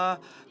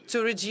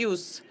 to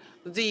reduce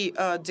the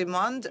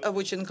demand,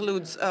 which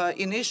includes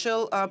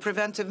initial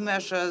preventive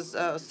measures,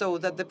 so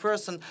that the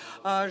person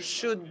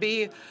should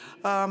be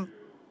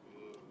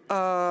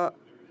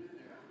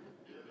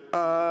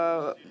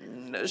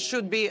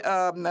should be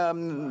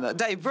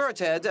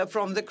diverted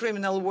from the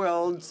criminal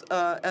world,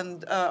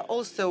 and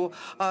also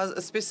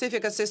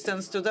specific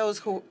assistance to those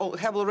who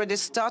have already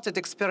started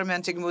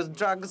experimenting with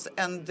drugs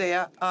and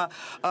their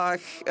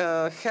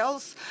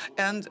health,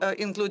 and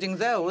including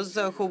those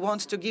who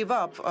want to give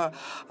up,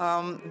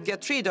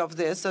 get rid of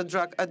this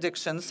drug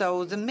addiction.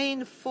 So the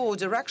main four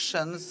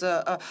directions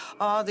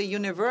are the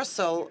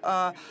universal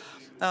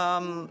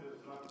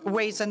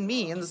ways and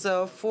means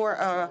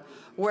for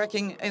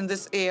working in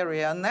this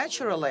area.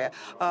 Naturally,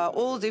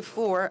 all the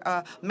four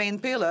main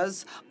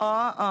pillars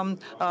are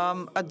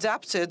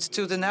adapted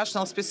to the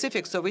national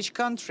specifics of each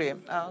country.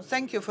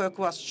 Thank you for your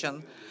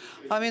question.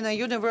 I mean, a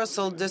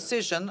universal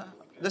decision,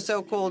 the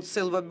so-called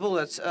silver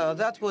bullet,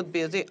 that would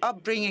be the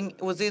upbringing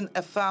within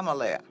a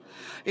family.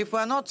 If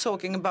we're not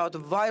talking about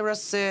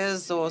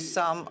viruses or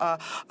some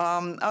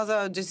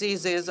other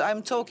diseases,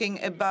 I'm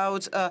talking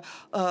about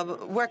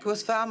work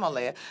with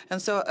family.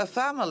 And so a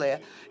family,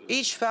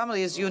 each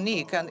family is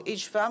unique, and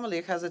each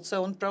family has its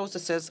own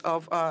processes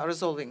of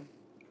resolving.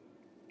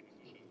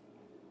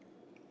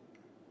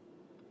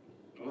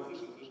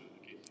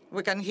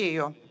 We can hear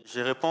you.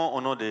 Je réponds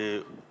au nom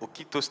de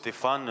Okito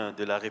Stéphane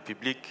de la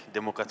République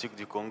démocratique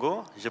du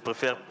Congo. Je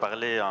préfère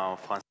parler en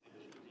français.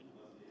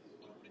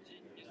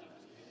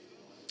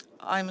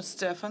 I'm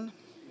Stefan.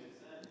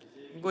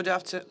 Good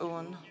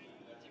afternoon.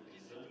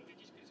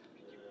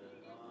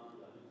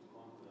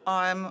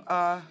 I'm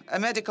a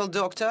medical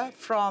doctor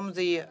from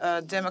the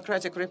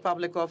Democratic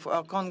Republic of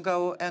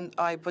Congo, and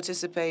I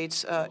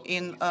participate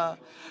in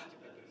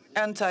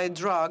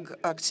anti-drug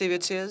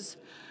activities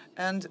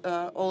and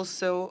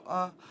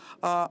also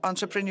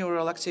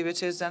entrepreneurial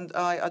activities. And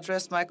I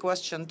address my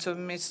question to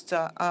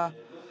Mr.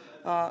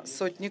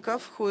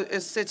 Sotnikov, who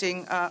is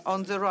sitting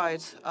on the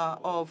right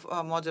of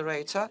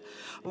moderator.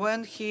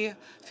 When he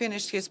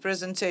finished his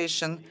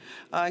presentation,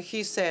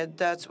 he said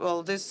that,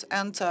 well, this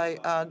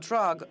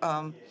anti-drug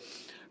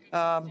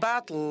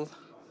battle,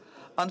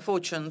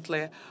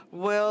 unfortunately,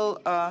 will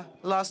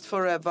last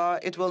forever.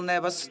 It will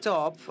never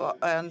stop,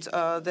 and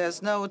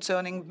there's no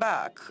turning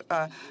back.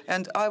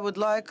 And I would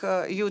like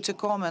you to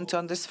comment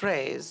on this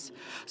phrase.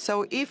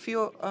 So if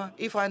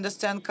I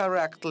understand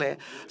correctly,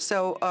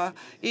 so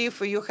if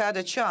you had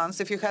a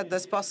chance, if you had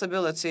this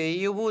possibility,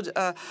 you would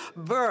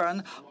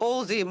burn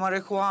all the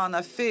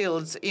marijuana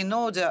fields in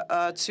order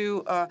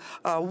to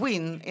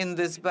win in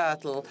this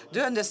battle.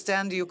 Do I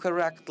understand you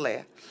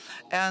correctly?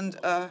 And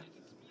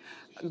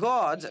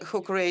God,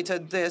 who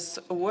created this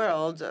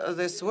world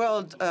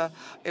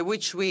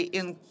which we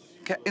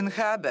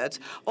inhabit,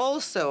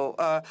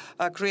 also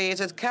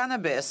created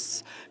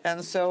cannabis.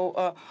 And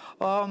so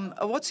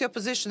what's your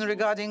position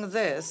regarding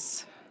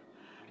this?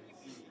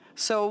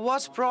 So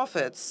what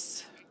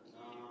profits?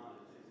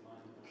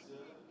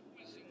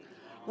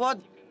 What,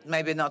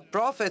 maybe not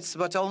profits,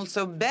 but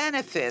also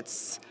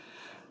benefits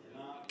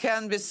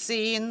can be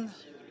seen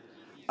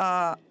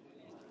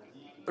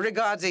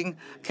regarding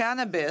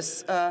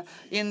cannabis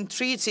in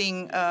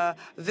treating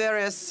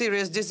various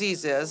serious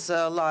diseases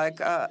like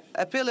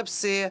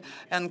epilepsy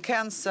and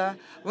cancer?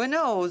 We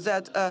know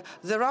that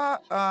there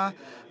are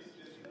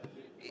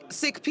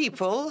sick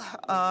people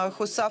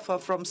who suffer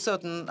from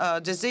certain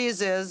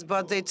diseases,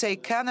 but they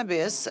take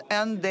cannabis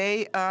and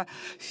they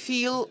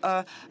feel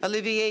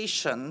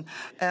alleviation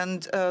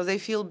and they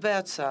feel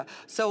better.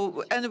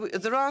 So, and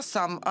there are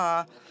some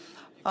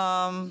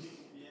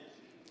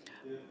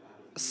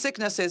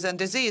sicknesses and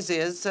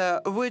diseases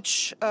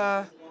which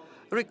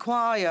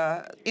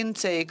require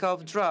intake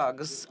of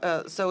drugs.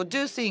 So do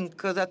you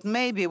think that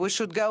maybe we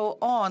should go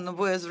on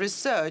with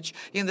research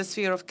in the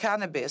sphere of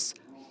cannabis?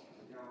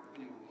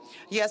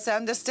 Yes, I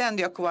understand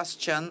your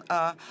question.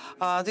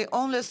 The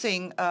only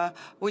thing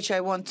which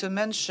I want to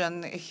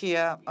mention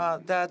here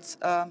that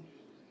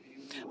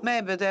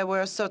maybe there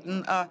were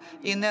certain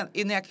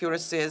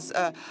inaccuracies.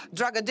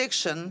 Drug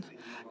addiction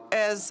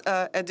as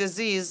a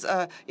disease,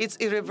 it's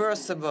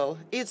irreversible.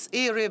 It's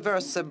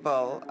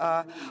irreversible.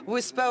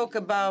 We spoke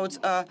about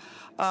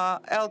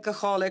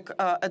alcoholic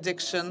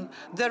addiction.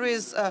 There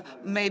is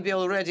maybe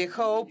already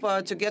hope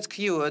to get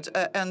cured.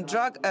 And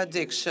drug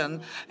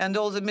addiction, and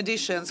all the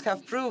medicines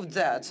have proved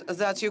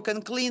that you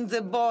can clean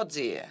the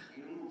body.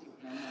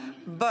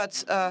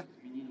 But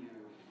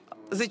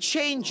the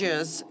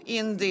changes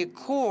in the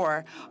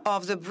core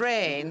of the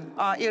brain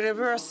are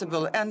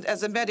irreversible, and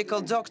as a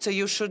medical doctor,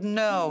 you should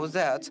know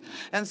that.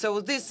 And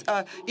so this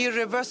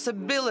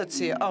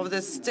irreversibility of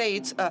the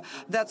state,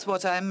 that's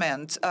what I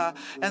meant.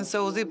 And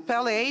so the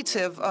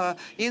palliative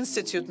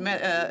institute,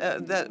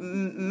 the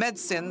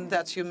medicine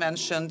that you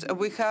mentioned,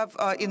 we have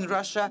in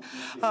Russia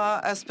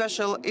a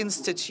special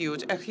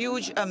institute, a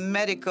huge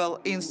medical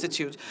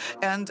institute.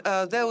 And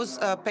those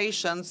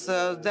patients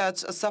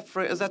that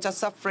are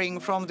suffering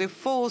from the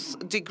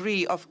fourth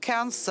degree of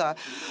cancer,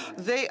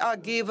 they are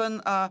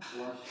given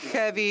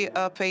heavy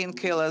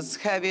painkillers,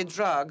 heavy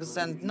drugs,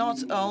 and not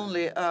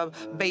only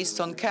based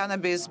on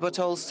cannabis, but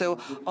also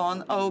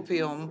on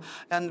opium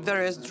and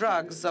various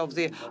drugs of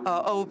the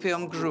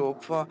opium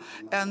group.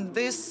 And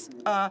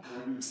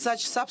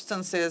such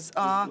substances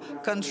are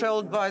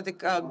controlled by the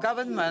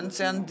government,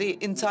 and the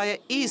entire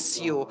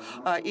issue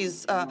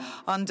is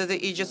under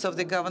the aegis of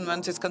the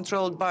government, is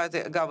controlled by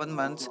the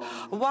government.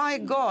 Why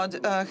God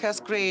has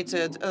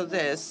created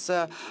this?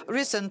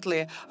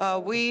 Recently,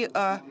 we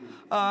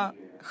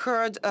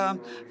heard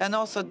an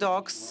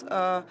Orthodox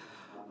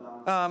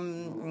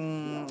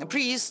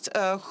priest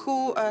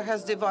who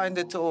has divined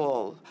it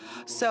all.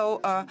 So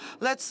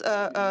let's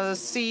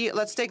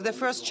take the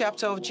first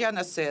chapter of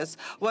Genesis,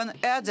 when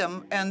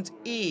Adam and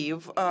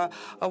Eve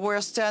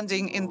were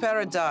standing in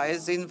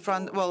paradise in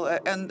front.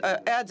 And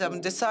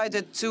Adam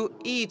decided to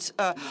eat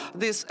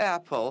this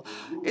apple.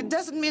 It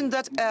doesn't mean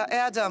that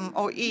Adam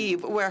or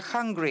Eve were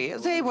hungry.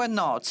 They were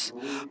not.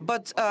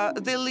 But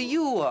the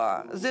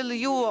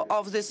lure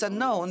of this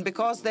unknown,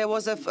 because there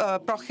was a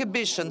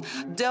prohibition: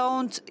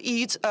 don't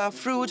eat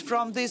fruit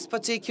from this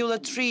particular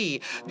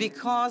tree,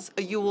 because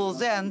you will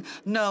then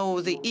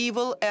know the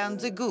evil and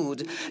the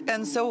good.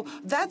 And so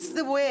that's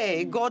the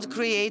way God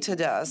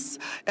created us.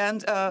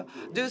 And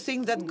do you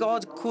think that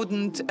God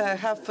couldn't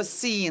have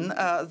foreseen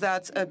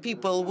that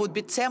people would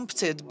be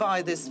tempted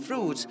by this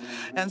fruit?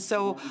 And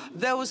so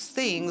those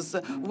things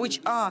which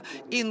are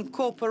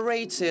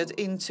incorporated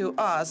into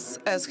us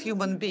as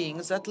human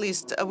beings, at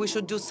least we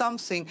should do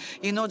something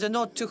in order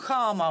not to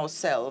harm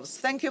ourselves.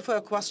 Thank you for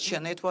your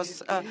question. It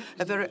was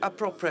a very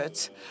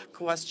appropriate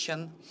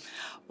question.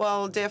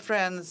 Well, dear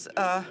friends,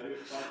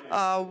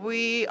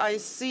 I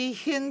see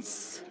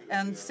hints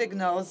and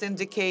signals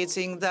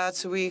indicating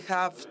that we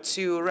have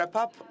to wrap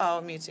up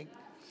our meeting.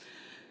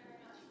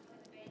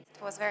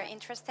 It was very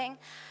interesting.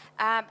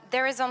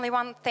 There is only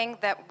one thing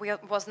that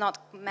was not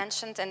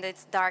mentioned, and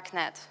it's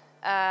darknet,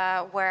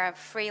 where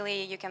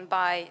freely you can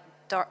buy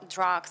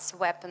drugs,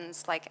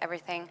 weapons, like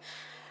everything.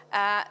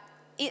 Are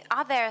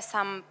there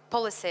some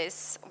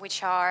policies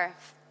which are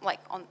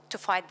to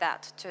fight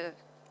that, to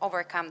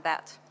overcome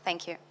that?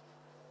 Thank you.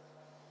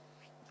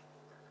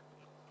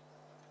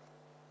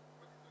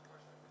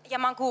 Я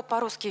могу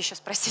по-русски еще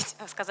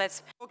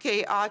сказать.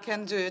 Okay, I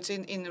can do it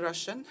in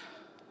Russian.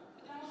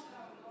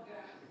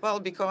 Well,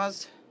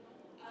 because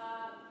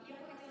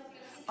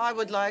I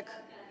would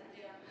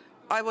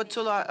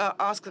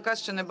ask a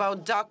question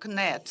about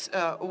darknet,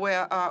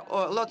 where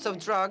lots of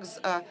drugs.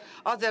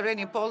 Are there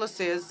any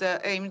policies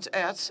aimed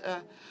at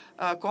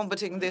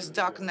combating this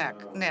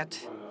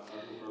darknet?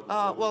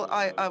 Well,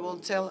 I will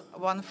tell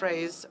one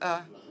phrase.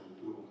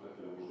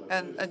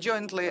 And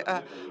jointly,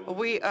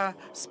 we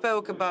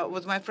spoke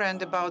with my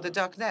friend about the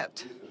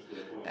darknet.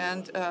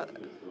 And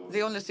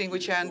the only thing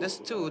which I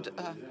understood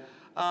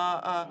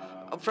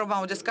from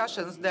our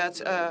discussions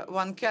that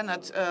one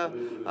cannot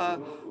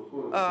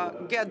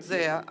get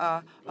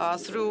there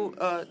through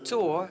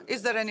Tor.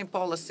 Is there any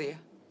policy?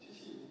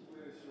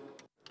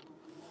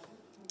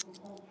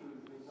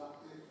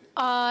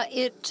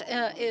 It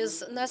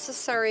is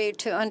necessary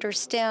to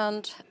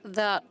understand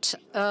that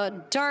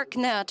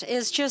darknet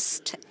is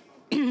just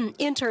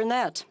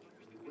internet.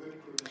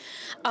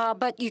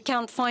 But you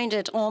can't find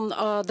it on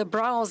the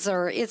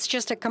browser. It's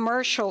just a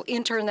commercial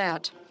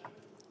internet.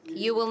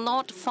 You will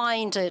not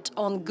find it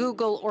on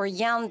Google or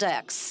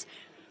Yandex.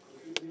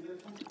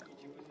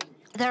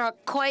 There are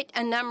quite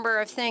a number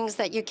of things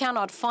that you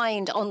cannot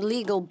find on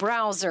legal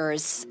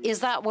browsers. Is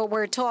that what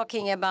we're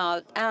talking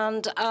about?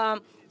 And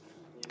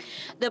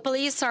the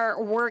police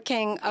are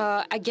working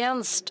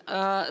against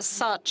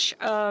such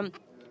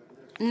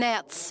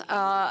nets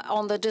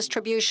on the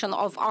distribution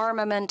of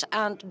armament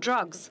and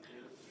drugs,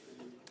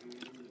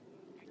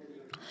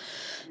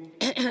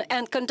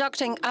 and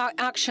conducting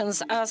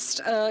actions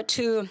as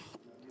to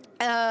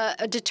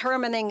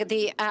determining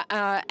the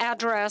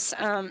address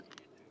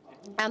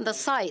and the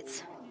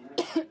sites.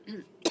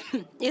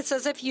 It's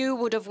as if you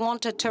would have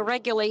wanted to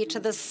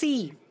regulate the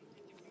sea.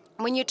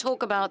 When you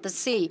talk about the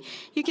sea,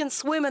 you can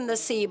swim in the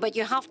sea, but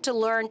you have to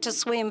learn to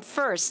swim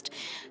first.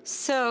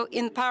 So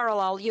in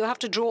parallel, you have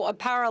to draw a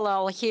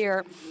parallel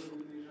here.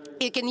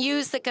 You can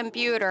use the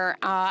computer,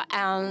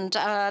 and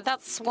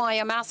that's why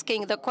I'm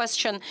asking the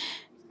question.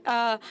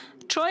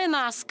 Try and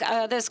ask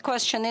this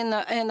question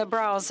in the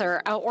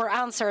browser, or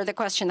answer the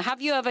question.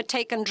 Have you ever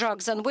taken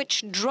drugs, and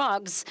which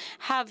drugs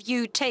have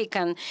you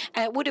taken?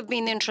 It would have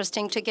been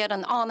interesting to get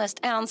an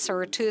honest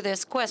answer to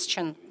this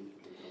question.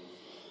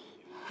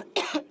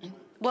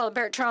 Well,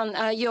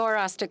 Bertrand, you are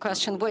asked a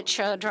question, which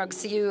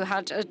drugs you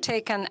had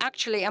taken.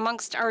 Actually,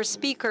 amongst our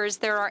speakers,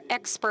 there are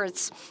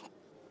experts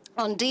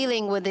on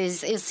dealing with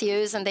these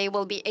issues, and they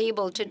will be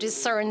able to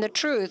discern the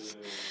truth.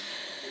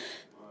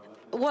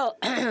 Well,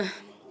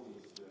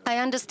 I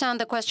understand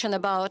the question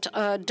about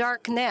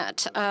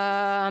darknet.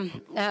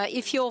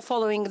 If you're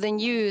following the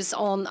news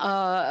on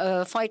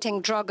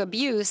fighting drug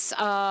abuse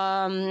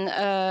in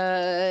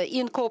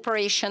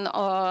cooperation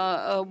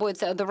with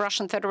the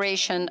Russian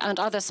Federation and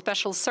other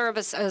special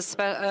services,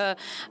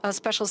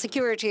 special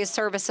security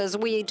services,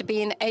 we'd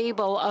been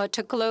able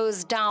to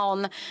close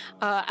down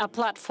a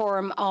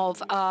platform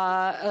of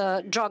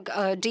drug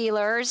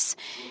dealers.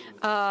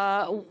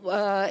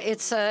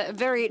 It's a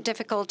very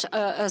difficult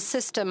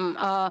system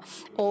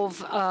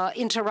of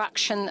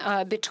interaction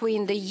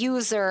between the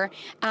user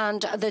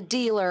and the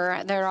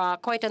dealer. There are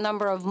quite a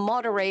number of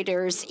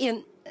moderators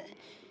in.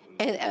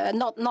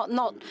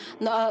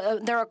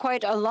 There are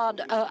quite a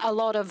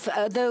lot of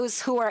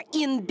those who are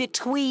in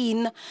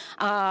between,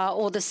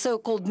 or the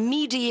so-called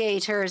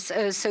mediators,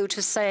 so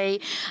to say,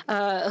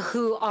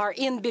 who are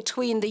in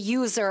between the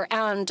user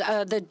and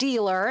the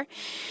dealer.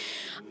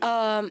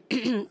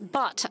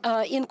 But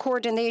in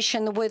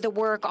coordination with the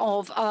work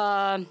of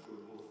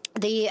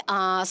the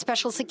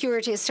special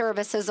security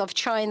services of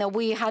China,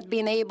 we had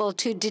been able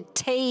to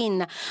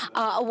detain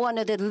one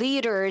of the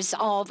leaders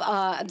of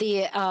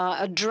the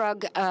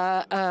drug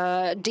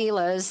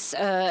dealers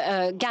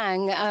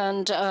gang,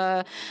 and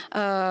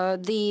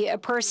the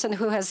person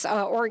who has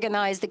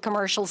organized the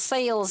commercial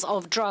sales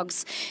of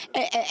drugs.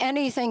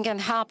 Anything can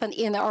happen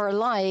in our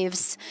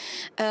lives,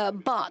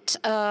 but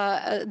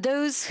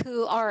those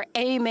who are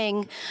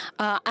aiming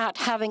at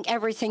having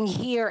everything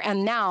here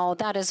and now,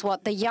 that is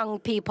what the young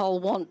people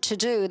want to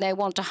do. They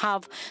want to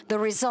have the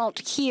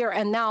result here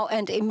and now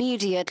and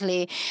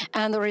immediately,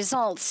 and the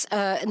results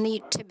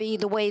need to be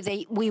the way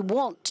we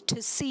want to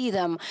see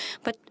them.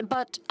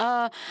 But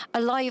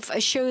life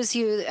shows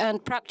you, and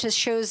practice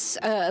shows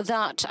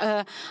that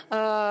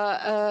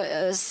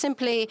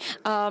simply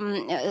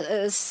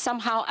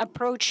somehow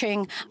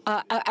approaching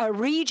a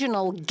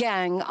regional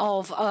gang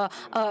of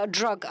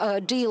drug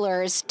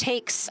dealers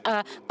takes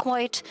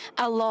quite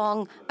a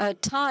long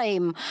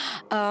time.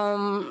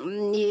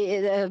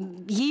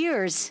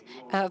 Years,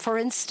 for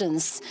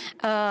instance,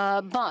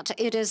 but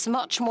it is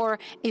much more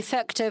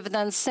effective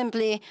than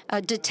simply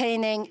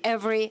detaining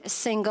every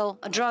single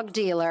drug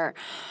dealer.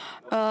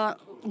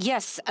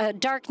 Yes,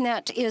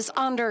 darknet is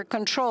under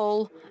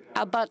control,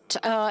 but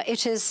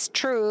it is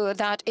true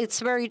that it's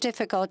very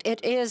difficult.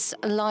 It is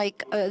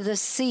like the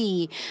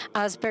sea,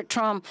 as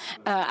Bertram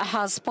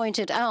has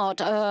pointed out.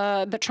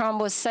 Bertram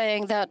was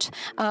saying that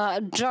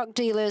drug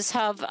dealers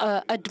have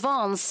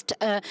advanced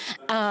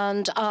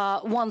and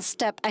one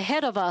step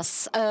ahead of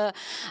us.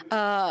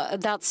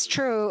 That's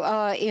true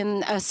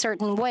in a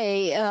certain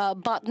way,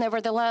 but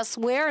nevertheless,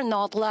 we're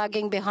not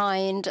lagging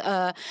behind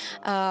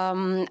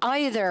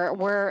either.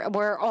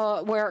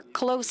 We're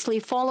closely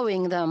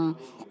following them.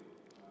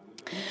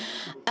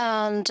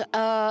 And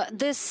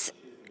this,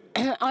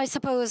 I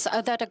suppose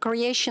that a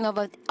creation of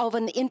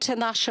an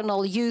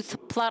international youth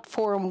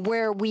platform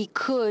where we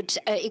could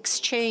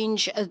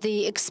exchange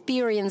the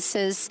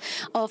experiences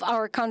of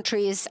our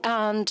countries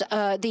and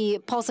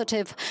the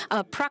positive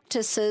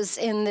practices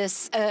in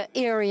this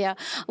area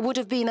would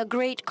have been a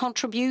great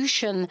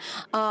contribution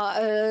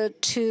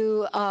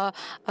to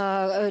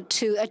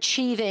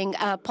achieving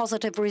a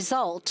positive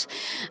result.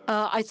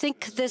 I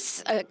think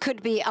this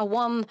could be a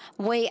one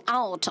way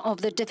out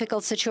of the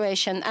difficult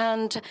situation.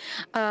 And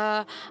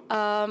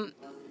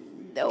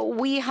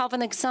we have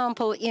an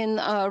example in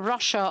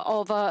Russia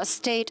of a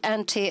state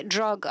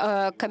anti-drug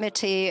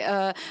committee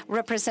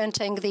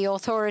representing the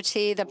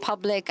authority, the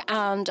public,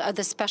 and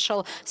the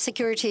special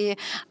security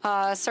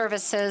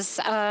services.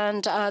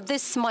 And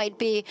this might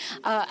be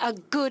a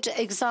good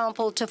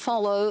example to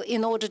follow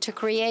in order to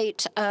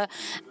create a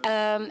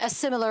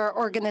similar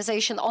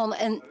organization on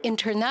an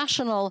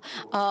international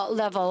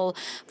level.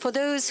 For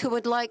those who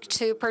would like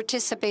to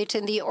participate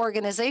in the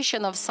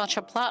organization of such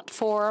a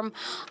platform,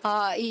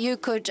 you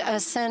could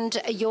send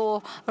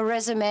your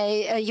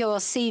resume, your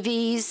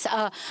CVs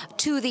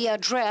to the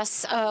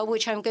address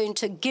which I'm going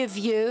to give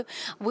you.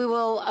 We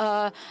will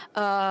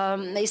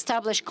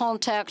establish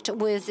contact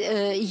with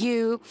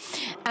you,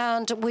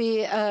 and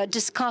we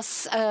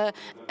discuss the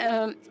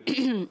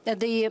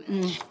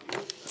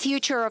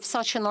future of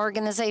such an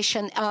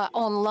organization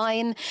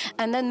online,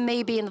 and then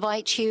maybe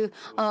invite you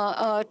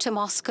to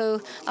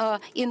Moscow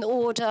in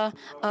order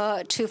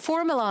to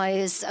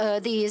formalize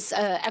these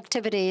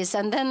activities.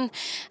 And then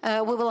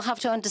we will have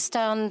to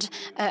understand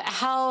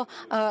how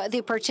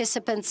the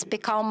participants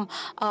become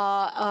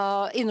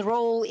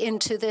enroll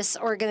into this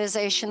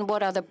organization,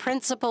 what are the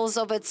principles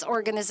of its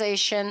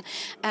organization,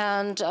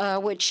 and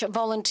which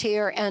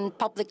volunteer and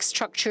public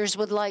structures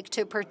would like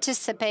to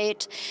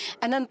participate.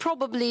 And then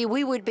probably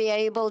we would be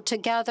able to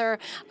gather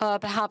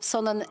perhaps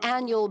on an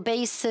annual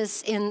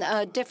basis in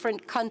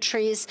different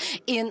countries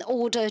in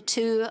order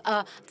to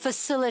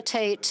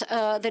facilitate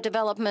the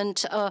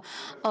development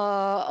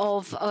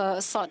of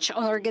such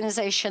an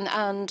organization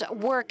and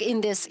work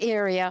in this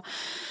area.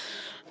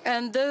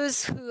 And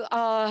those who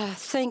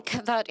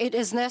think that it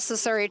is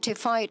necessary to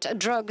fight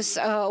drugs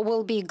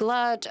will be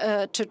glad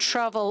to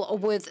travel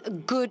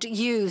with good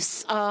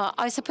use.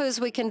 I suppose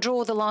we can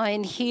draw the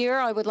line here.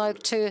 I would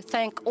like to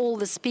thank all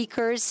the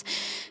speakers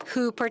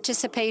who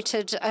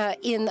participated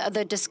in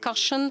the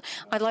discussion.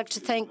 I'd like to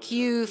thank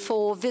you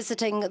for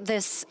visiting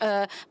this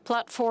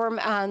platform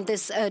and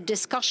this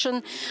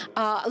discussion.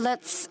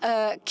 Let's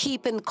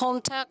keep in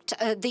contact.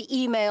 The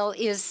email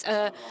is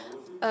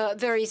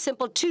very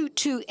simple,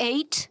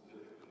 228.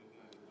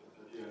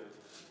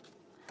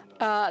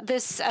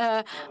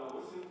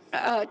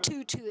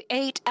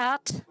 228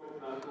 at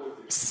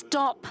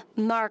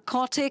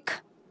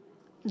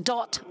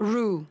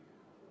stopnarcotic.ru.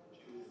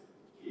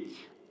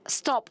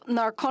 Stop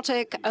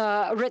Narcotic,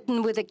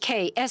 written with a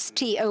K,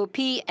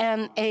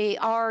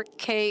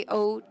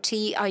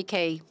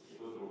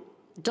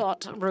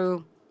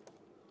 stopnarkotik.ru.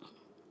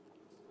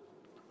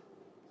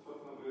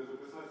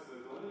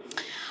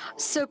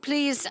 So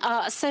please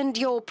send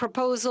your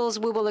proposals.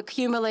 We will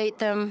accumulate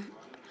them.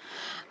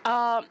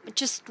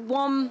 Just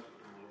one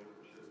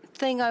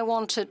thing I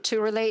wanted to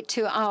relate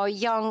to our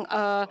young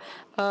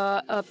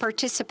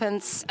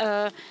participants.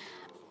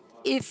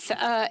 If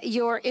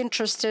you're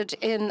interested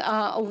in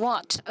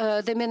what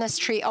the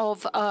Ministry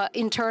of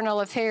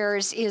Internal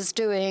Affairs is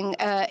doing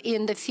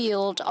in the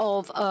field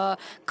of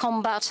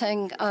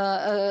combating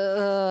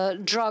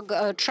drug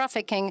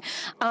trafficking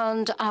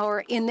and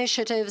our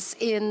initiatives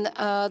in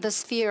the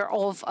sphere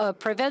of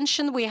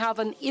prevention, we have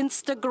an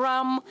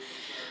Instagram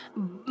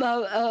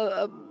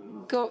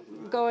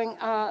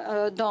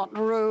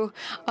going.ru.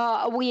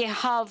 We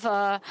have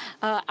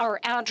our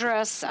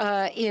address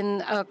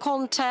in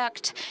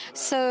contact.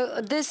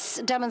 So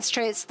this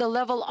demonstrates the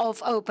level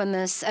of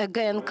openness.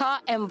 GMK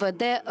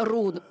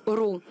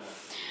MVD.ru.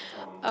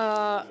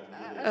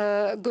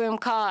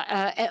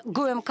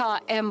 GMK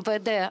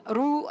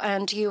MVD.ru,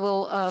 and you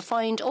will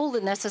find all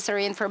the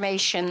necessary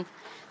information.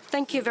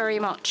 Thank you very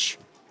much.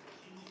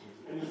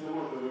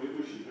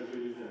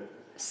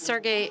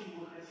 Sergey,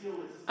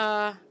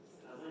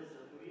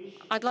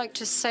 I'd like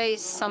to say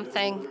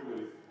something.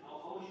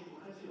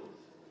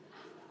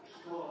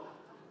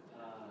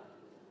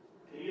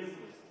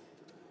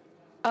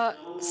 A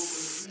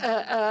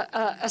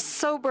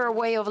sober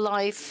way of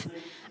life,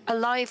 a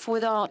life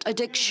without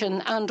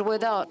addiction and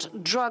without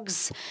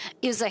drugs,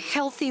 is a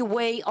healthy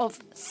way of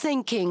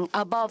thinking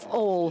above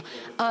all.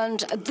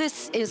 And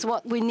this is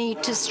what we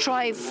need to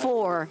strive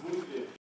for.